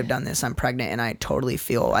I could have done this, I'm pregnant and I totally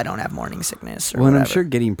feel I don't have morning sickness or Well, and whatever. I'm sure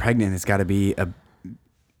getting pregnant has got to be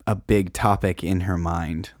a big topic in her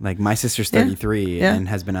mind. Like my sister's 33 and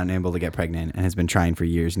has been unable to get pregnant and has been trying for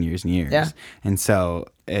years and years and years. Yeah. And so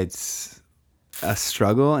it's a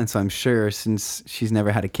struggle. And so I'm sure since she's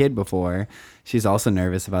never had a kid before, she's also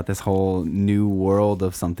nervous about this whole new world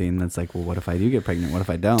of something that's like, well, what if I do get pregnant? What if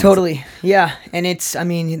I don't? Totally. Yeah. And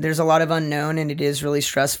there's a lot of unknown and it is really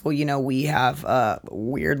stressful. We have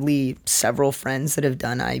weirdly several friends that have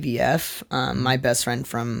done IVF. My best friend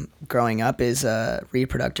from growing up is a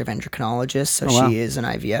reproductive endocrinologist. So she is an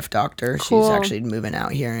IVF doctor. Cool. She's actually moving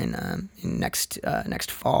out here in next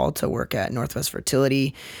fall to work at Northwest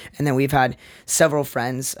Fertility. And then we've had several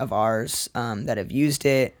friends of ours that have used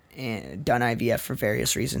it and done IVF for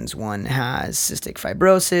various reasons. One has cystic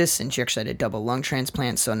fibrosis and she actually had a double lung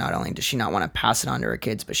transplant. So not only does she not want to pass it on to her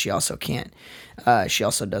kids, but she also can't, she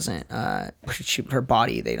also doesn't, her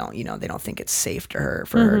body, they don't think it's safe to her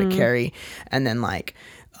for her to carry. And then like,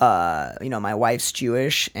 my wife's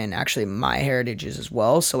Jewish and actually my heritage is as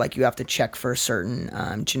well. So like you have to check for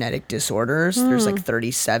certain genetic disorders. There's like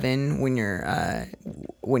 37 when you're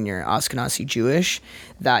Ashkenazi Jewish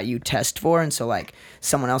that you test for. And so like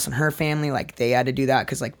someone else in her family, like they had to do that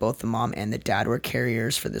because like both the mom and the dad were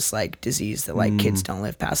carriers for this like disease that like kids don't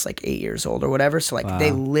live past like 8 years old or whatever. So like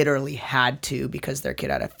they literally had to because their kid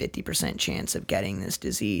had a 50% chance of getting this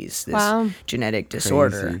disease, this genetic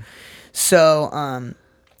disorder. Crazy.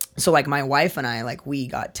 So like my wife and I, like we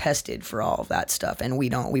got tested for all of that stuff and we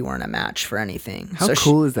weren't a match for anything. How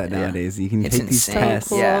cool is that nowadays? You can It's take these insane. tests.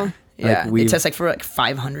 Cool. Yeah. Yeah. Like they test like for like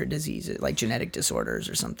 500 diseases, like genetic disorders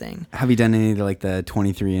or something. Have you done any of like the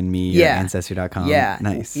 23andMe or Ancestry.com? Yeah.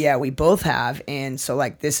 Nice. Yeah, we both have. And so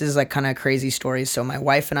like this is like kind of crazy stories. So my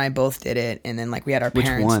wife and I both did it and then like we had our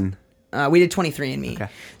parents. Which one? We did 23andMe. Okay.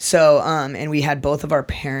 So, and we had both of our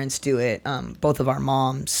parents do it. Both of our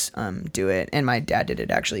moms do it, and my dad did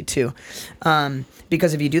it actually too.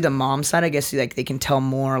 Because if you do the mom side, I guess like they can tell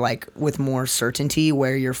more like with more certainty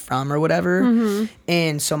where you're from or whatever.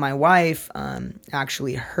 And so my wife,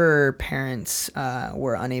 actually, her parents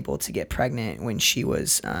were unable to get pregnant when she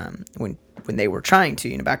was when they were trying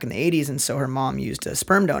to, back in the 80s, and so her mom used a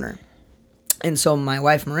sperm donor. And so my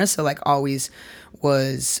wife Marissa like always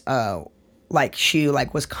was like she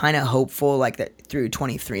like was kind of hopeful like that through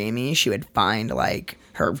 23andMe she would find like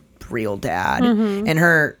her real dad. And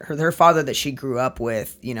her father that she grew up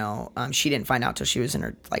with, she didn't find out till she was in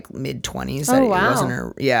her like mid 20s that it wasn't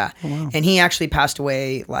her. And he actually passed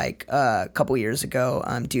away like a couple years ago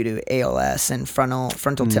due to ALS and frontal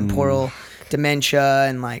temporal dementia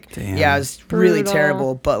and like it was really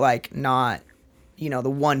terrible, but like not.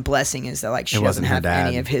 The one blessing is that like she doesn't have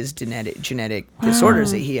any of his genetic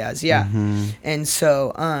disorders that he has. Yeah. And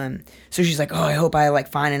so, so she's like, oh, I hope I like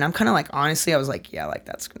find it. And I'm kind of like, honestly, I was like, yeah, like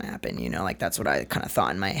that's going to happen, like that's what I kind of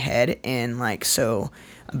thought in my head. And like, so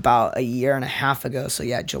about a year and a half ago, so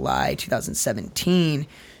yeah, July 2017,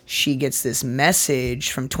 she gets this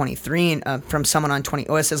message from 23 from someone on 20.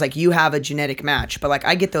 It says like you have a genetic match, but like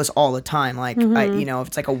I get those all the time. Like if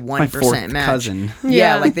it's like a 1% match, cousin.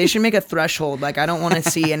 Yeah, like they should make a threshold. Like I don't want to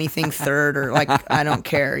see anything third or like I don't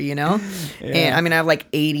care, And I mean I have like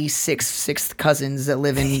 86 sixth cousins that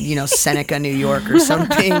live in Seneca, New York or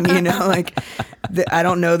something. Like I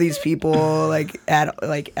don't know these people like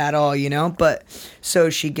at all. But so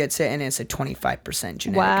she gets it and it's a 25%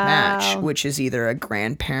 genetic match, which is either a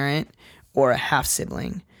grandparent or a half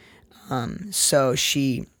sibling. So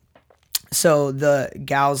the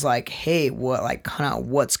gal's like, hey,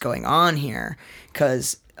 what's going on here?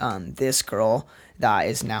 Because this girl that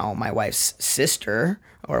is now my wife's sister,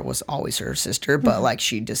 or was always her sister, but like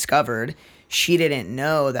she discovered she didn't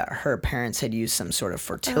know that her parents had used some sort of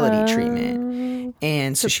fertility treatment.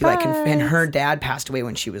 And so she like, and her dad passed away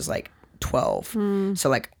when she was like 12. So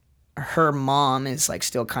like her mom is like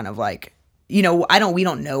still kind of like, you know, we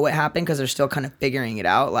don't know what happened because they're still kind of figuring it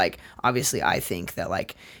out. Like, obviously, I think that,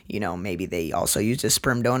 like, you know, maybe they also used a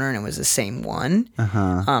sperm donor and it was the same one.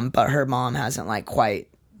 But her mom hasn't, like, quite,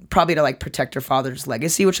 probably to, like, protect her father's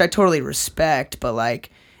legacy, which I totally respect. But,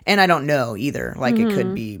 like, and I don't know either. Like, it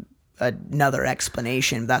could be another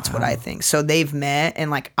explanation. That's what I think. So they've met,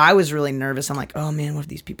 and, like, I was really nervous. I'm like, oh, man, what if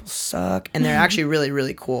these people suck? And they're actually really,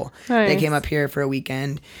 really cool. Nice. They came up here for a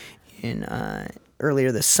weekend in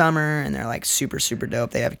earlier this summer, and they're like super, super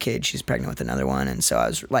dope. They have a kid. She's pregnant with another one. And so I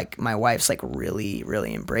was like, my wife's like really,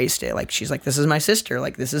 really embraced it. Like, she's like, this is my sister.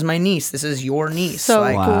 Like, this is my niece. This is your niece. So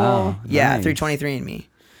like, cool. Yeah, nice. through 23andMe.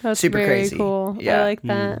 That's super very crazy. Cool. Yeah. I like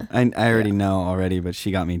that. I already know already, but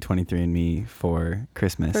she got me 23andMe for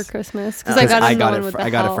Christmas. Because I got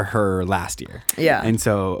it for her last year. Yeah. And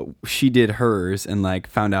so she did hers and like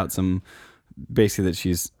found out basically that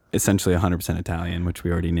she's essentially 100% Italian, which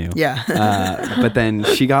we already knew. Yeah. But then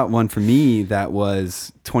she got one for me that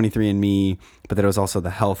was 23andMe, but that was also the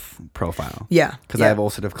health profile. Yeah. Because I have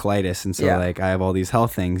ulcerative colitis, and so like I have all these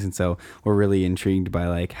health things, and so we're really intrigued by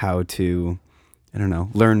like how to, I don't know,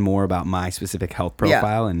 learn more about my specific health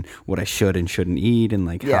profile and what I should and shouldn't eat, and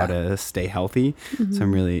like how to stay healthy. So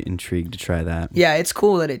I'm really intrigued to try that. Yeah, it's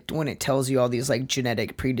cool that when it tells you all these like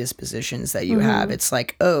genetic predispositions that you have, it's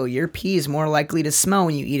like, oh, your pee is more likely to smell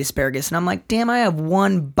when you eat asparagus. And I'm like, damn, I have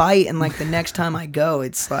one bite, and like the next time I go,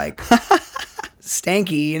 it's like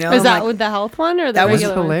stanky, you know? Is that with the health one or the that was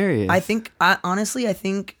regular hilarious. one? Honestly,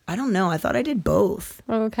 I don't know. I thought I did both.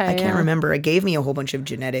 Okay. I can't remember. It gave me a whole bunch of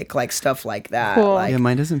genetic like stuff like that. Cool. Like, Yeah,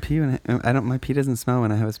 mine doesn't pee when my pee doesn't smell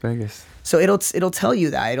when I have asparagus. so it'll tell you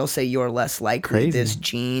that. It'll say you're less likely Crazy. this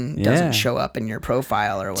gene doesn't show up in your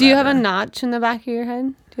profile or whatever. Do you have a notch in the back of your head?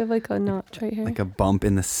 Do you have like a notch right here? Like a bump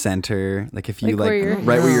in the center, like if you Like where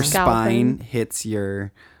right where your scalp spine and- hits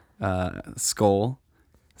your skull.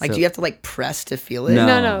 Like, So- do you have to like press to feel it?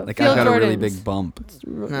 No. Like Feel I've got a really Jordan's. big bump.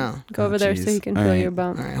 No. Go over there so geez. you can All feel right. your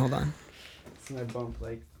bump. All right, hold on. So my bump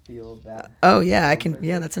like feels that. Oh yeah, I can.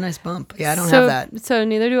 Yeah, that's a nice bump. Yeah, I don't have that. So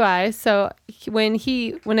neither do I. So when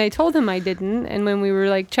I told him I didn't, and when we were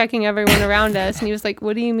like checking everyone around us, and he was like,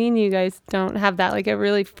 "What do you mean you guys don't have that?" Like, it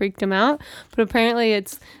really freaked him out. But apparently,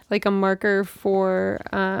 it's like a marker for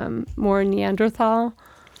more Neanderthal.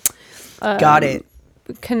 Got it.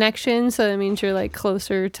 Connection. So that means you're like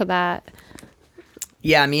closer to that.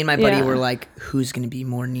 Yeah, me and my buddy Yeah. were like, who's going to be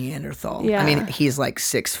more Neanderthal? Yeah. I mean, he's like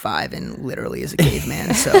 6'5" and literally is a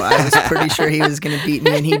caveman, so I was pretty sure he was going to beat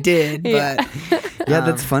me, and he did, but... Yeah,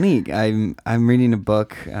 that's funny. I'm reading a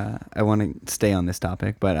book. I want to stay on this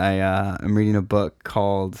topic, but I'm reading a book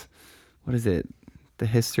called, what is it? The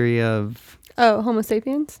History of... Oh, Homo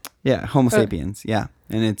sapiens? Yeah, Homo sapiens. Yeah,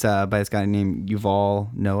 and it's by this guy named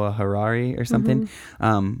Yuval Noah Harari or something.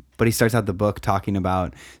 But he starts out the book talking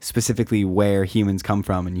about specifically where humans come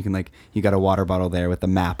from, and you got a water bottle there with a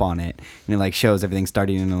map on it, and it like shows everything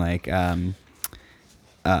starting in like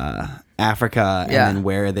Africa, and then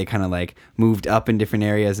where they kind of like moved up in different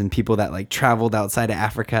areas, and people that like traveled outside of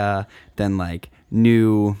Africa, then like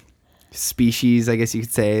new species, I guess you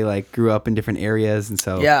could say, like grew up in different areas. And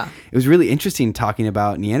so it was really interesting talking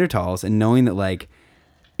about Neanderthals and knowing that like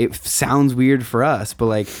it sounds weird for us, but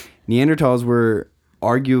like Neanderthals were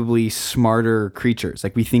arguably smarter creatures.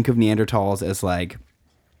 Like we think of Neanderthals as like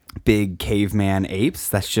big caveman apes.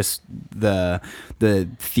 That's just the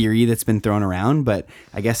theory that's been thrown around, but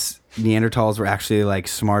I guess Neanderthals were actually like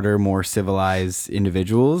smarter, more civilized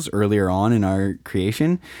individuals earlier on in our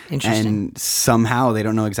creation. Interesting. And somehow, they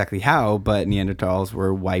don't know exactly how, but Neanderthals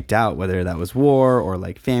were wiped out, whether that was war or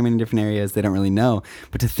like famine in different areas. They don't really know.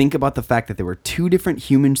 But to think about the fact that there were two different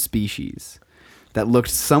human species that looked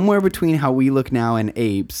somewhere between how we look now and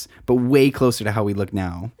apes, but way closer to how we look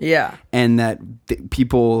now. Yeah. And that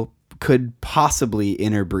people could possibly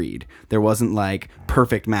interbreed. There wasn't like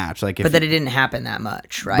perfect match. Like, But that it didn't happen that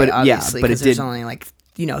much, right? But obviously, but it because there's did. only like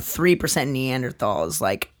 3% Neanderthal is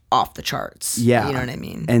like off the charts. Yeah, you know what I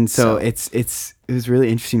mean. And so it was really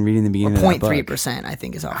interesting reading the beginning of that book. 0.3%, I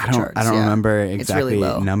think, is off the charts. I don't remember It's really exactly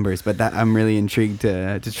low. numbers, but that I'm really intrigued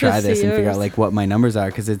to try To this see and figure yours. out like what my numbers are,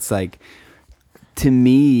 because it's like, to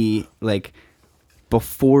me, like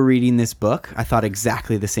before reading this book, I thought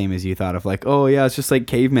exactly the same as you thought of like, oh yeah, it's just like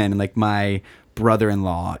cavemen, and like my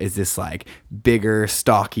brother-in-law is this like bigger,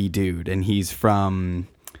 stocky dude, and he's from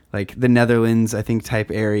like the Netherlands, I think,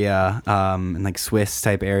 type area, and like Swiss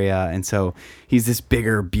type area. And so he's this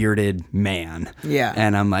bigger bearded man. Yeah.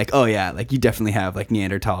 And I'm like, oh yeah, like you definitely have like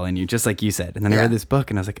Neanderthal in you, just like you said. And then I read this book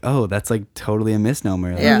and I was like, oh, that's like totally a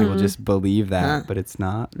misnomer. Like, people just believe that, but it's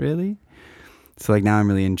not really. So like now I'm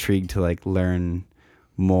really intrigued to like learn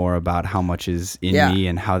more about how much is in me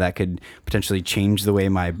and how that could potentially change the way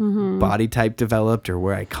my body type developed or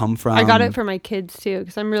where I come from. I got it for my kids too,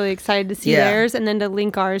 because I'm really excited to see theirs and then to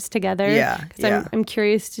link ours together. Yeah, because I'm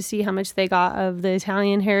curious to see how much they got of the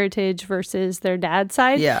Italian heritage versus their dad's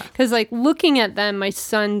side. Yeah, because like looking at them, my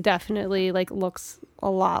son definitely like looks a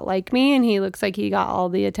lot like me, and he looks like he got all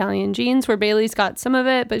the Italian genes, where Bailey's got some of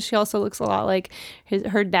it, but she also looks a lot like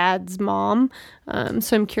her dad's mom.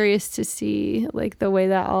 So I'm curious to see like the way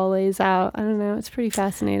that all lays out. I don't know, it's pretty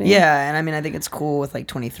fascinating. Yeah, and I mean I think it's cool with like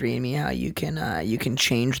 23andMe how you can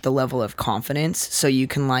change the level of confidence, so you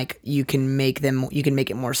can make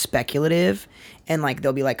it more speculative, and like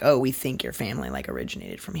they'll be like, oh, we think your family like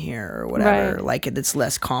originated from here or whatever. Right. Like it's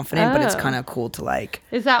less confident, but it's kind of cool to like.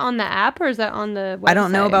 Is that on the app or is that on the website? I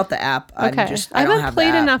don't know about the app. Okay. I haven't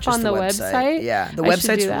played enough on the website. Yeah, the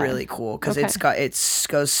website's really cool because it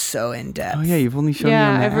goes so in depth. Oh yeah, you've only shown me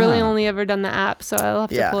on the I've app. really only ever done the app, so I'll have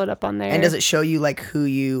to pull it up on there. And does it show you like who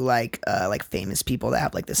you like famous people that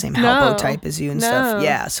have like the same haplotype as you and stuff?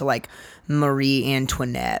 Yeah, so like Marie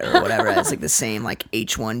Antoinette or whatever has like the same like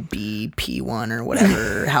H1B P1 or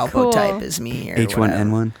whatever haplotype as me or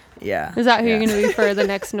H1N1. Yeah. Is that who you're going to be for the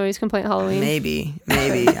next Noise Complaint Halloween? Maybe.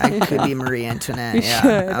 I could be Marie Antoinette. You Yeah.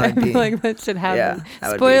 should. I feel like that should happen. Yeah,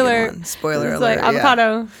 that Spoiler. would be a good one. Spoiler it's alert. like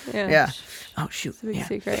avocado. Yeah. Oh shoot. It's a big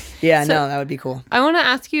secret. Yeah, So, no, that would be cool. I want to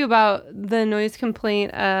ask you about the Noise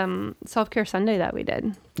Complaint Self-Care Sunday that we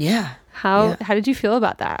did. Yeah. How did you feel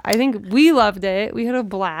about that? I think we loved it. We had a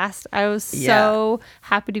blast. I was so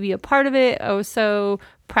happy to be a part of it. I was so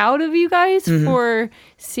proud of you guys for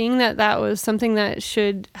seeing that was something that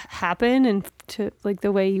should happen, and to like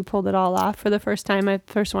the way you pulled it all off for the first time.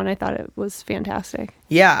 First one, I thought it was fantastic.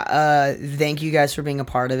 Yeah, thank you guys for being a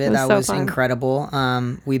part of it. That was fun. incredible.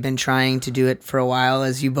 We've been trying to do it for a while,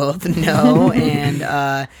 as you both know,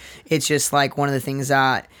 and it's just like one of the things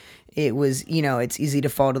that it was, it's easy to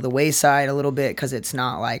fall to the wayside a little bit because it's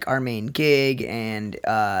not like our main gig, and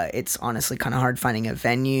it's honestly kind of hard finding a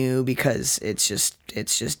venue because it's just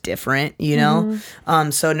different,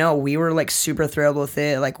 so no, we were like super thrilled with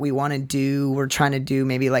it. Like we're trying to do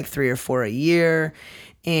maybe like 3 or 4 a year,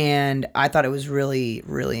 and I thought it was really,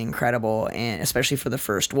 really incredible, and especially for the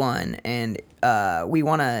first one, and we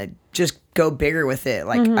want to just go bigger with it.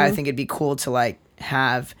 Like I think it'd be cool to like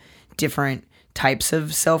have different types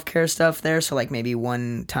of self-care stuff there, so like maybe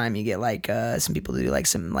one time you get like some people to do like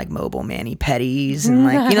some like mobile mani-pedis and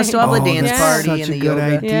like still have the dance party and the yoga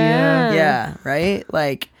idea. yeah, right,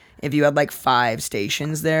 like if you had like 5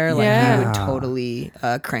 stations there, like you would totally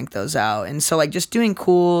crank those out. And so like just doing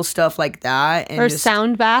cool stuff like that. And or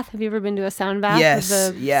sound bath. Have you ever been to a sound bath?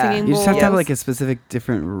 Yes. Yeah. You just have to have like a specific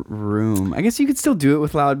different room. I guess you could still do it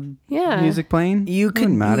with loud music playing. You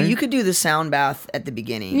could do the sound bath at the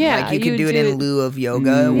beginning. Yeah. Like you could do it in lieu of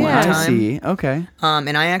yoga one time. I see. Okay.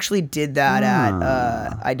 And I actually did that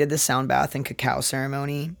I did the sound bath and cacao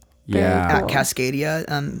ceremony. At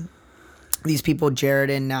Cascadia. These people, Jared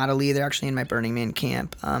and Natalie, they're actually in my Burning Man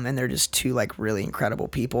camp, and they're just 2 like really incredible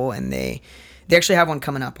people, and they actually have one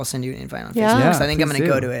coming up. I'll send you an invite on Facebook, because I think I'm going to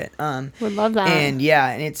go to it. Would love that. And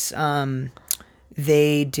and it's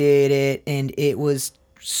they did it, and it was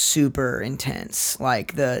super intense.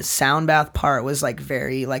 Like the sound bath part was like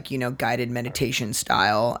very like guided meditation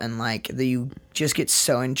style, and like you just get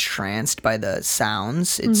so entranced by the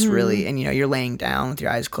sounds. It's really, and you're laying down with your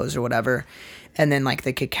eyes closed or whatever. And then like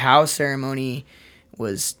the cacao ceremony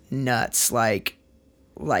was nuts. Like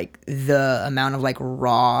the amount of like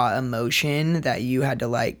raw emotion that you had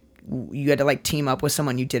to team up with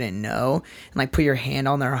someone you didn't know and like put your hand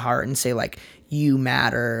on their heart and say like you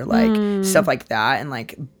matter, like stuff like that. And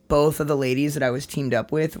like both of the ladies that I was teamed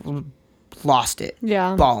up with lost it,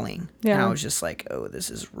 bawling. And I was just like, oh, this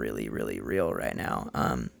is really, really real right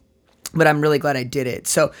now. But I'm really glad I did it.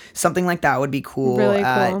 So something like that would be cool,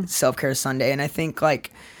 at Self-Care Sunday. And I think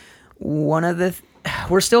like one of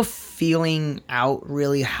we're still feeling out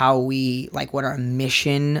really how we like what our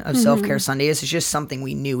mission of Self-Care Sunday is. It's just something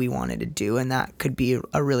we knew we wanted to do, and that could be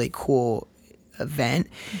a really cool event.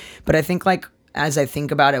 But I think like as I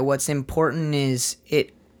think about it, what's important is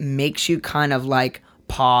it makes you kind of like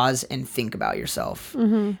pause and think about yourself.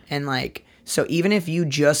 And like, so even if you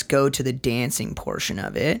just go to the dancing portion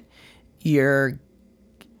of it, you're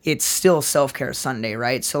it's still self-care Sunday,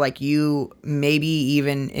 right? So like you maybe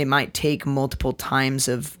even it might take multiple times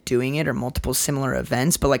of doing it or multiple similar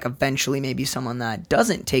events, but like eventually maybe someone that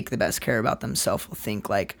doesn't take the best care about themselves will think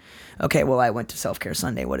like, okay, well, I went to self-care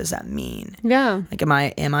Sunday. What does that mean? Yeah. Like,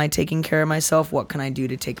 am I taking care of myself? What can I do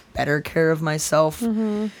to take better care of myself?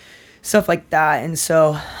 Stuff like that. And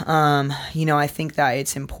so, I think that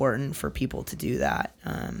it's important for people to do that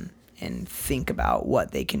and think about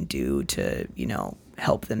what they can do to,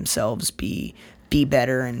 help themselves be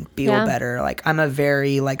better and feel better. Like, I'm a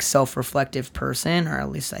very like self-reflective person, or at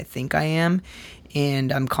least I think I am.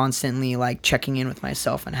 And I'm constantly like checking in with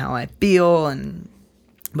myself and how I feel, and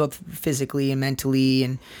both physically and mentally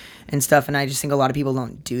and stuff. And I just think a lot of people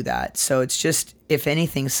don't do that. So it's just, if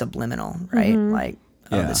anything, subliminal, right? Like,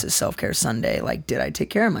 this is self-care Sunday. Like, did I take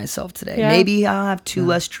care of myself today? Yeah. Maybe I'll have 2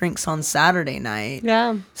 less drinks on Saturday night.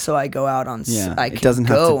 Yeah. So I go out on it doesn't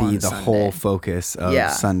have to be the Sunday. Whole focus of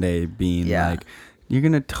Sunday being like, you're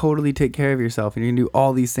going to totally take care of yourself and you're going to do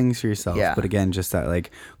all these things for yourself. Yeah. But again, just that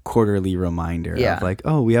like quarterly reminder of like,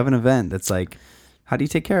 oh, we have an event that's like, how do you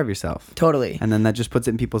take care of yourself? Totally. And then that just puts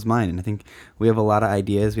it in people's mind. And I think we have a lot of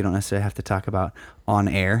ideas we don't necessarily have to talk about on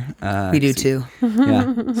air. We do too.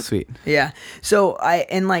 Yeah. Sweet. Yeah. So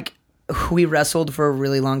we wrestled for a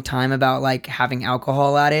really long time about like having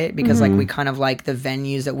alcohol at it, because like we kind of like the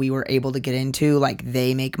venues that we were able to get into, like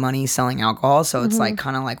they make money selling alcohol. So it's like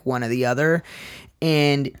kind of like one or the other.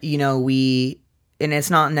 And, and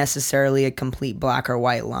it's not necessarily a complete black or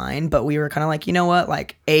white line, but we were kind of like, you know what,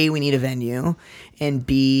 like A, we need a venue, and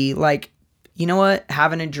B, like, you know what,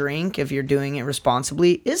 having a drink, if you're doing it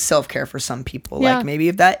responsibly, is self-care for some people. Yeah. Like maybe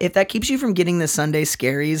if that keeps you from getting the Sunday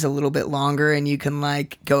scaries a little bit longer and you can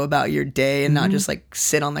like go about your day and not just like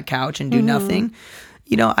sit on the couch and do nothing,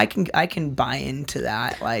 I can buy into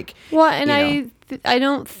that. Like, well, and I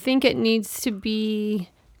don't think it needs to be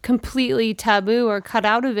completely taboo or cut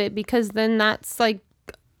out of it, because then that's like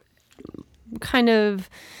kind of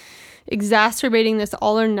exacerbating this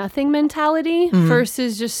all or nothing mentality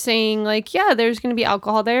versus just saying like, yeah, there's going to be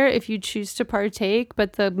alcohol there if you choose to partake,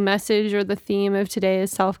 but the message or the theme of today is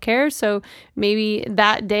self-care. So maybe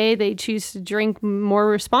that day they choose to drink more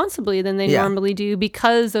responsibly than they normally do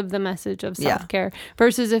because of the message of self-care.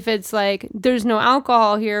 Versus if it's like, there's no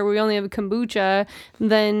alcohol here, we only have kombucha,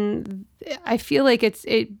 then I feel like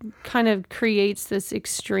it kind of creates this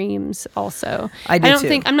extremes also. I don't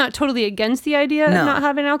think, I'm not totally against the idea of not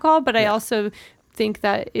having alcohol, but I also think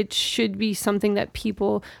that it should be something that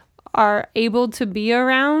people are able to be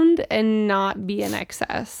around and not be in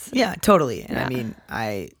excess. Yeah, totally. And I mean,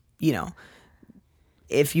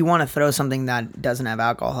 if you want to throw something that doesn't have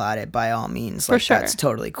alcohol at it, by all means, like, that's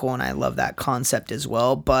totally cool. And I love that concept as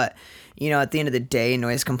well. But, at the end of the day,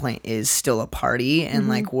 Noise Complaint is still a party, and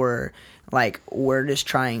we're just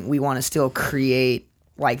trying, we want to still create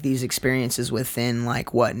like these experiences within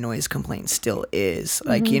like what Noise Complaint still is.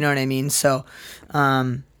 Like, you know what I mean? So,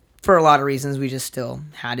 for a lot of reasons, we just still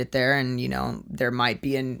had it there. And, there might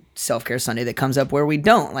be a self-care Sunday that comes up where we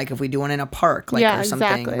don't, like if we do one in a park, like or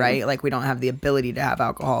something, right? Like we don't have the ability to have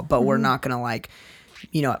alcohol, but we're not going to like,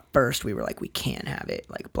 at first we were like, we can't have it,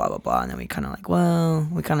 like blah, blah, blah. And then we kind of like, well,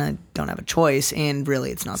 we kind of don't have a choice. And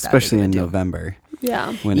really it's not that especially in November.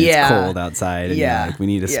 Yeah. When it's cold outside and we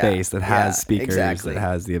need a space that has speakers, that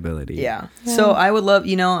has the ability. Yeah. So I would love,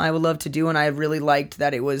 to do, and I really liked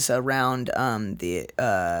that it was around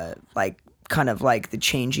the kind of like the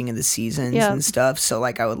changing of the seasons and stuff. So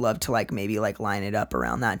like I would love to like maybe like line it up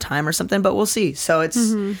around that time or something, but we'll see. So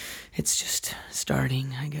it's just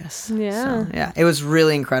starting, I guess. Yeah. So, yeah. It was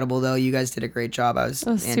really incredible though. You guys did a great job.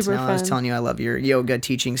 Super fun. I was telling you I love your yoga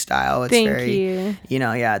teaching style. It's Thank you.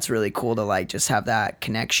 Yeah, it's really cool to like just have that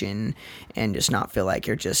connection and just not feel like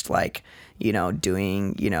you're just like,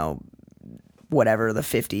 doing, whatever the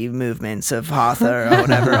 50 movements of Hatha or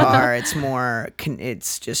whatever are.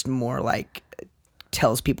 It's just more like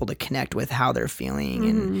tells people to connect with how they're feeling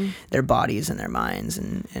and their bodies and their minds.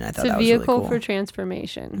 And I thought that was really cool. It's a vehicle for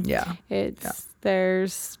transformation. Yeah.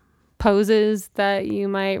 There's poses that you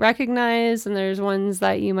might recognize and there's ones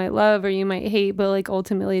that you might love or you might hate, but like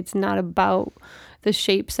ultimately it's not about the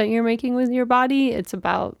shapes that you're making with your body. It's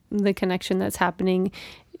about the connection that's happening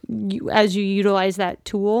as you utilize that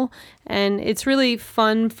tool. And it's really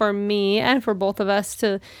fun for me and for both of us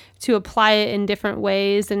to to apply it in different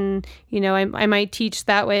ways. And, I might teach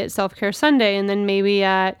that way at Self-Care Sunday, and then maybe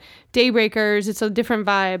at Daybreakers, it's a different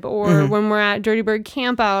vibe. Or when we're at Dirty Bird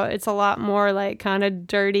Campout, it's a lot more like kind of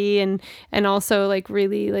dirty and also like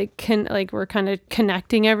really like we're kind of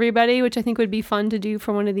connecting everybody, which I think would be fun to do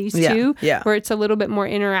for one of these too. Yeah. Where it's a little bit more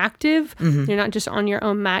interactive. You're not just on your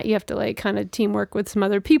own mat. You have to like kind of teamwork with some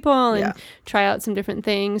other people and try out some different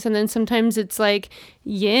things. And then sometimes it's like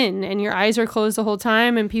yin and your eyes are closed the whole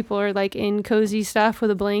time and people are like in cozy stuff with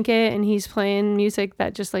a blanket and he's playing music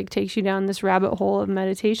that just like takes you down this rabbit hole of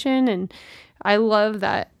meditation. And I love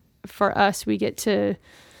that for us we get to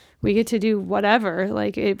do whatever.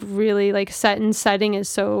 Like it really like setting is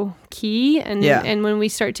so key. And and when we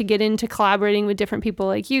start to get into collaborating with different people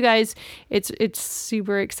like you guys, it's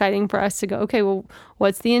super exciting for us to go, okay, well,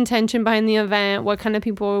 what's the intention behind the event? What kind of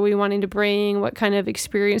people are we wanting to bring? What kind of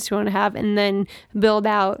experience do we want to have? And then build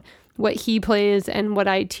out what he plays and what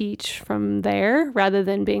I teach from there, rather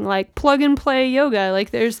than being like plug and play yoga. Like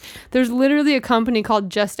there's literally a company called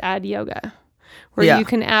Just Add Yoga, where you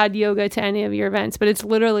can add yoga to any of your events, but it's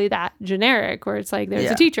literally that generic, where it's like there's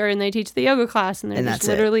a teacher and they teach the yoga class and they're just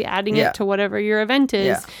literally adding it to whatever your event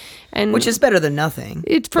is. And which is better than nothing.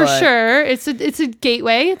 It's for sure. It's a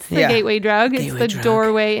gateway. It's the gateway drug. It's the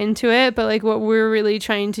doorway into it. But like what we're really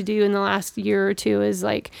trying to do in the last year or two is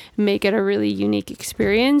like make it a really unique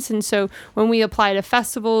experience. And so when we apply to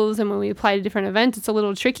festivals and when we apply to different events, it's a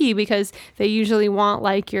little tricky because they usually want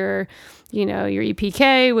like your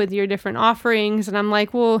EPK with your different offerings. And I'm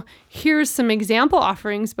like, well, here's some example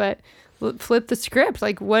offerings, but flip the script.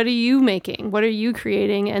 Like, what are you making? What are you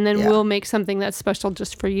creating? And then we'll make something that's special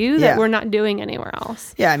just for you that we're not doing anywhere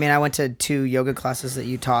else. Yeah. I mean, I went to 2 yoga classes that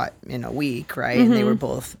you taught in a week, right? And they were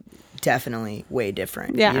both definitely way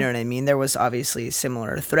different. You know what I mean? There was obviously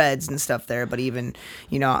similar threads and stuff there, but even,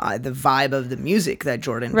 the vibe of the music that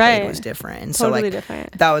Jordan played was different. And totally so like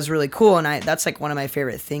different. That was really cool. And that's like one of my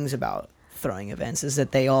favorite things about throwing events is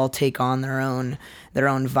that they all take on their own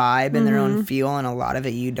vibe and their own feel, and a lot of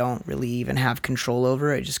it you don't really even have control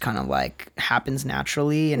over. It just kind of like happens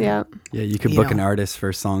naturally. And you could book an artist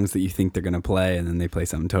for songs that you think they're gonna play and then they play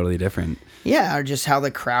something totally different, or just how the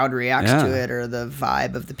crowd reacts to it, or the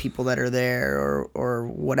vibe of the people that are there, or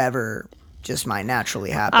whatever just might naturally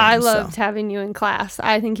happen. I loved having you in class.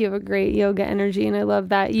 I think you have a great yoga energy, and I love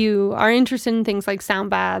that you are interested in things like sound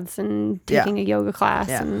baths and taking a yoga class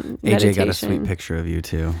and meditation. AJ got a sweet picture of you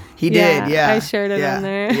too. He did, I shared it on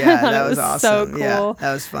there. Yeah, that was awesome. So cool. Yeah,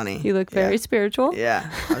 that was funny. You look very spiritual. Yeah,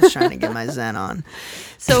 I was trying to get my zen on.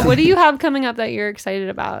 So what do you have coming up that you're excited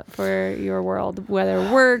about for your world,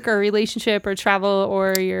 whether work or relationship or travel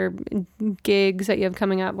or your gigs that you have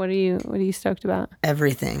coming up? What are you stoked about?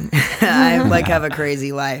 Everything. I have a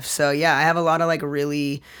crazy life. So yeah, I have a lot of like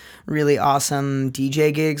really, really awesome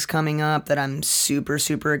DJ gigs coming up that I'm super,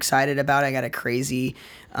 super excited about. I got a crazy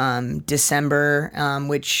December,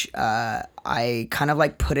 which I kind of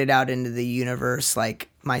like put it out into the universe like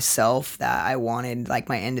myself, that I wanted like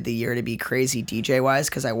my end of the year to be crazy DJ wise,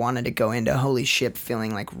 because I wanted to go into Holy Ship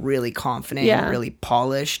feeling like really confident and really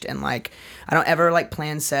polished, and like I don't ever like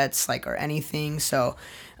plan sets like or anything. So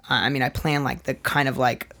I mean, I plan like the kind of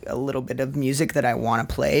like a little bit of music that I want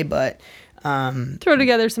to play, but throw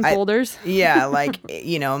together some folders. Like,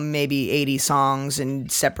 maybe 80 songs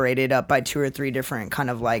and separated up by 2 or 3 different kind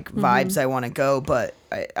of like vibes I want to go. But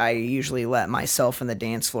I usually let myself and the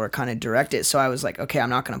dance floor kind of direct it. So I was like, okay, I'm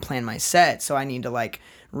not going to plan my set. So I need to like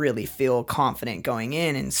really feel confident going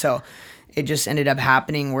in. And so it just ended up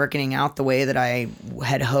happening, working out the way that I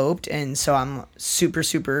had hoped. And so I'm super,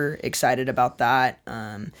 super excited about that.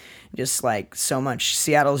 Just like so much.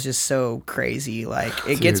 Seattle's just so crazy. Like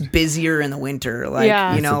it gets busier in the winter. Like,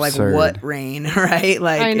 like what rain, right?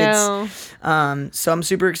 Like I know. So I'm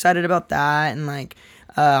super excited about that. And like,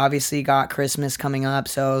 obviously got Christmas coming up.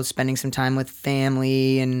 So spending some time with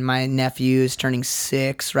family, and my nephew is turning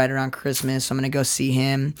 6 right around Christmas. So I'm going to go see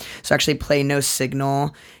him. So actually play No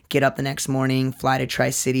Signal, get up the next morning, fly to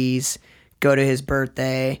Tri-Cities, go to his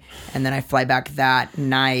birthday, and then I fly back that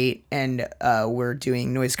night, and we're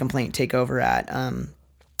doing Noise Complaint Takeover at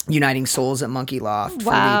Uniting Souls at Monkey Loft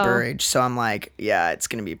for Lee Burridge. So I'm like, yeah, it's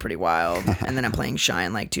gonna be pretty wild. And then I'm playing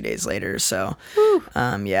Shine like 2 days later. So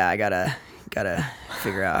I gotta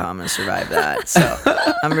figure out how I'm gonna survive that. So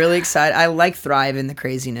I'm really excited. I like thrive in the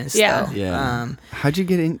craziness though. How'd you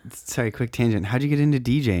get in? Sorry, quick tangent. How'd you get into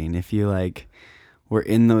DJing? If you like were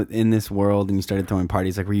in this world and you started throwing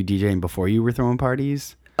parties, like were you DJing before you were throwing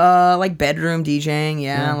parties? Like bedroom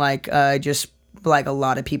DJing, like just like a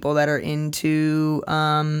lot of people that are into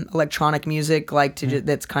electronic music like to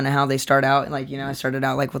that's kind of how they start out. Like, you know, I started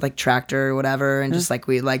out like with like Tractor or whatever, and just like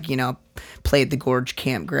we like, you know, played the Gorge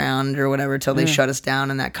Campground or whatever till they shut us down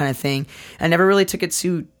and that kind of thing. I never really took it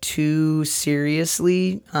too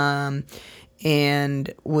seriously,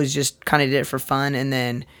 and was just kind of did it for fun. And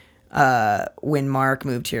then when Mark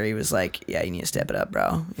moved here, he was like, yeah, you need to step it up,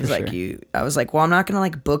 bro. He's like, I was like, well, I'm not gonna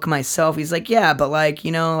like book myself. He's like, yeah, but like,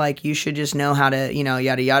 you know, like you should just know how to, you know,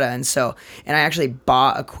 yada yada. And I actually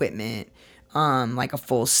bought equipment, like a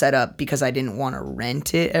full setup, because I didn't want to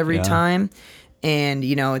rent it every time. And,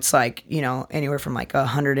 you know, it's like, you know, anywhere from like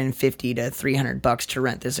 $150 to $300 to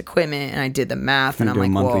rent this equipment. And I did the math, and I'm like,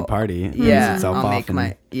 a monthly well, party. Yeah, I'll make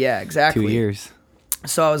exactly 2 years.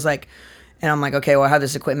 So I was like, and I'm like, okay, well, I have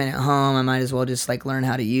this equipment at home. I might as well just like learn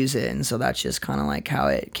how to use it. And so that's just kind of like how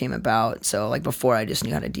it came about. So like before, I just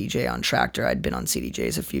knew how to DJ on Tractor. I'd been on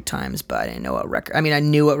CDJs a few times, but I didn't know what record. I mean, I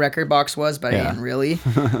knew what Record Box was, but I didn't really.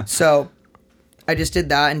 So I just did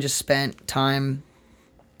that and just spent time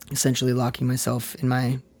essentially locking myself in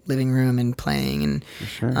my living room and playing.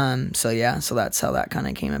 And so that's how that kind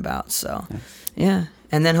of came about. So yeah.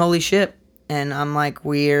 And then holy shit. And I'm like,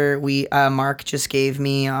 Mark just gave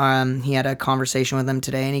me, he had a conversation with him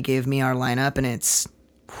today, and he gave me our lineup, and it's,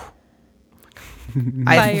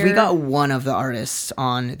 if we got one of the artists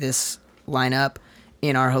on this lineup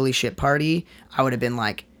in our holy shit party, I would have been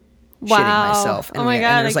like shitting myself. And oh my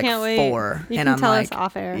God, there's I like can't wait. 4. You and can I'm tell like, us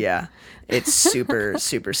off air. Yeah, it's super,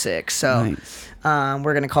 super sick. So Nice.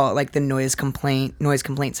 we're going to call it like the Noise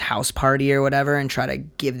Complaints house party or whatever, and try to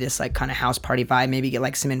give this like kind of house party vibe. Maybe get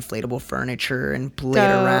like some inflatable furniture and play it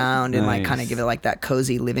around and like kind of give it like that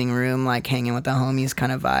cozy living room, like hanging with the homies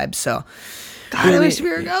kind of vibe. So God, I wish we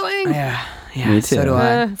were going. Yeah. Me too. So do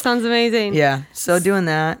I. Sounds amazing. Yeah. So doing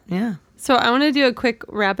that. Yeah. So I want to do a quick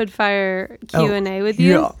rapid fire Q&A with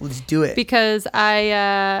you. Yeah, let's do it. Because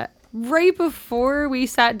I right before we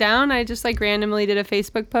sat down, I just like randomly did a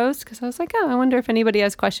Facebook post because I was like, oh, I wonder if anybody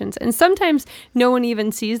has questions. And sometimes no one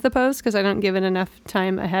even sees the post because I don't give it enough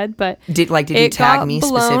time ahead. But did you tag me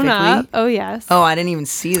specifically? Up. Oh yes. Oh, I didn't even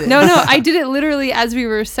see this. No, I did it literally as we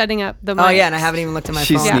were setting up the mics. Oh yeah, and I haven't even looked at my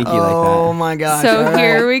She's phone. sneaky like that. Oh my gosh. So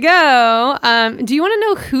here we go. Do you want to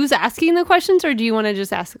know who's asking the questions, or do you want to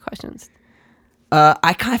just ask the questions?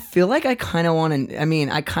 I kind of feel like I kind of want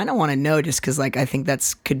to know just because like I think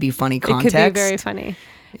could be funny context. It could be very funny.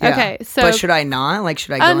 Yeah. Okay, so but should I not? Like,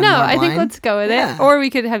 should I go? No, I think let's go with it, or we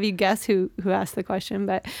could have you guess who asked the question.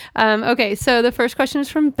 But okay, so the first question is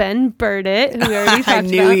from Ben Burdett, who we already talked about. I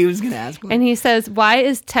knew he was gonna ask one. And he says, "Why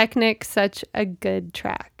is Technic such a good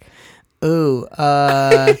track?" Ooh,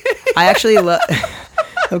 I actually love.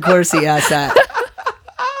 Of course, he asked that.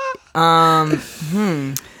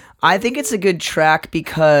 I think it's a good track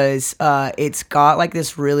because it's got like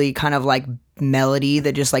this really kind of like melody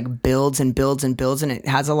that just like builds and builds and builds, and it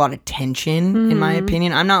has a lot of tension in my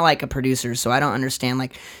opinion. I'm not like a producer, so I don't understand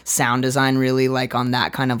like sound design really like on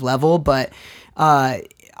that kind of level, but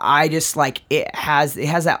I just like it has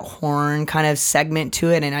that horn kind of segment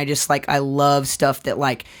to it, and I love stuff that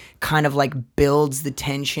like kind of like builds the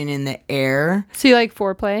tension in the air. So you like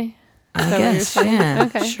foreplay? I guess, yeah.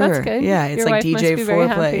 Okay, sure. that's good. Yeah, it's Your like wife must DJ be very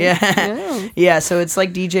foreplay. happy. Yeah. Yeah, so it's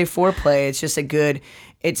like DJ foreplay. It's just a good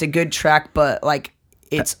track, but like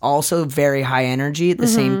it's also very high energy at the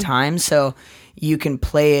same time. So you can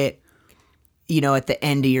play it, you know, at the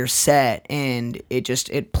end of your set, and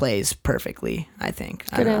it plays perfectly, I think.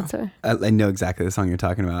 Good answer. I know exactly the song you're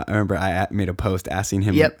talking about. I remember I made a post asking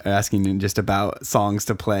him just about songs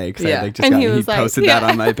to play because I like just and he was like, posted that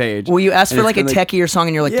on my page. Well, you asked for like a techier song,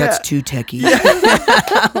 and you're like, that's too techie.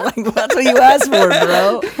 Like, that's what you asked for,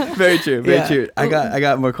 bro. Very true. Very true. I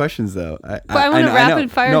got more questions though. I want to rapid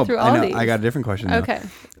fire through all these. I got a different question. Okay.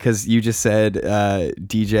 Because you just said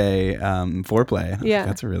DJ Foreplay. Yeah.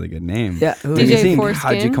 That's a really good name. Yeah. DJ Foreskin.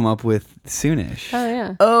 How'd you come up with Soonish? Oh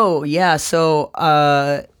yeah. Oh yeah. So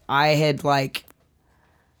I had like,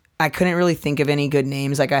 I couldn't really think of any good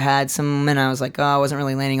names. Like I had some, and I was like, oh, I wasn't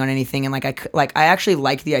really landing on anything. And I actually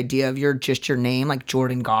like the idea of your name, like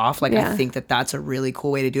Jordan Goff. Like I think that's a really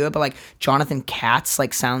cool way to do it. But like Jonathan Katz,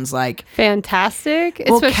 like sounds like fantastic,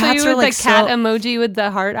 well, especially with like the cat emoji with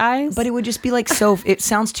the heart eyes. But it would just be like so. It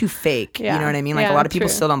sounds too fake. Yeah. You know what I mean? Like a lot of people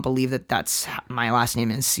true. still don't believe that that's my last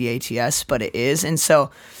name is CATS, but it is. And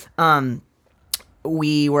so,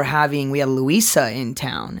 we had Louisa in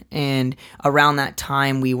town, and around that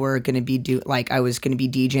time we were going to be I was going to be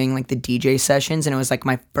DJing like the DJ sessions, and it was like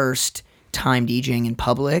my first time DJing in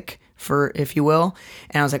public, if you will.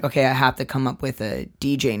 And I was like, okay, I have to come up with a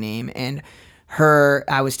DJ name, and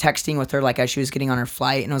I was texting with her like as she was getting on her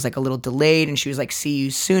flight, and it was like a little delayed, and she was like, see you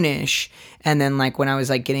soonish. And then like when I was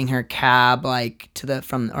like getting her cab like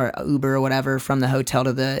or Uber or whatever from the hotel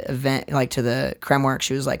to the event, like to the creme work,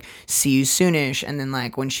 she was like, see you soonish. And then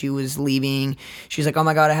like when she was leaving, she was like, oh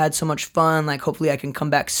my God, I had so much fun, like hopefully I can come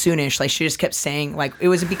back soonish. Like she just kept saying, like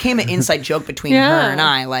it became an inside joke between her and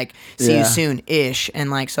I, like see you soon ish. And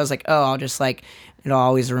like so I was like, oh, I'll just like I'll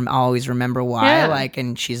always remember why, like,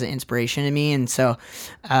 and she's an inspiration to me, and so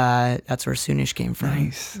that's where Soonish came from.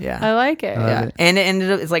 Nice. Yeah, I like it. Yeah, and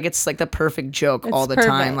it's like the perfect joke all the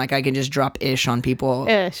time. Like I can just drop ish on people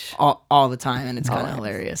all the time, and it's kind of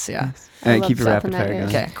hilarious. Yeah. Keep your rapid fire going.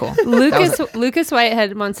 Okay, cool. Lucas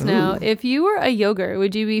Whitehead wants to know, if you were a yogurt,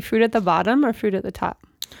 would you be fruit at the bottom or fruit at the top?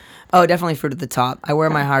 Oh, definitely fruit at the top. I wear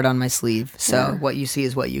my heart on my sleeve, so what you see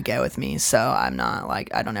is what you get with me. So I'm not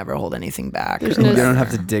like, I don't ever hold anything back. You don't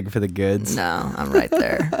have to dig for the goods. No, I'm right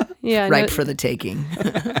there. Ripe for the taking.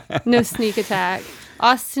 No sneak attack.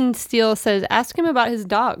 Austin Steele says, ask him about his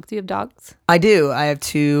dogs. Do you have dogs? I do. I have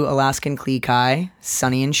 2 Alaskan Klee Kai,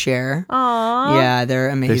 Sunny and Cher. Aww. Yeah, they're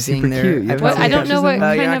amazing. They're super cute. I don't know what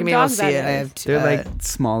kind of dog that is. I have they're like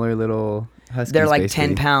smaller little huskies. They're like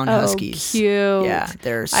basically. 10-pound huskies. Cute. Yeah,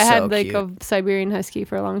 they're so I had like cute. a Siberian husky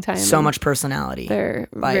for a long time. So much personality. They're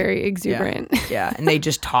very exuberant. Yeah, and they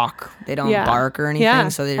just talk. They don't bark or anything,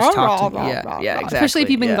 so they just talk to me. Yeah, exactly. Especially if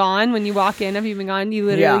you've been gone. When you walk in, if you've been gone, you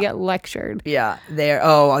literally get lectured. Yeah,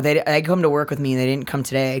 they come to work with me. They didn't come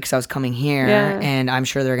today because I was coming here, and I'm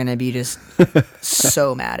sure they're gonna be just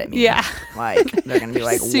so mad at me. Yeah, like they're gonna be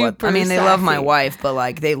like, "What?" I mean, they love my wife, but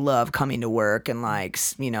like they love coming to work and like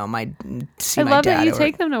see my dad. I love that you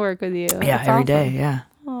take them to work with you. Yeah, That's every awesome. day. Yeah.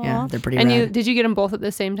 Aww. Yeah, they're pretty And rad. did you get them both at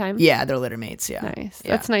the same time? Yeah, they're litter mates. Yeah. Nice.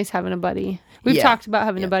 Yeah. That's nice having a buddy. We've talked about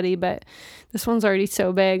having a buddy, but this one's already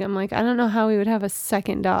so big. I'm like, I don't know how we would have a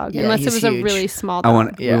second dog unless it was huge. a really small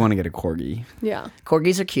dog. We want to get a corgi. Yeah.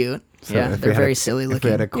 Corgis are cute. So yeah, they're very silly looking. If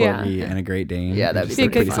we had a corgi and a Great Dane, that'd be a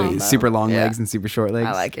good silly. combo. Super long legs and super short legs.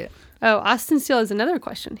 I like it. Oh, Austin Steele has another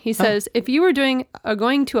question. He says, if you were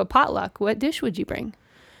going to a potluck, what dish would you bring?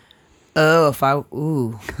 Oh,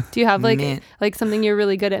 do you have like something you're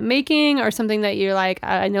really good at making, or something that you're like,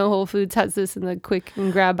 I know Whole Foods has this in the quick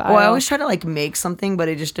and grab aisle? Well, I always try to like make something, but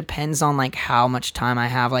it just depends on like how much time I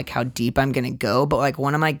have, like how deep I'm gonna go. But like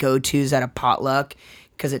one of my go-tos at a potluck,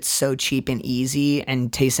 because it's so cheap and easy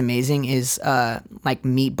and tastes amazing, is like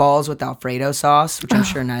meatballs with Alfredo sauce, which I'm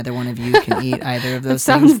sure neither one of you can eat either of those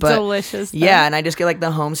things. Sounds delicious. Though. Yeah, and I just get like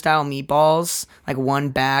the home style meatballs, like 1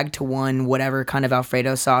 bag to 1 whatever kind of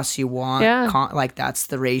Alfredo sauce you want. Yeah. Like that's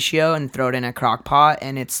the ratio, and throw it in a crock pot,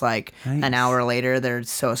 and it's like an hour later they're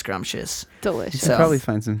so scrumptious. Delicious. You could probably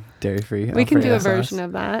find some dairy-free. We can do a sauce. version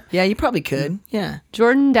of that. Yeah, you probably could. Yeah.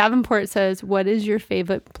 Jordan Davenport says, what is your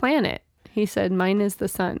favorite planet? He said, mine is the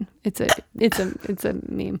sun. It's a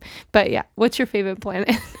meme. But yeah, what's your favorite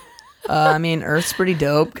planet? I mean, Earth's pretty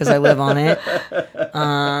dope because I live on it.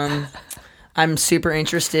 I'm super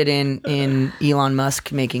interested in Elon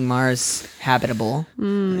Musk making Mars habitable.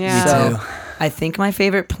 Yeah. So I think my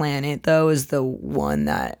favorite planet though is the one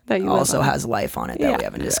that also has life on it that we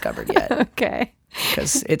haven't discovered yet. Okay.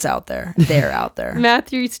 Because it's out there. They're out there.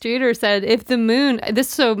 Matthew Streeter said, if the moon,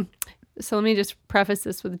 so let me just preface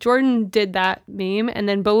this with Jordan did that meme, and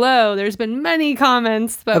then below there's been many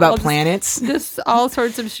comments about planets, just all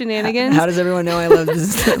sorts of shenanigans. How does everyone know I love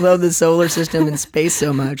love the solar system and space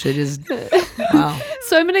so much? I just wow.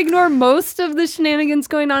 So I'm gonna ignore most of the shenanigans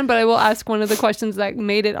going on, but I will ask one of the questions that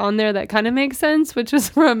made it on there that kind of makes sense, which was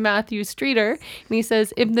from Matthew Streeter, and he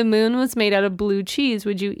says, if the moon was made out of blue cheese,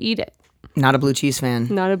 would you eat it? Not a blue cheese fan.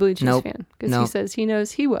 Not a blue cheese fan. Because he says he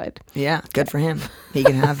knows he would. Yeah, good for him. He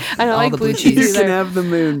can have I don't all like the blue cheese. You can have the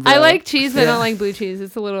moon, bro. I like cheese, but I don't like blue cheese.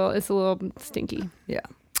 It's a little stinky. Yeah.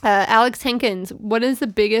 Alex Hankins, what is the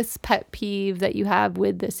biggest pet peeve that you have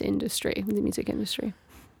with this industry, the music industry?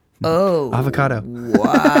 Oh. Avocado.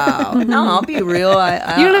 Wow. No, I'll be real.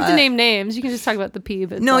 You don't have to name names. You can just talk about the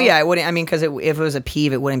peeve itself. No, yeah, I wouldn't. I mean, because if it was a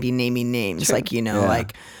peeve, it wouldn't be naming names. True. Like,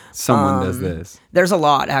 like... Someone does this. There's a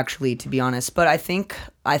lot, actually, to be honest. But I think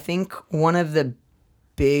one of the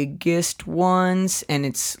biggest ones, and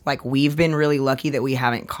it's like we've been really lucky that we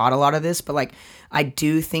haven't caught a lot of this, but like I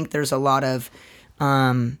do think there's a lot of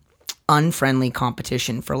unfriendly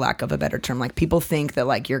competition, for lack of a better term. Like people think that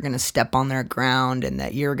like you're gonna step on their ground and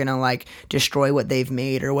that you're gonna like destroy what they've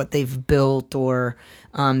made or what they've built or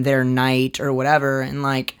their night or whatever. And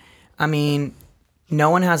like, I mean, no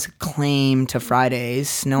one has a claim to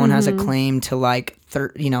Fridays. No one has a claim to like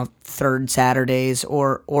third Saturdays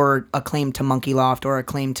or a claim to Monkey Loft or a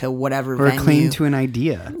claim to whatever or venue. a claim to an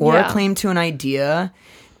idea. Or a claim to an idea.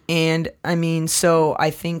 And I mean, so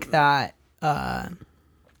I think that,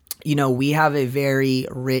 we have a very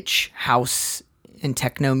rich house and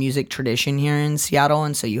techno music tradition here in Seattle.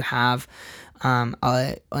 And so you have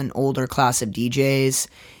an older class of DJs,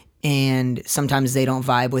 and sometimes they don't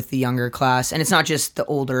vibe with the younger class. And it's not just the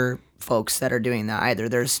older folks that are doing that either.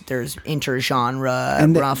 There's inter-genre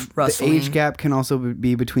and rustling. The age gap can also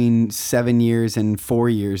be between 7 years and 4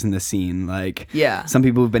 years in the scene. Like, some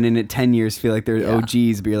people who've been in it 10 years feel like they're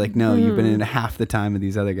OGs, but you're like, no, you've been in it half the time of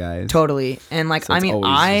these other guys. Totally. And like, so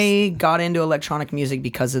I got into electronic music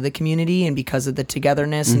because of the community and because of the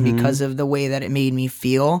togetherness and because of the way that it made me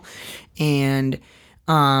feel. And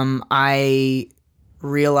I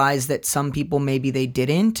realized that some people maybe they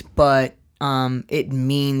didn't, but it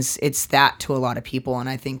means it's that to a lot of people. And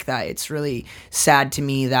I think that it's really sad to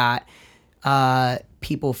me that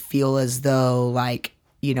people feel as though like,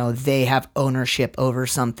 they have ownership over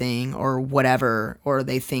something or whatever, or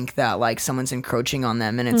they think that like someone's encroaching on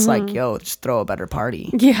them, and it's like, yo, just throw a better party.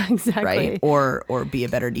 Yeah, exactly. Right? Or be a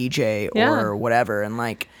better DJ or whatever. And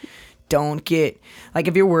like, don't get like,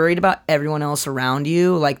 if you're worried about everyone else around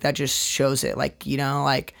you, like that just shows it. Like,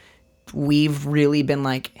 like we've really been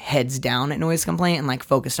like heads down at Noise Complaint and like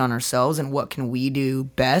focused on ourselves and what can we do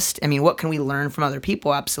best. I mean, what can we learn from other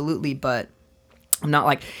people? Absolutely. But I'm not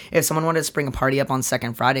like, if someone wanted to spring a party up on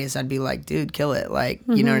Second Fridays, I'd be like, dude, kill it. Like,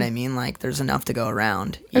 you know what I mean? Like there's enough to go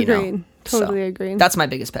around. Agreed. Totally agreed. That's my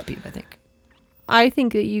biggest pet peeve, I think. I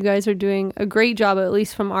think that you guys are doing a great job, at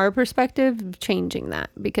least from our perspective, of changing that,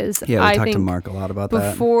 because we I talked think to Mark a lot about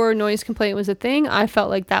that. Before Noise Complaint was a thing, I felt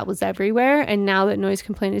like that was everywhere, and now that Noise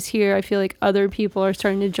Complaint is here, I feel like other people are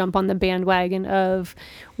starting to jump on the bandwagon of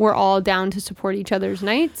we're all down to support each other's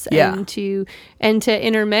nights and to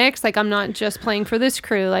intermix. Like, I'm not just playing for this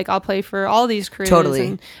crew, like I'll play for all these crews. Totally.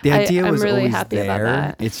 And the idea I'm was really always happy there.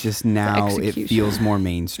 about that. It's just now it feels more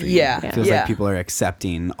mainstream. It feels like people are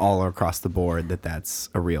accepting all across the board that that's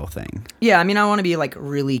a real thing. Yeah, I mean, I want to be like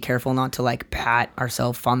really careful not to like pat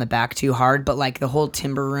ourselves on the back too hard, but like the whole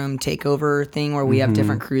Timber Room takeover thing where we have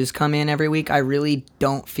different crews come in every week, I really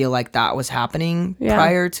don't feel like that was happening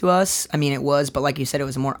prior to us. I mean, it was, but like you said, it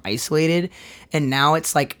was more isolated, and now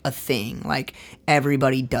it's like a thing. Like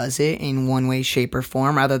everybody does it in one way, shape, or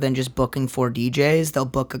form. Rather than just booking 4 DJs, they'll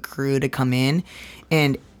book a crew to come in,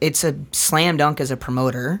 and it's a slam dunk as a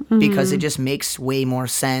promoter because it just makes way more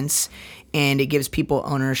sense. And it gives people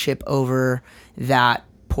ownership over that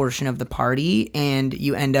portion of the party, and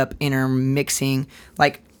you end up intermixing.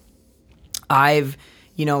 Like, I've,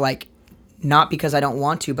 like, not because I don't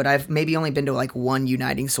want to, but I've maybe only been to like one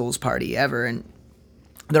Uniting Souls party ever, and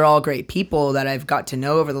they're all great people that I've got to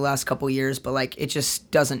know over the last couple years, but like it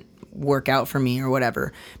just doesn't work out for me or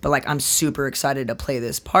whatever. But like, I'm super excited to play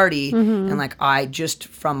this party, and like I just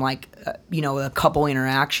from like a couple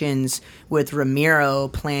interactions with Ramiro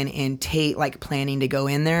and Tate, like planning to go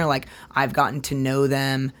in there, like I've gotten to know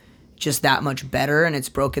them just that much better, and it's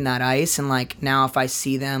broken that ice. And like now if I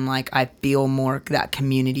see them, like I feel more that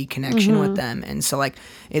community connection with them, and so like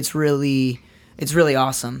it's really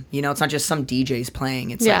awesome. It's not just some DJs playing.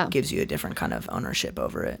 It's like gives you a different kind of ownership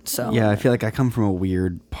over it. So yeah, I feel like I come from a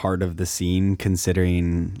weird part of the scene,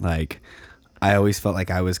 considering like I always felt like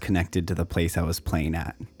I was connected to the place I was playing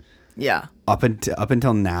at. Yeah. Up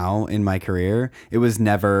until now in my career, it was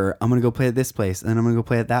never, I'm going to go play at this place, and then I'm going to go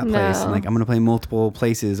play at that place. And like, I'm going to play multiple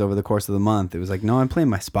places over the course of the month. It was like, no, I'm playing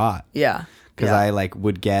my spot. Yeah. Because I like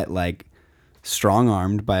would get like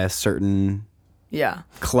strong-armed by a certain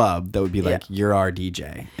club that would be like, you're our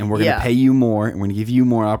DJ, and we're going to pay you more, and we're going to give you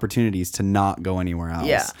more opportunities to not go anywhere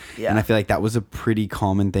else. And I feel like that was a pretty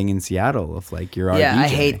common thing in Seattle of like, you're our DJ. I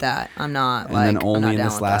hate that. I'm not and then only in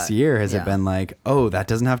this last year has it been like, oh, that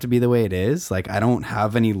doesn't have to be the way it is. Like, I don't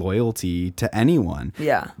have any loyalty to anyone.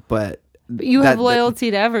 But you have loyalty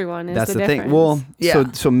to everyone. That's the difference. thing. Well,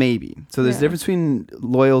 so maybe. So there's a difference between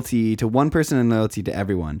loyalty to one person and loyalty to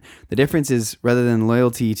everyone. The difference is, rather than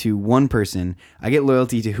loyalty to one person, I get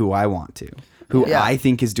loyalty to who I want to, who I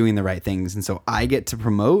think is doing the right things. And so I get to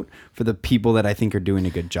promote for the people that I think are doing a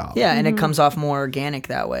good job. Yeah, and it comes off more organic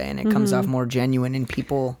that way, and it comes off more genuine, and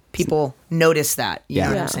people notice that. You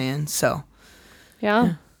know what I'm saying? So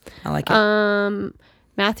yeah, I like it.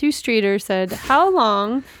 Matthew Streeter said, how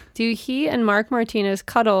long do he and Mark Martinez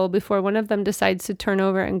cuddle before one of them decides to turn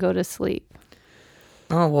over and go to sleep?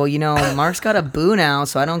 Oh, well, Mark's got a boo now,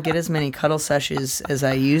 so I don't get as many cuddle sessions as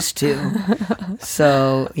I used to.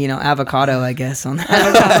 So, avocado, I guess, on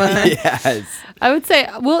that. Yes. I would say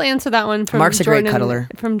we'll answer that one from Mark's Jordan, a great cuddler.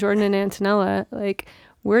 From Jordan and Antonella. Like,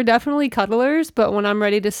 we're definitely cuddlers, but when I'm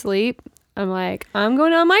ready to sleep, I'm like, I'm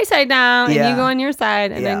going on my side now, and Yeah. you go on your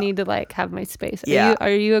side, and I Yeah. need to like have my space. Yeah. Are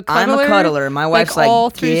you a cuddler? I'm a cuddler. My wife's like, all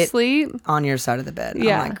through "Get sleep. on your side of the bed."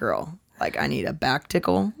 Yeah. I'm like, girl, like I need a back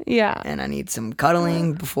tickle Yeah. and I need some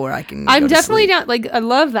cuddling before I can. I'm go to definitely sleep. down. Like I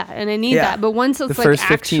love that, and I need Yeah. that. But once it's The like first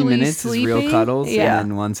 15 actually minutes sleeping, is real cuddles, Yeah.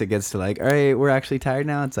 and then once it gets to like, all right, we're actually tired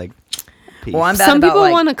now, it's like, peace. Well, I'm bad Some about, people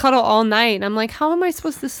like, want to cuddle all night, and I'm like, how am I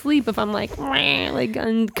supposed to sleep if I'm like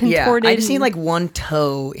contorted? Yeah, I just need like one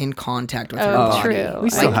toe in contact with her Oh, body. true. We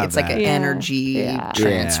still Like have it's like that. an Yeah. energy Yeah.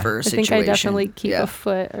 transfer I situation. think I definitely keep yeah. a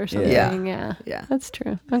foot or something. Yeah. Yeah. Yeah. That's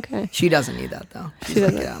true. Okay. She doesn't need that though. She's She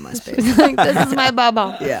like, doesn't. get out of my space. She's like, this is my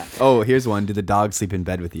bubble. Yeah. Oh, here's one. Do the dogs sleep in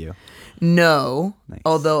bed with you? No, Nice.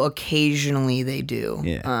 although occasionally they do.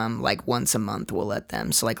 Yeah. Like once a month we'll let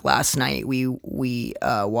them. So like last night we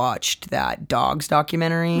watched that dogs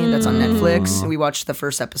documentary that's on Netflix. We watched the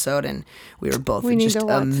first episode and we were both We need just to a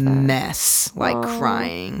watch that. mess, like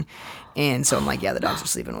crying. And so I'm like, yeah, the dogs are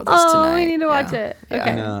sleeping with us tonight. Oh, we need to watch Yeah. it.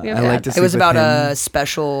 Okay. know. We have I to like add to that. It was sleep with about him.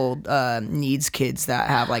 special needs kids that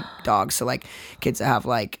have like dogs. So like kids that have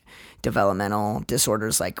like developmental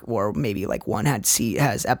disorders, like, or maybe like one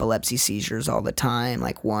has epilepsy seizures all the time.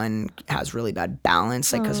 Like one has really bad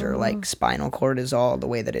balance, like because her like spinal cord is all the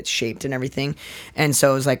way that it's shaped and everything. And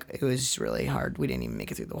so it was really hard. We didn't even make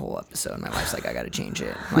it through the whole episode. My wife's like, I got to change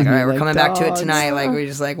it. I'm like, all right, we're Like coming back to it dogs. tonight. Like we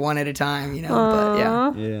just like one at a time, you know. But yeah.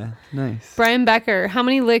 Aw. Yeah, nice. Brian Becker, how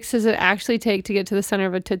many licks does it actually take to get to the center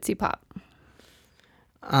of a Tootsie Pop?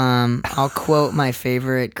 I'll quote my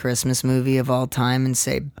favorite Christmas movie of all time and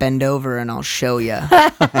say, "Bend over and I'll show ya."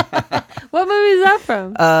 What movie is that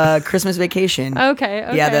from? Christmas Vacation.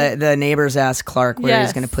 Okay. Yeah, the neighbors asked Clark where he's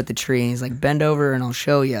Yes. going to put the tree. And he's like, "Bend over and I'll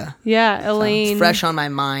show ya." Yeah, Elaine. It's fresh on my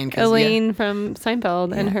mind. 'Cause, Elaine from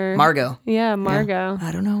Seinfeld and her Margot. Yeah, Margot.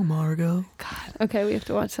 I don't know, Margot. Okay, we have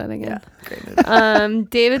to watch that again. Great movie.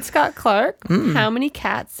 David Scott Clark. How many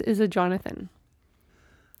cats is a Jonathan?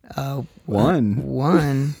 One.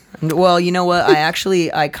 One. Well, you know what?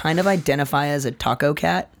 I kind of identify as a taco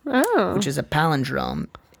cat, Oh, which is a palindrome,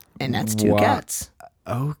 and that's two Wow. cats.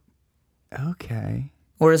 Oh, okay.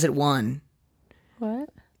 Or is it one? what?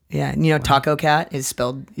 Yeah, you know, taco cat is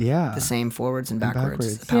spelled Yeah. the same forwards and backwards.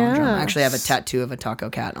 backwards. The palindrome. Yeah. Actually, I have a tattoo of a taco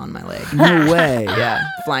cat on my leg. No way. Yeah,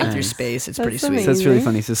 flying through Nice. space. It's That's pretty sweet. amazing. So that's really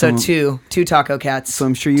funny. So, So someone- two taco cats. So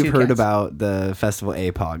I'm sure you've two heard cats. about the festival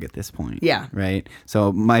APOG at this point. Yeah. Right.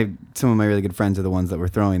 So some of my really good friends are the ones that were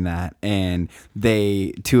throwing that, and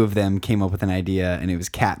two of them came up with an idea, and it was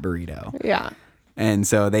cat burrito. Yeah, And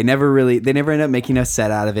so they never ended up making a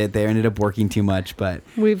set out of it. They ended up working too much, but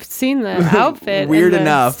we've seen the outfit. Weird and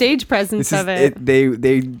the enough. stage presence this is of it.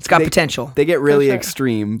 It's got potential. They get really sure.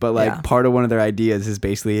 extreme, but like Yeah. part of one of their ideas is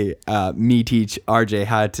basically me teach RJ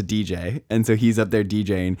how to DJ, and so he's up there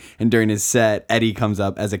DJing, and during his set, Eddie comes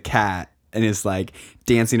up as a cat and is like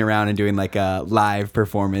dancing around and doing like a live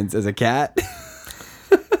performance as a cat.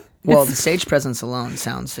 Well, the stage presence alone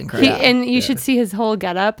sounds He, incredible. and you should see his whole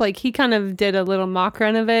getup. Like he kind of did a little mock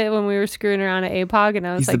run of it when we were screwing around at APOG, and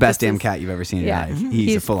I was He's like, the best this damn is- cat you've ever seen in Yeah, your life.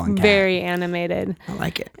 He's a full-on cat. very animated. I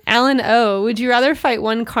like it. Alan O, would you rather fight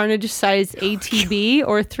one Carnage-sized ATB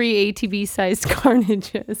or 3 ATB-sized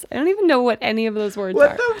Carnages? I don't even know what any of those words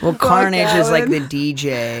are. Well, Carnage is like the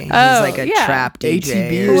DJ. He's Oh, like a yeah. trap DJ.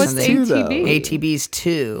 ATB or is What's something. too, though. ATB? ATB's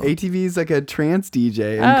two. ATV is like a trance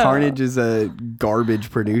DJ, and Oh. Carnage is a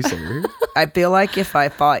garbage producer. I feel like if I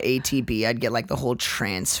fought ATB, I'd get like the whole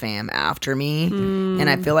trans fam after me, and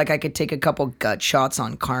I feel like I could take a couple gut shots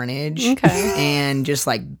on Carnage, Okay. and just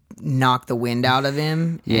like knock the wind out of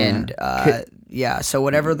him. Yeah. And yeah, so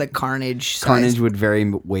whatever the Carnage, Carnage would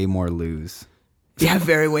way more lose. yeah,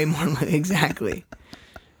 very way more exactly.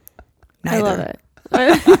 I Neither. love it.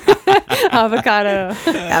 Avocado.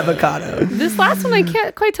 Avocado. This last one, I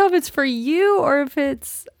can't quite tell if it's for you or if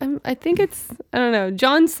it's, I think it's, I don't know.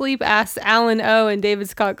 John Sleep asks Alan O, and David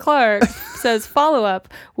Scott Clark says, follow up,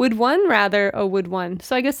 would one rather, would one?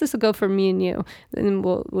 So I guess this will go for me and you. And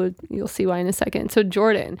you'll see why in a second. So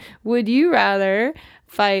Jordan, would you rather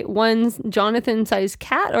fight one Jonathan-sized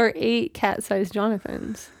cat or 8 cat-sized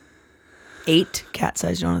Jonathans? 8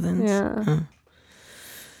 cat-sized Jonathans. Yeah.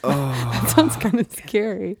 That sounds kind of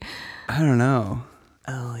scary. I don't know.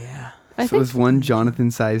 Oh yeah. I So think, is one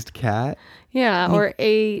Jonathan-sized cat? yeah, or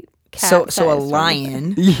 8 cat. So a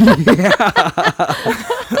lion,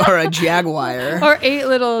 or a jaguar, Or 8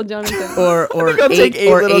 little Jonathans. or I'll take 8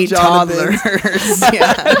 little eight Jonathans. toddlers.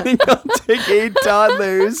 Yeah. I think I'll take 8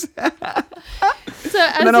 toddlers. So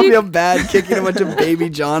And then I'll feel bad kicking a bunch of baby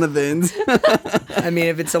Jonathans. I mean,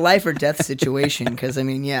 if it's a life or death situation, because I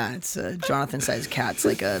mean, yeah, it's a Jonathan-sized cat's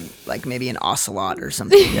like maybe an ocelot or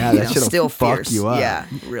something. Yeah, you that know, shit'll still fuck fierce. you up. Yeah,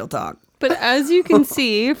 real talk. But as you can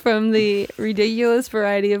see from the ridiculous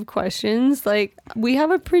variety of questions, like, we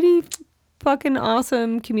have a pretty fucking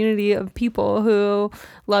awesome community of people who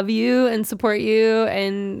love you and support you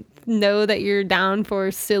and know that you're down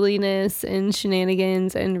for silliness and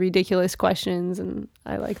shenanigans and ridiculous questions, and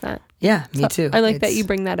I like that. Yeah, me too. I like that you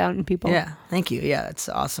bring that out in people. Yeah, thank you. Yeah, it's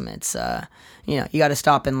awesome. It's you got to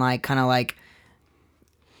stop and like kind of like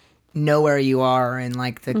know where you are in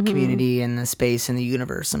like the community and the space and the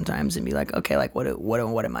universe sometimes, and be like, okay, like what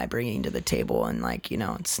am I bringing to the table? And like,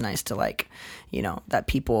 it's nice to like, that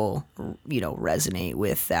people resonate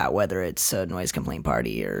with that, whether it's a noise complaint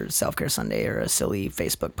party or Self-Care Sunday or a silly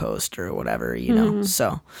Facebook post or whatever,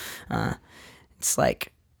 So it's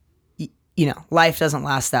like, life doesn't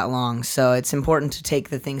last that long, so it's important to take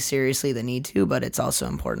the things seriously that need to, but it's also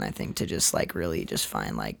important, I think, to just like really just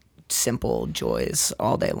find like simple joys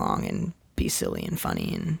all day long and be silly and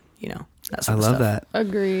funny and that sort I of love stuff. that.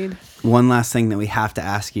 Agreed. One last thing that we have to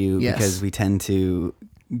ask you, Yes. because we tend to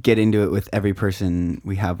get into it with every person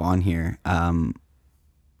we have on here.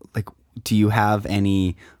 Like, do you have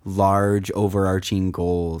any large overarching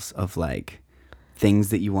goals of like things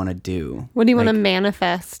that you want to do? What do you want to Like,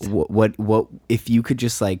 manifest? What if you could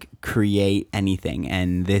just like create anything,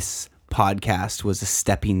 and this podcast was a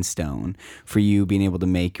stepping stone for you being able to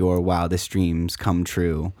make your wildest dreams come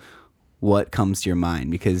true? What comes to your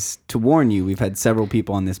mind? Because to warn you, we've had several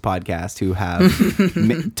people on this podcast who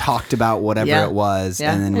have talked about whatever it was,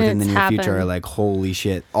 and then within the near future are like, holy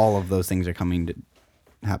shit, all of those things are coming to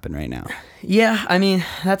happen right now. Yeah, I mean,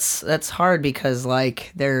 that's hard because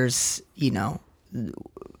like there's,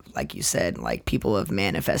 like you said, like people have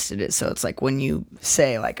manifested it. So it's like when you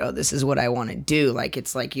say like, oh, this is what I want to do, like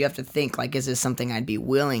it's like you have to think like, is this something I'd be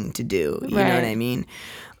willing to do? You know what I mean?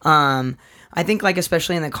 I think like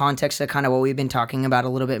especially in the context of kind of what we've been talking about a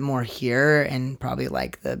little bit more here, and probably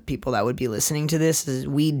like the people that would be listening to this, is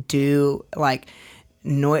we do like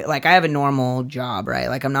like I have a normal job, right?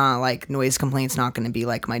 Like I'm not like noise complaints not going to be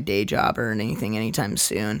like my day job or anything anytime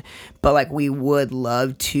soon, but like we would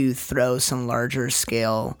love to throw some larger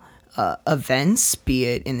scale events, be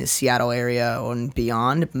it in the Seattle area or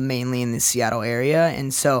beyond, mainly in the Seattle area.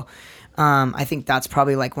 And so I think that's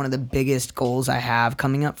probably like one of the biggest goals I have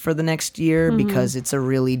coming up for the next year, because it's a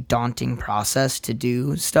really daunting process to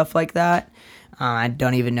do stuff like that. I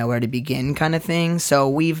don't even know where to begin, kind of thing. So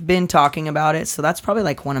we've been talking about it. So that's probably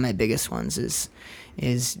like one of my biggest ones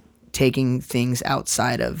is taking things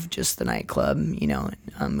outside of just the nightclub,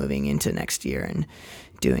 moving into next year and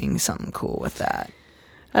doing something cool with that.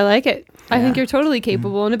 I like it. I think you're totally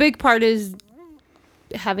capable. And a big part is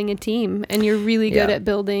having a team, and you're really good at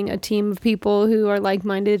building a team of people who are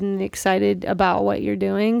like-minded and excited about what you're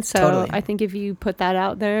doing. So I think if you put that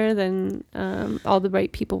out there, then all the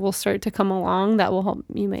right people will start to come along that will help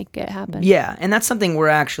you make it happen. Yeah, and that's something we're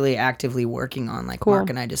actually actively working on. Like Mark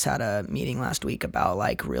and I just had a meeting last week about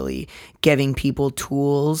like really giving people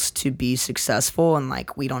tools to be successful, and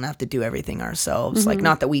like we don't have to do everything ourselves. Like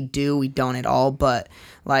not that we don't at all, but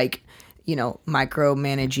like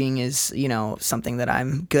micromanaging is, something that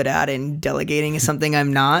I'm good at, and delegating is something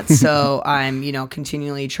I'm not. So I'm,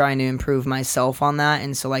 continually trying to improve myself on that.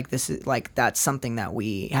 And so like this is like, that's something that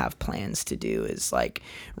we have plans to do, is like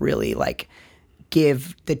really like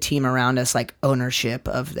give the team around us like ownership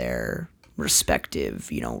of their respective,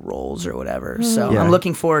 roles or whatever. So I'm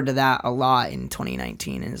looking forward to that a lot in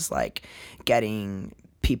 2019, is like getting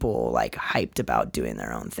people like hyped about doing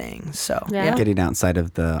their own thing. So getting outside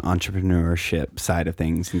of the entrepreneurship side of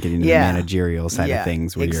things and getting to the managerial side of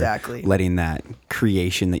things, where you're letting that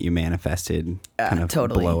creation that you manifested kind of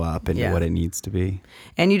blow up into what it needs to be.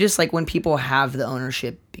 And you just like, when people have the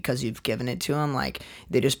ownership because you've given it to them, like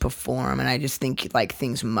they just perform, and I just think like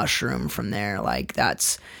things mushroom from there. Like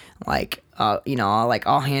that's like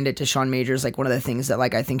I'll hand it to Sean Majors. Like one of the things that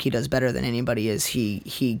like I think he does better than anybody is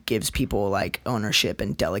he gives people like ownership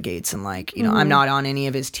and delegates, and like I'm not on any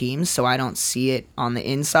of his teams, so I don't see it on the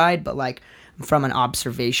inside, but like from an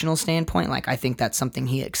observational standpoint, like I think that's something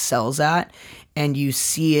he excels at, and you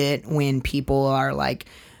see it when people are like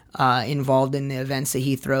involved in the events that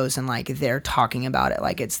he throws, and like they're talking about it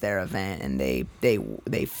like it's their event, and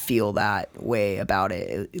they feel that way about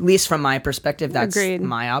it. At least from my perspective, that's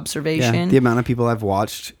my observation. Yeah, the amount of people I've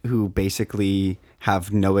watched who basically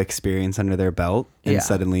have no experience under their belt, and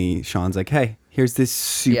suddenly Sean's like, hey, here's this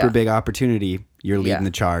super big opportunity, you're leading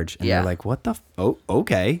the charge, and they're like, what the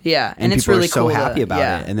okay. And it's people really are so cool happy about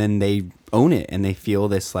it, and then they own it, and they feel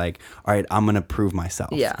this like, all right, I'm gonna prove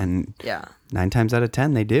myself. And 9 times out of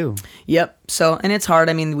 10 they do. Yep. So, and it's hard.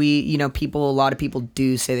 I mean, a lot of people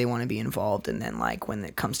do say they want to be involved, and then like when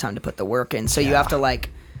it comes time to put the work in, so you have to like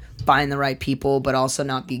find the right people, but also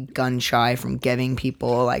not be gun shy from giving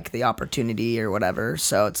people like the opportunity or whatever.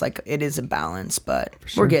 So it's like it is a balance, but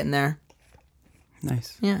we're getting there.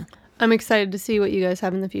 Nice. Yeah. I'm excited to see what you guys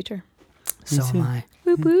have in the future. So am I.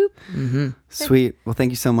 Whoop whoop. Mm-hmm. Sweet. Well, thank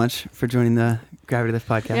you so much for joining the Gravity Lift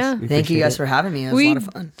podcast. Yeah. We Thank you appreciate guys it. for having me. It was a lot of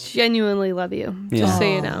fun. Genuinely love you. Yeah. Just so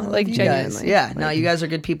you I know. love Like you genuinely. guys. Yeah. Like, No, you guys are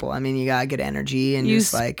good people. I mean, you got good energy and you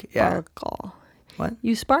just like, yeah. sparkle. What?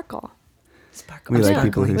 You sparkle. Sparkle. We I'm like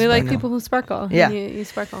people sparkling. who We like sparkle. people who sparkle. Yeah. You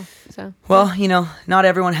sparkle. So Well, you know, not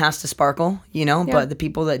everyone has to sparkle, you know, Yeah. but the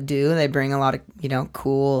people that do, they bring a lot of, you know,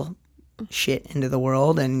 cool shit into the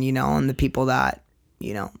world. And, you know, and the people that,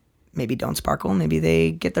 you know, maybe don't sparkle, maybe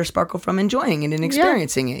they get their sparkle from enjoying it and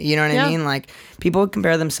experiencing it. You know what Yeah. I mean? Like, people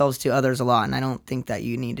compare themselves to others a lot. And I don't think that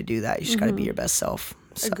you need to do that. You just got to be your best self.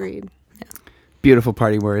 So. agreed. Beautiful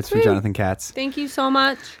party words from Sweet. Jonathan Katz. Thank you so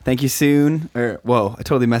much. Thank you soon. Whoa, I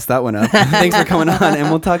totally messed that one up. Thanks for coming on, and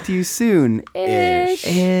we'll talk to you soon.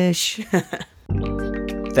 Ish.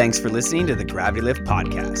 Thanks for listening to the Gravity Lift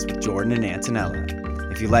podcast with Jordan and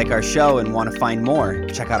Antonella. If you like our show and want to find more,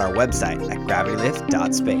 check out our website at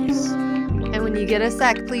gravitylift.space. And when you get a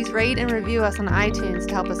sec, please rate and review us on iTunes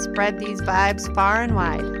to help us spread these vibes far and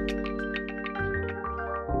wide.